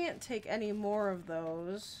 I can't take any more of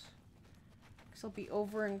those, because I'll be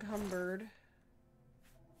over encumbered.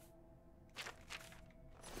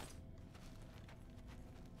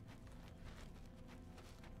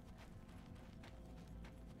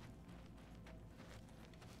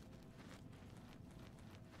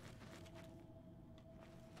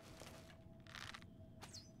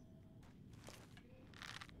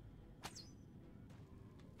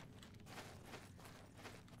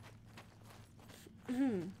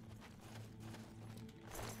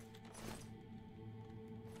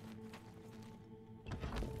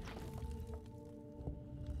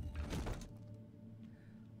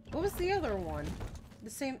 What was the other one? The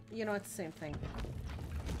same, you know, it's the same thing.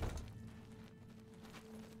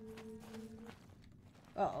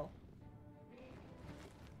 Uh-oh.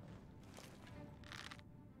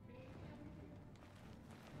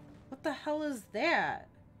 What the hell is that?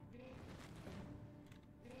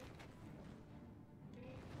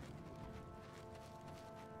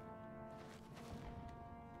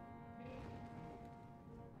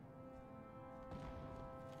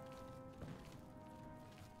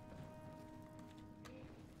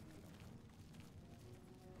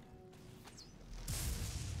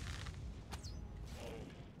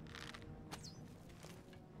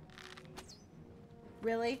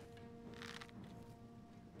 Really?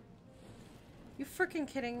 You freaking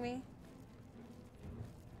kidding me?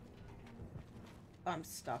 Oh, I'm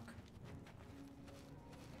stuck.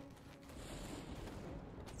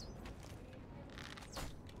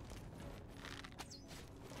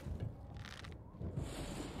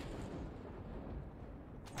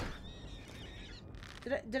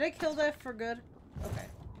 Did I kill that for good? Okay.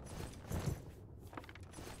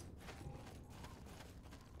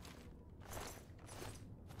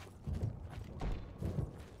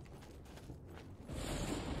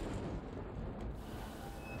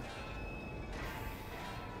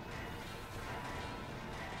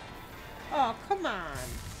 Oh, come on.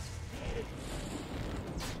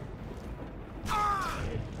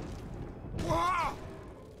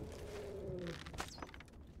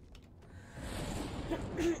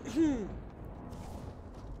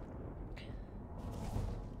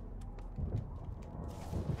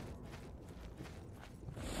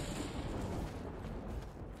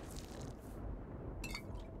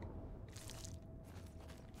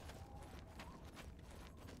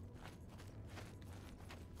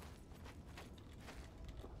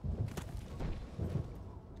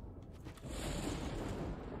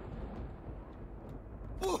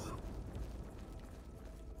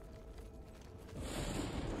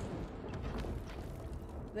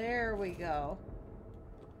 There we go.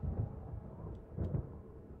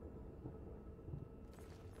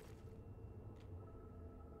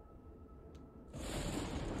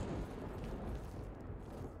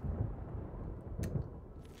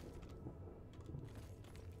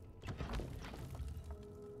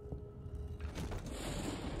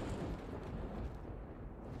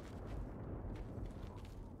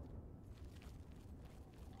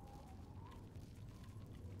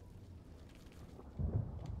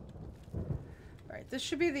 Alright, this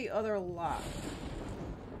should be the other lock.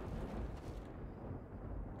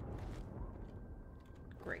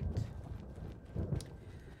 Great.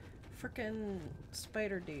 Frickin'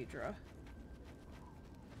 Spider Daedra.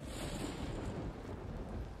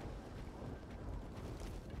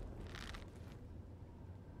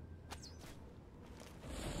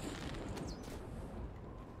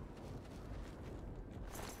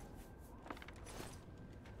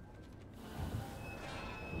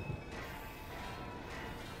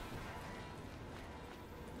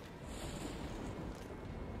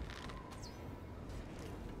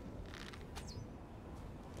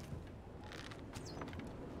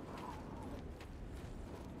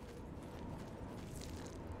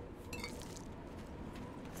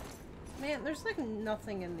 Man, there's like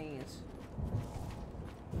nothing in these.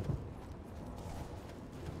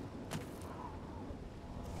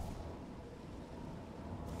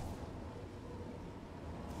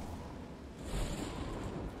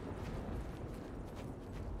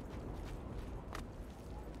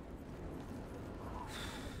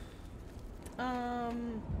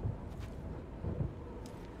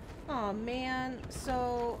 Oh man,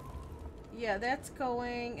 so yeah, that's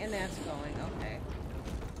going and that's going, okay.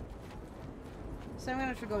 So I'm gonna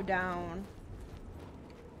have to go down.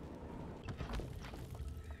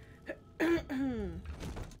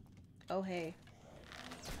 Oh, hey.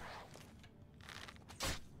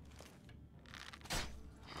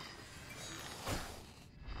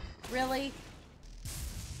 Really?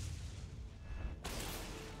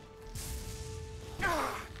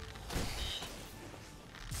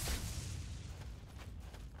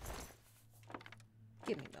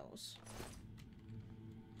 Give me those.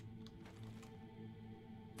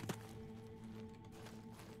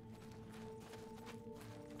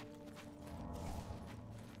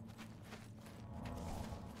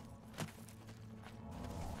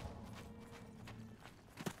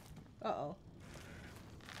 Uh-oh.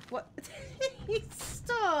 What? He's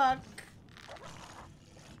stuck!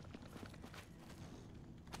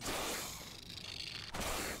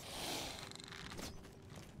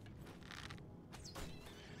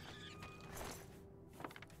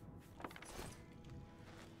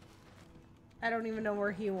 I don't even know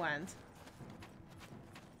where he went.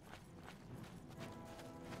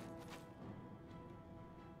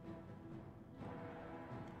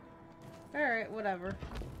 Alright, whatever.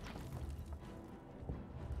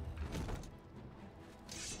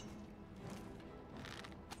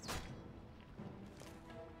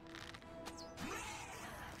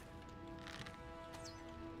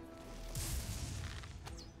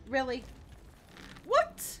 Really?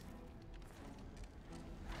 What?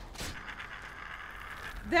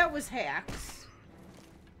 That was hacks.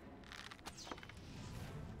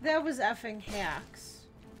 That was effing hacks.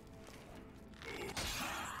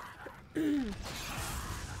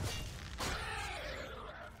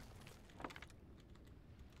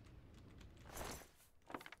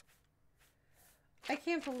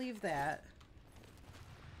 can't believe that.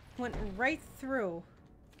 Went right through.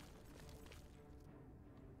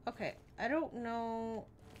 Okay, I don't know.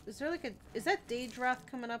 Is there like a... Is that Daedroth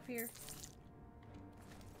coming up here?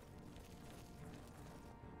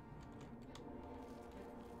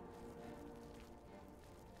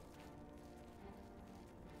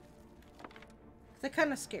 That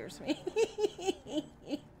kind of scares me.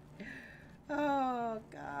 Oh,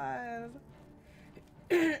 God.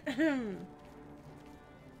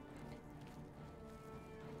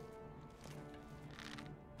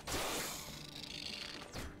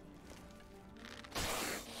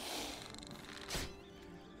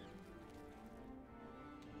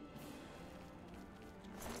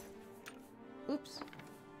 Oops.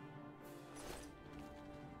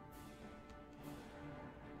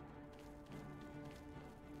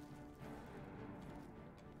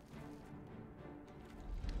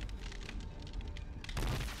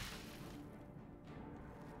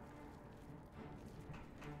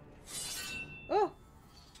 Oh.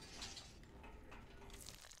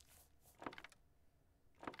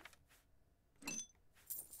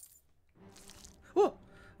 Whoa.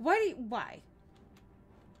 Why?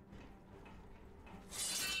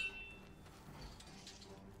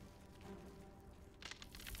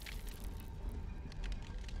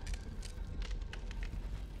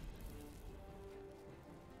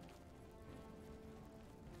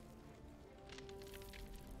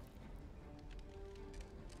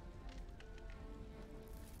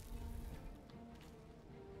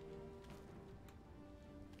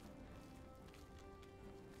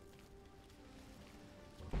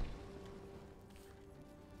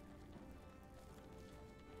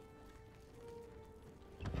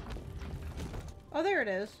 Oh, there it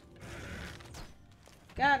is.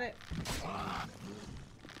 Got it.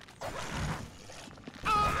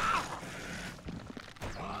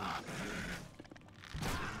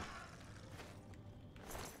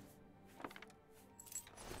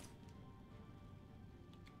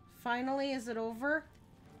 Finally, is it over?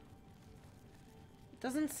 It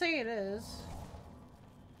doesn't say it is.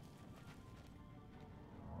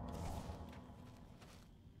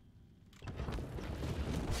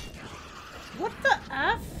 What the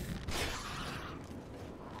F?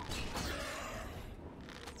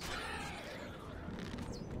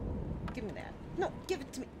 Give me that. No, give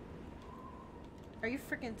it to me. Are you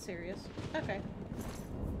freaking serious? Okay.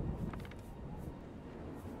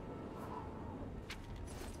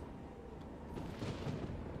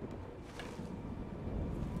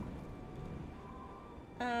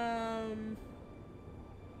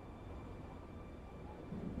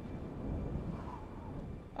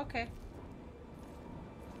 Okay.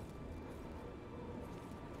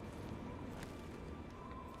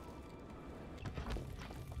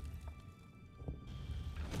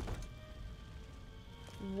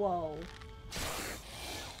 Whoa.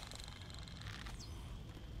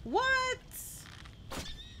 What?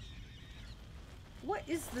 What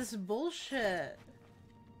is this bullshit?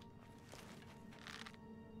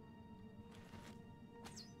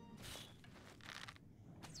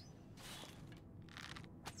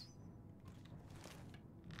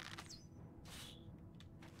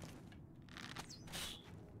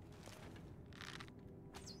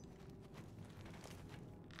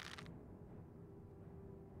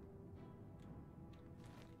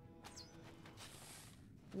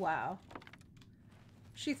 Wow.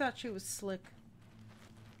 She thought she was slick.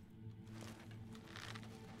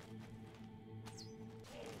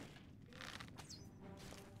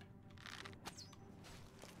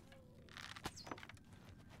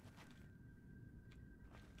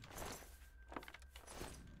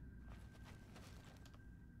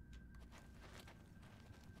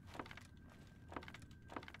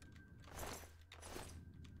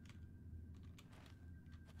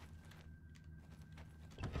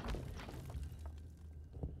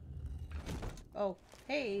 Oh,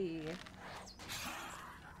 hey.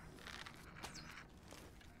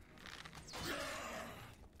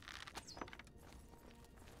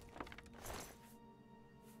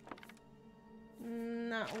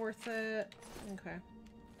 Not worth it. Okay.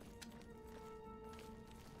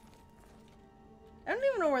 I don't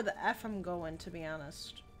even know where the F I'm going, to be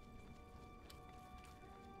honest.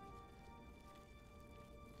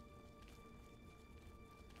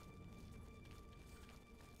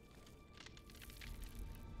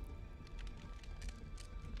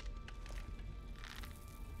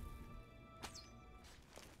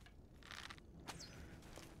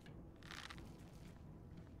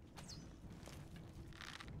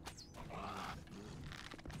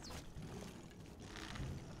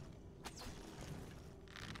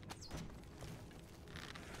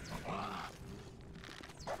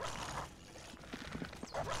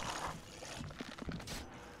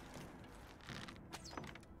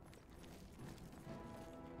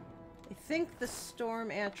 think the Storm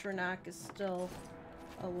Atronach is still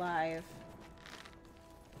alive.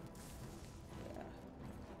 Yeah.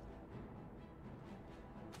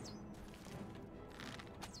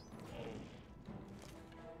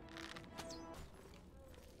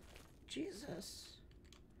 Jesus.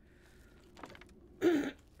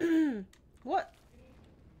 What?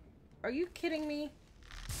 Are you kidding me?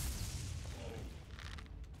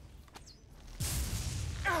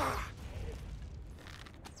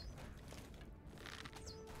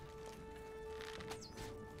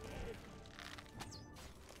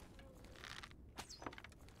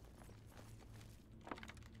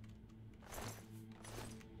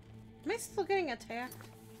 Am I still getting attacked?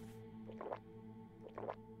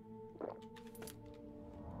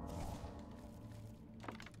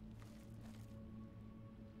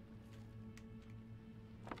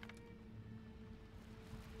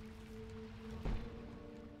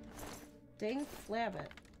 Dang flabbit.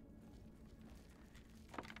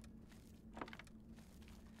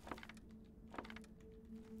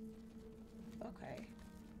 Okay.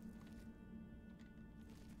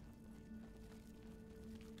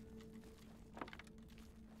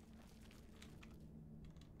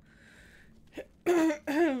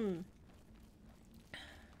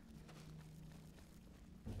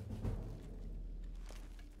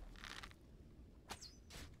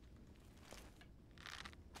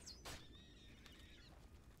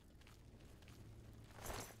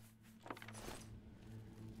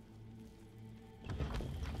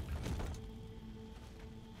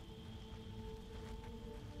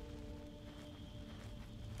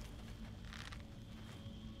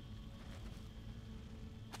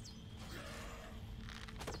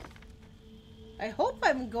 I hope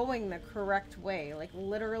I'm going the correct way. Like,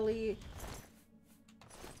 literally,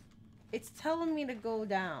 it's telling me to go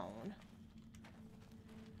down.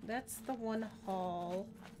 That's the one hall.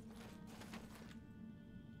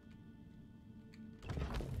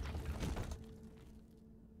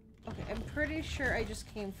 Okay, I'm pretty sure I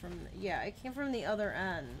just came from... Yeah, I came from the other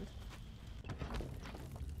end.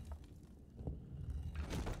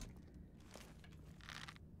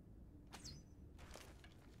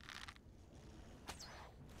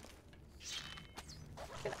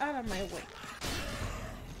 Get out of my way.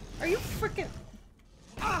 Are you freaking...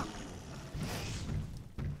 Ah!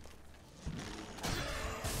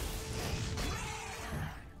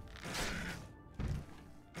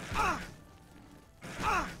 Ah!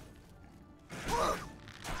 Ah!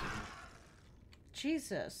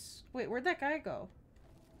 Jesus. Wait, where'd that guy go?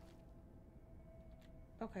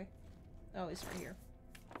 Okay. Oh, he's right here.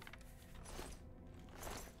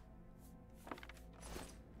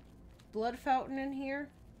 Blood fountain in here?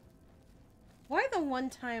 Why the one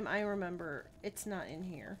time I remember it's not in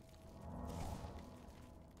here?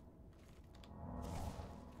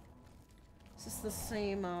 Is this the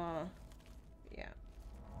same, yeah.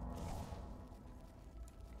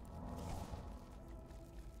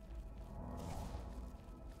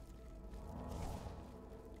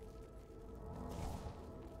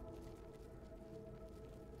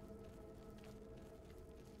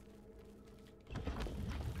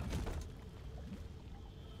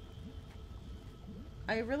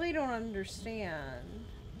 I really don't understand.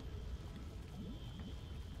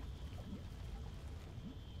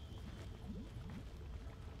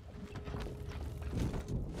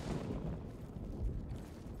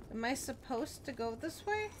 Am I supposed to go this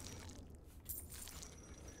way?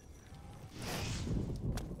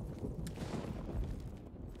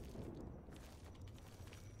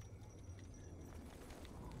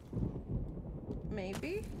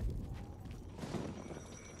 Maybe?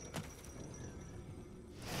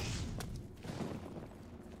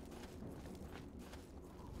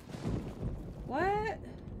 What?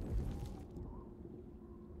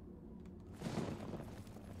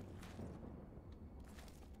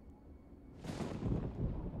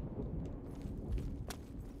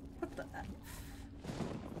 What the F?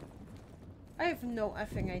 I have no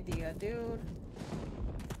effing idea, dude.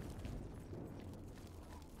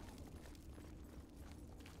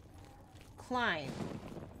 Climb.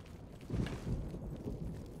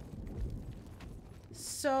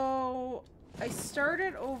 So... I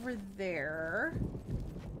started over there.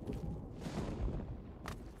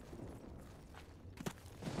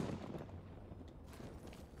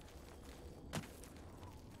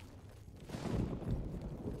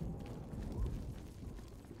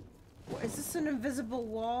 What, is this an invisible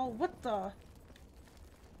wall? What the?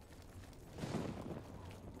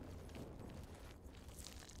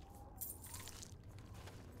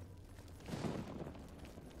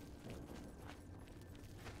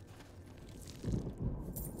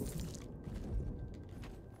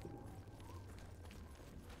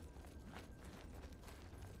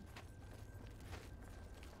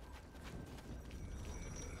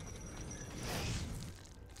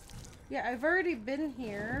 Yeah, I've already been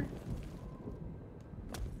here.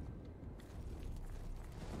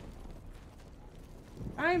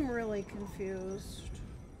 I'm really confused.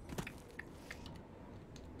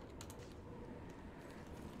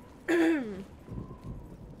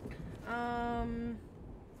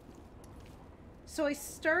 So I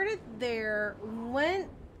started there, went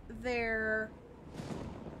there.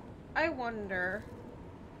 I wonder.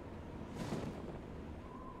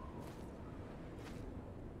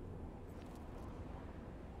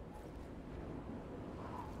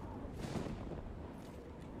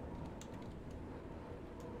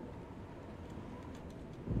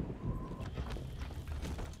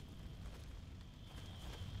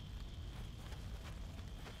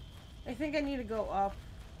 I think I need to go up.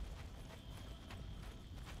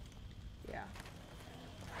 Yeah.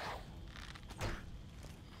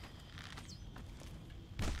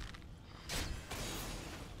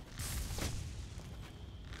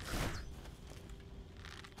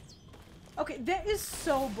 Okay, that is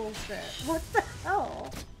so bullshit. What the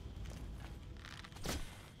hell?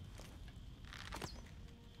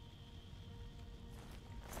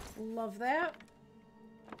 Love that.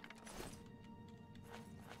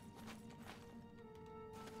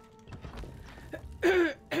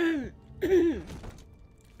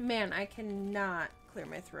 Man, I cannot clear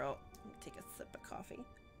my throat. Take a sip of coffee.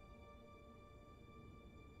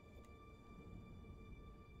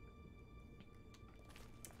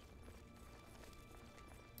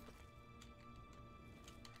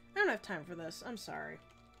 I don't have time for this. I'm sorry.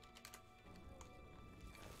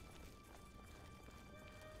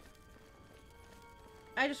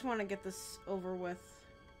 I just want to get this over with.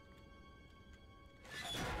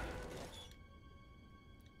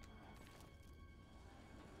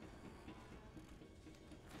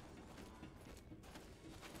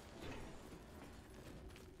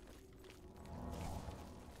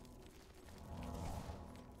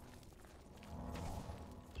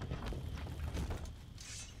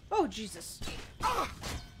 Oh, Jesus.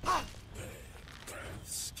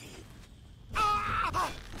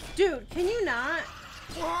 Dude, can you not?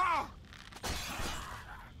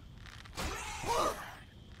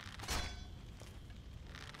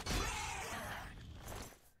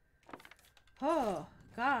 Oh,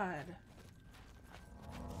 God.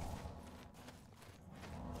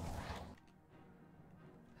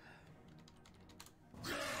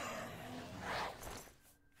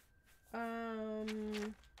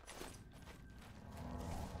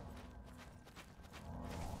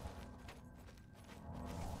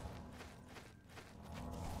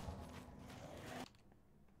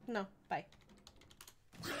 No, bye.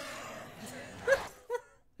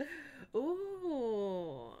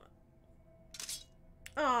 Ooh.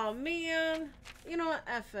 Oh, man. You know what?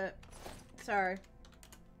 F it. Sorry.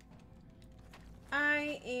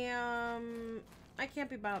 I can't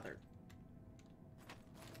be bothered.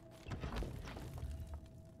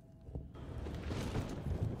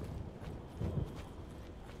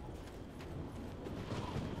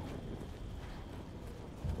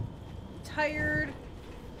 Tired.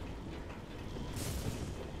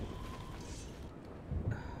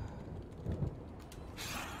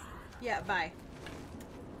 Yeah, bye.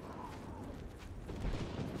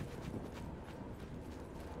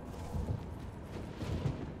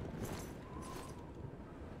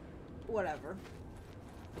 Whatever.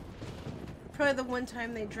 Probably the one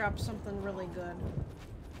time they dropped something really good.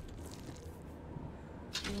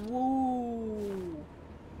 Woo.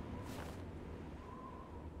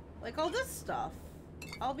 Like all this stuff.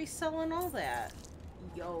 I'll be selling all that.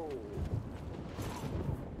 Yo.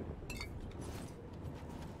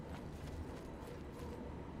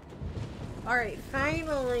 Alright,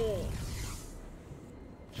 finally.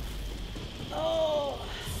 Oh.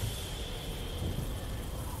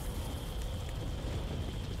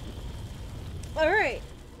 Alright.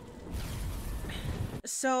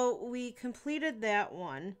 So we completed that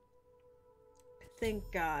one.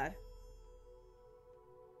 Thank God.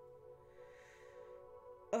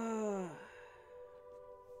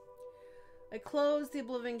 I closed the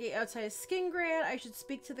Oblivion Gate outside of Skingrad. I should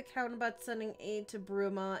speak to the Count about sending aid to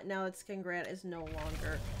Bruma now that Skingrad is no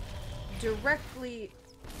longer directly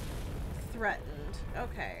threatened.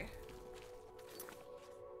 Okay.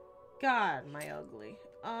 God, my ugly.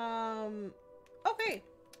 Okay.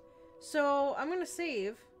 So, I'm gonna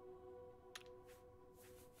save.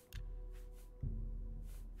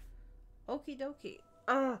 Okie dokie.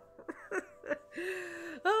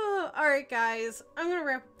 Oh, alright guys. I'm gonna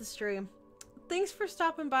wrap up the stream. Thanks for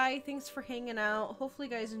stopping by. Thanks for hanging out. Hopefully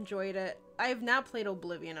you guys enjoyed it. I have not played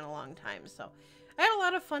Oblivion in a long time, so I had a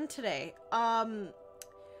lot of fun today.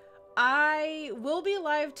 I will be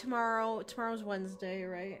live tomorrow. Tomorrow's Wednesday,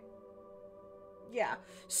 right? Yeah.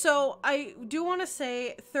 So I do want to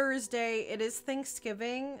say Thursday, it is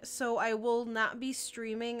Thanksgiving, so I will not be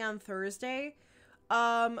streaming on Thursday.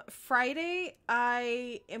 Friday,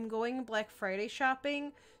 I am going Black Friday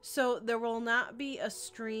shopping, so there will not be a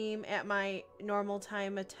stream at my normal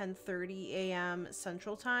time at 10:30 a.m.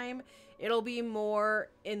 Central Time. It'll be more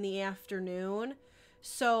in the afternoon.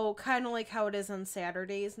 So kind of like how it is on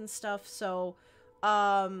Saturdays and stuff. So,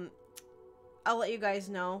 I'll let you guys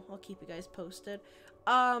know. I'll keep you guys posted.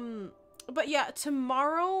 But yeah,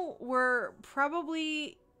 tomorrow we're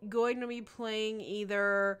probably going to be playing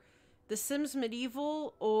either The Sims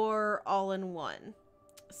Medieval or All-in-One.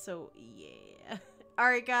 So yeah.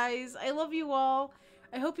 Alright guys, I love you all.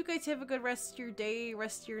 I hope you guys have a good rest of your day,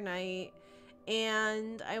 rest of your night.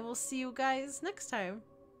 And I will see you guys next time.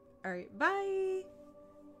 Alright, bye!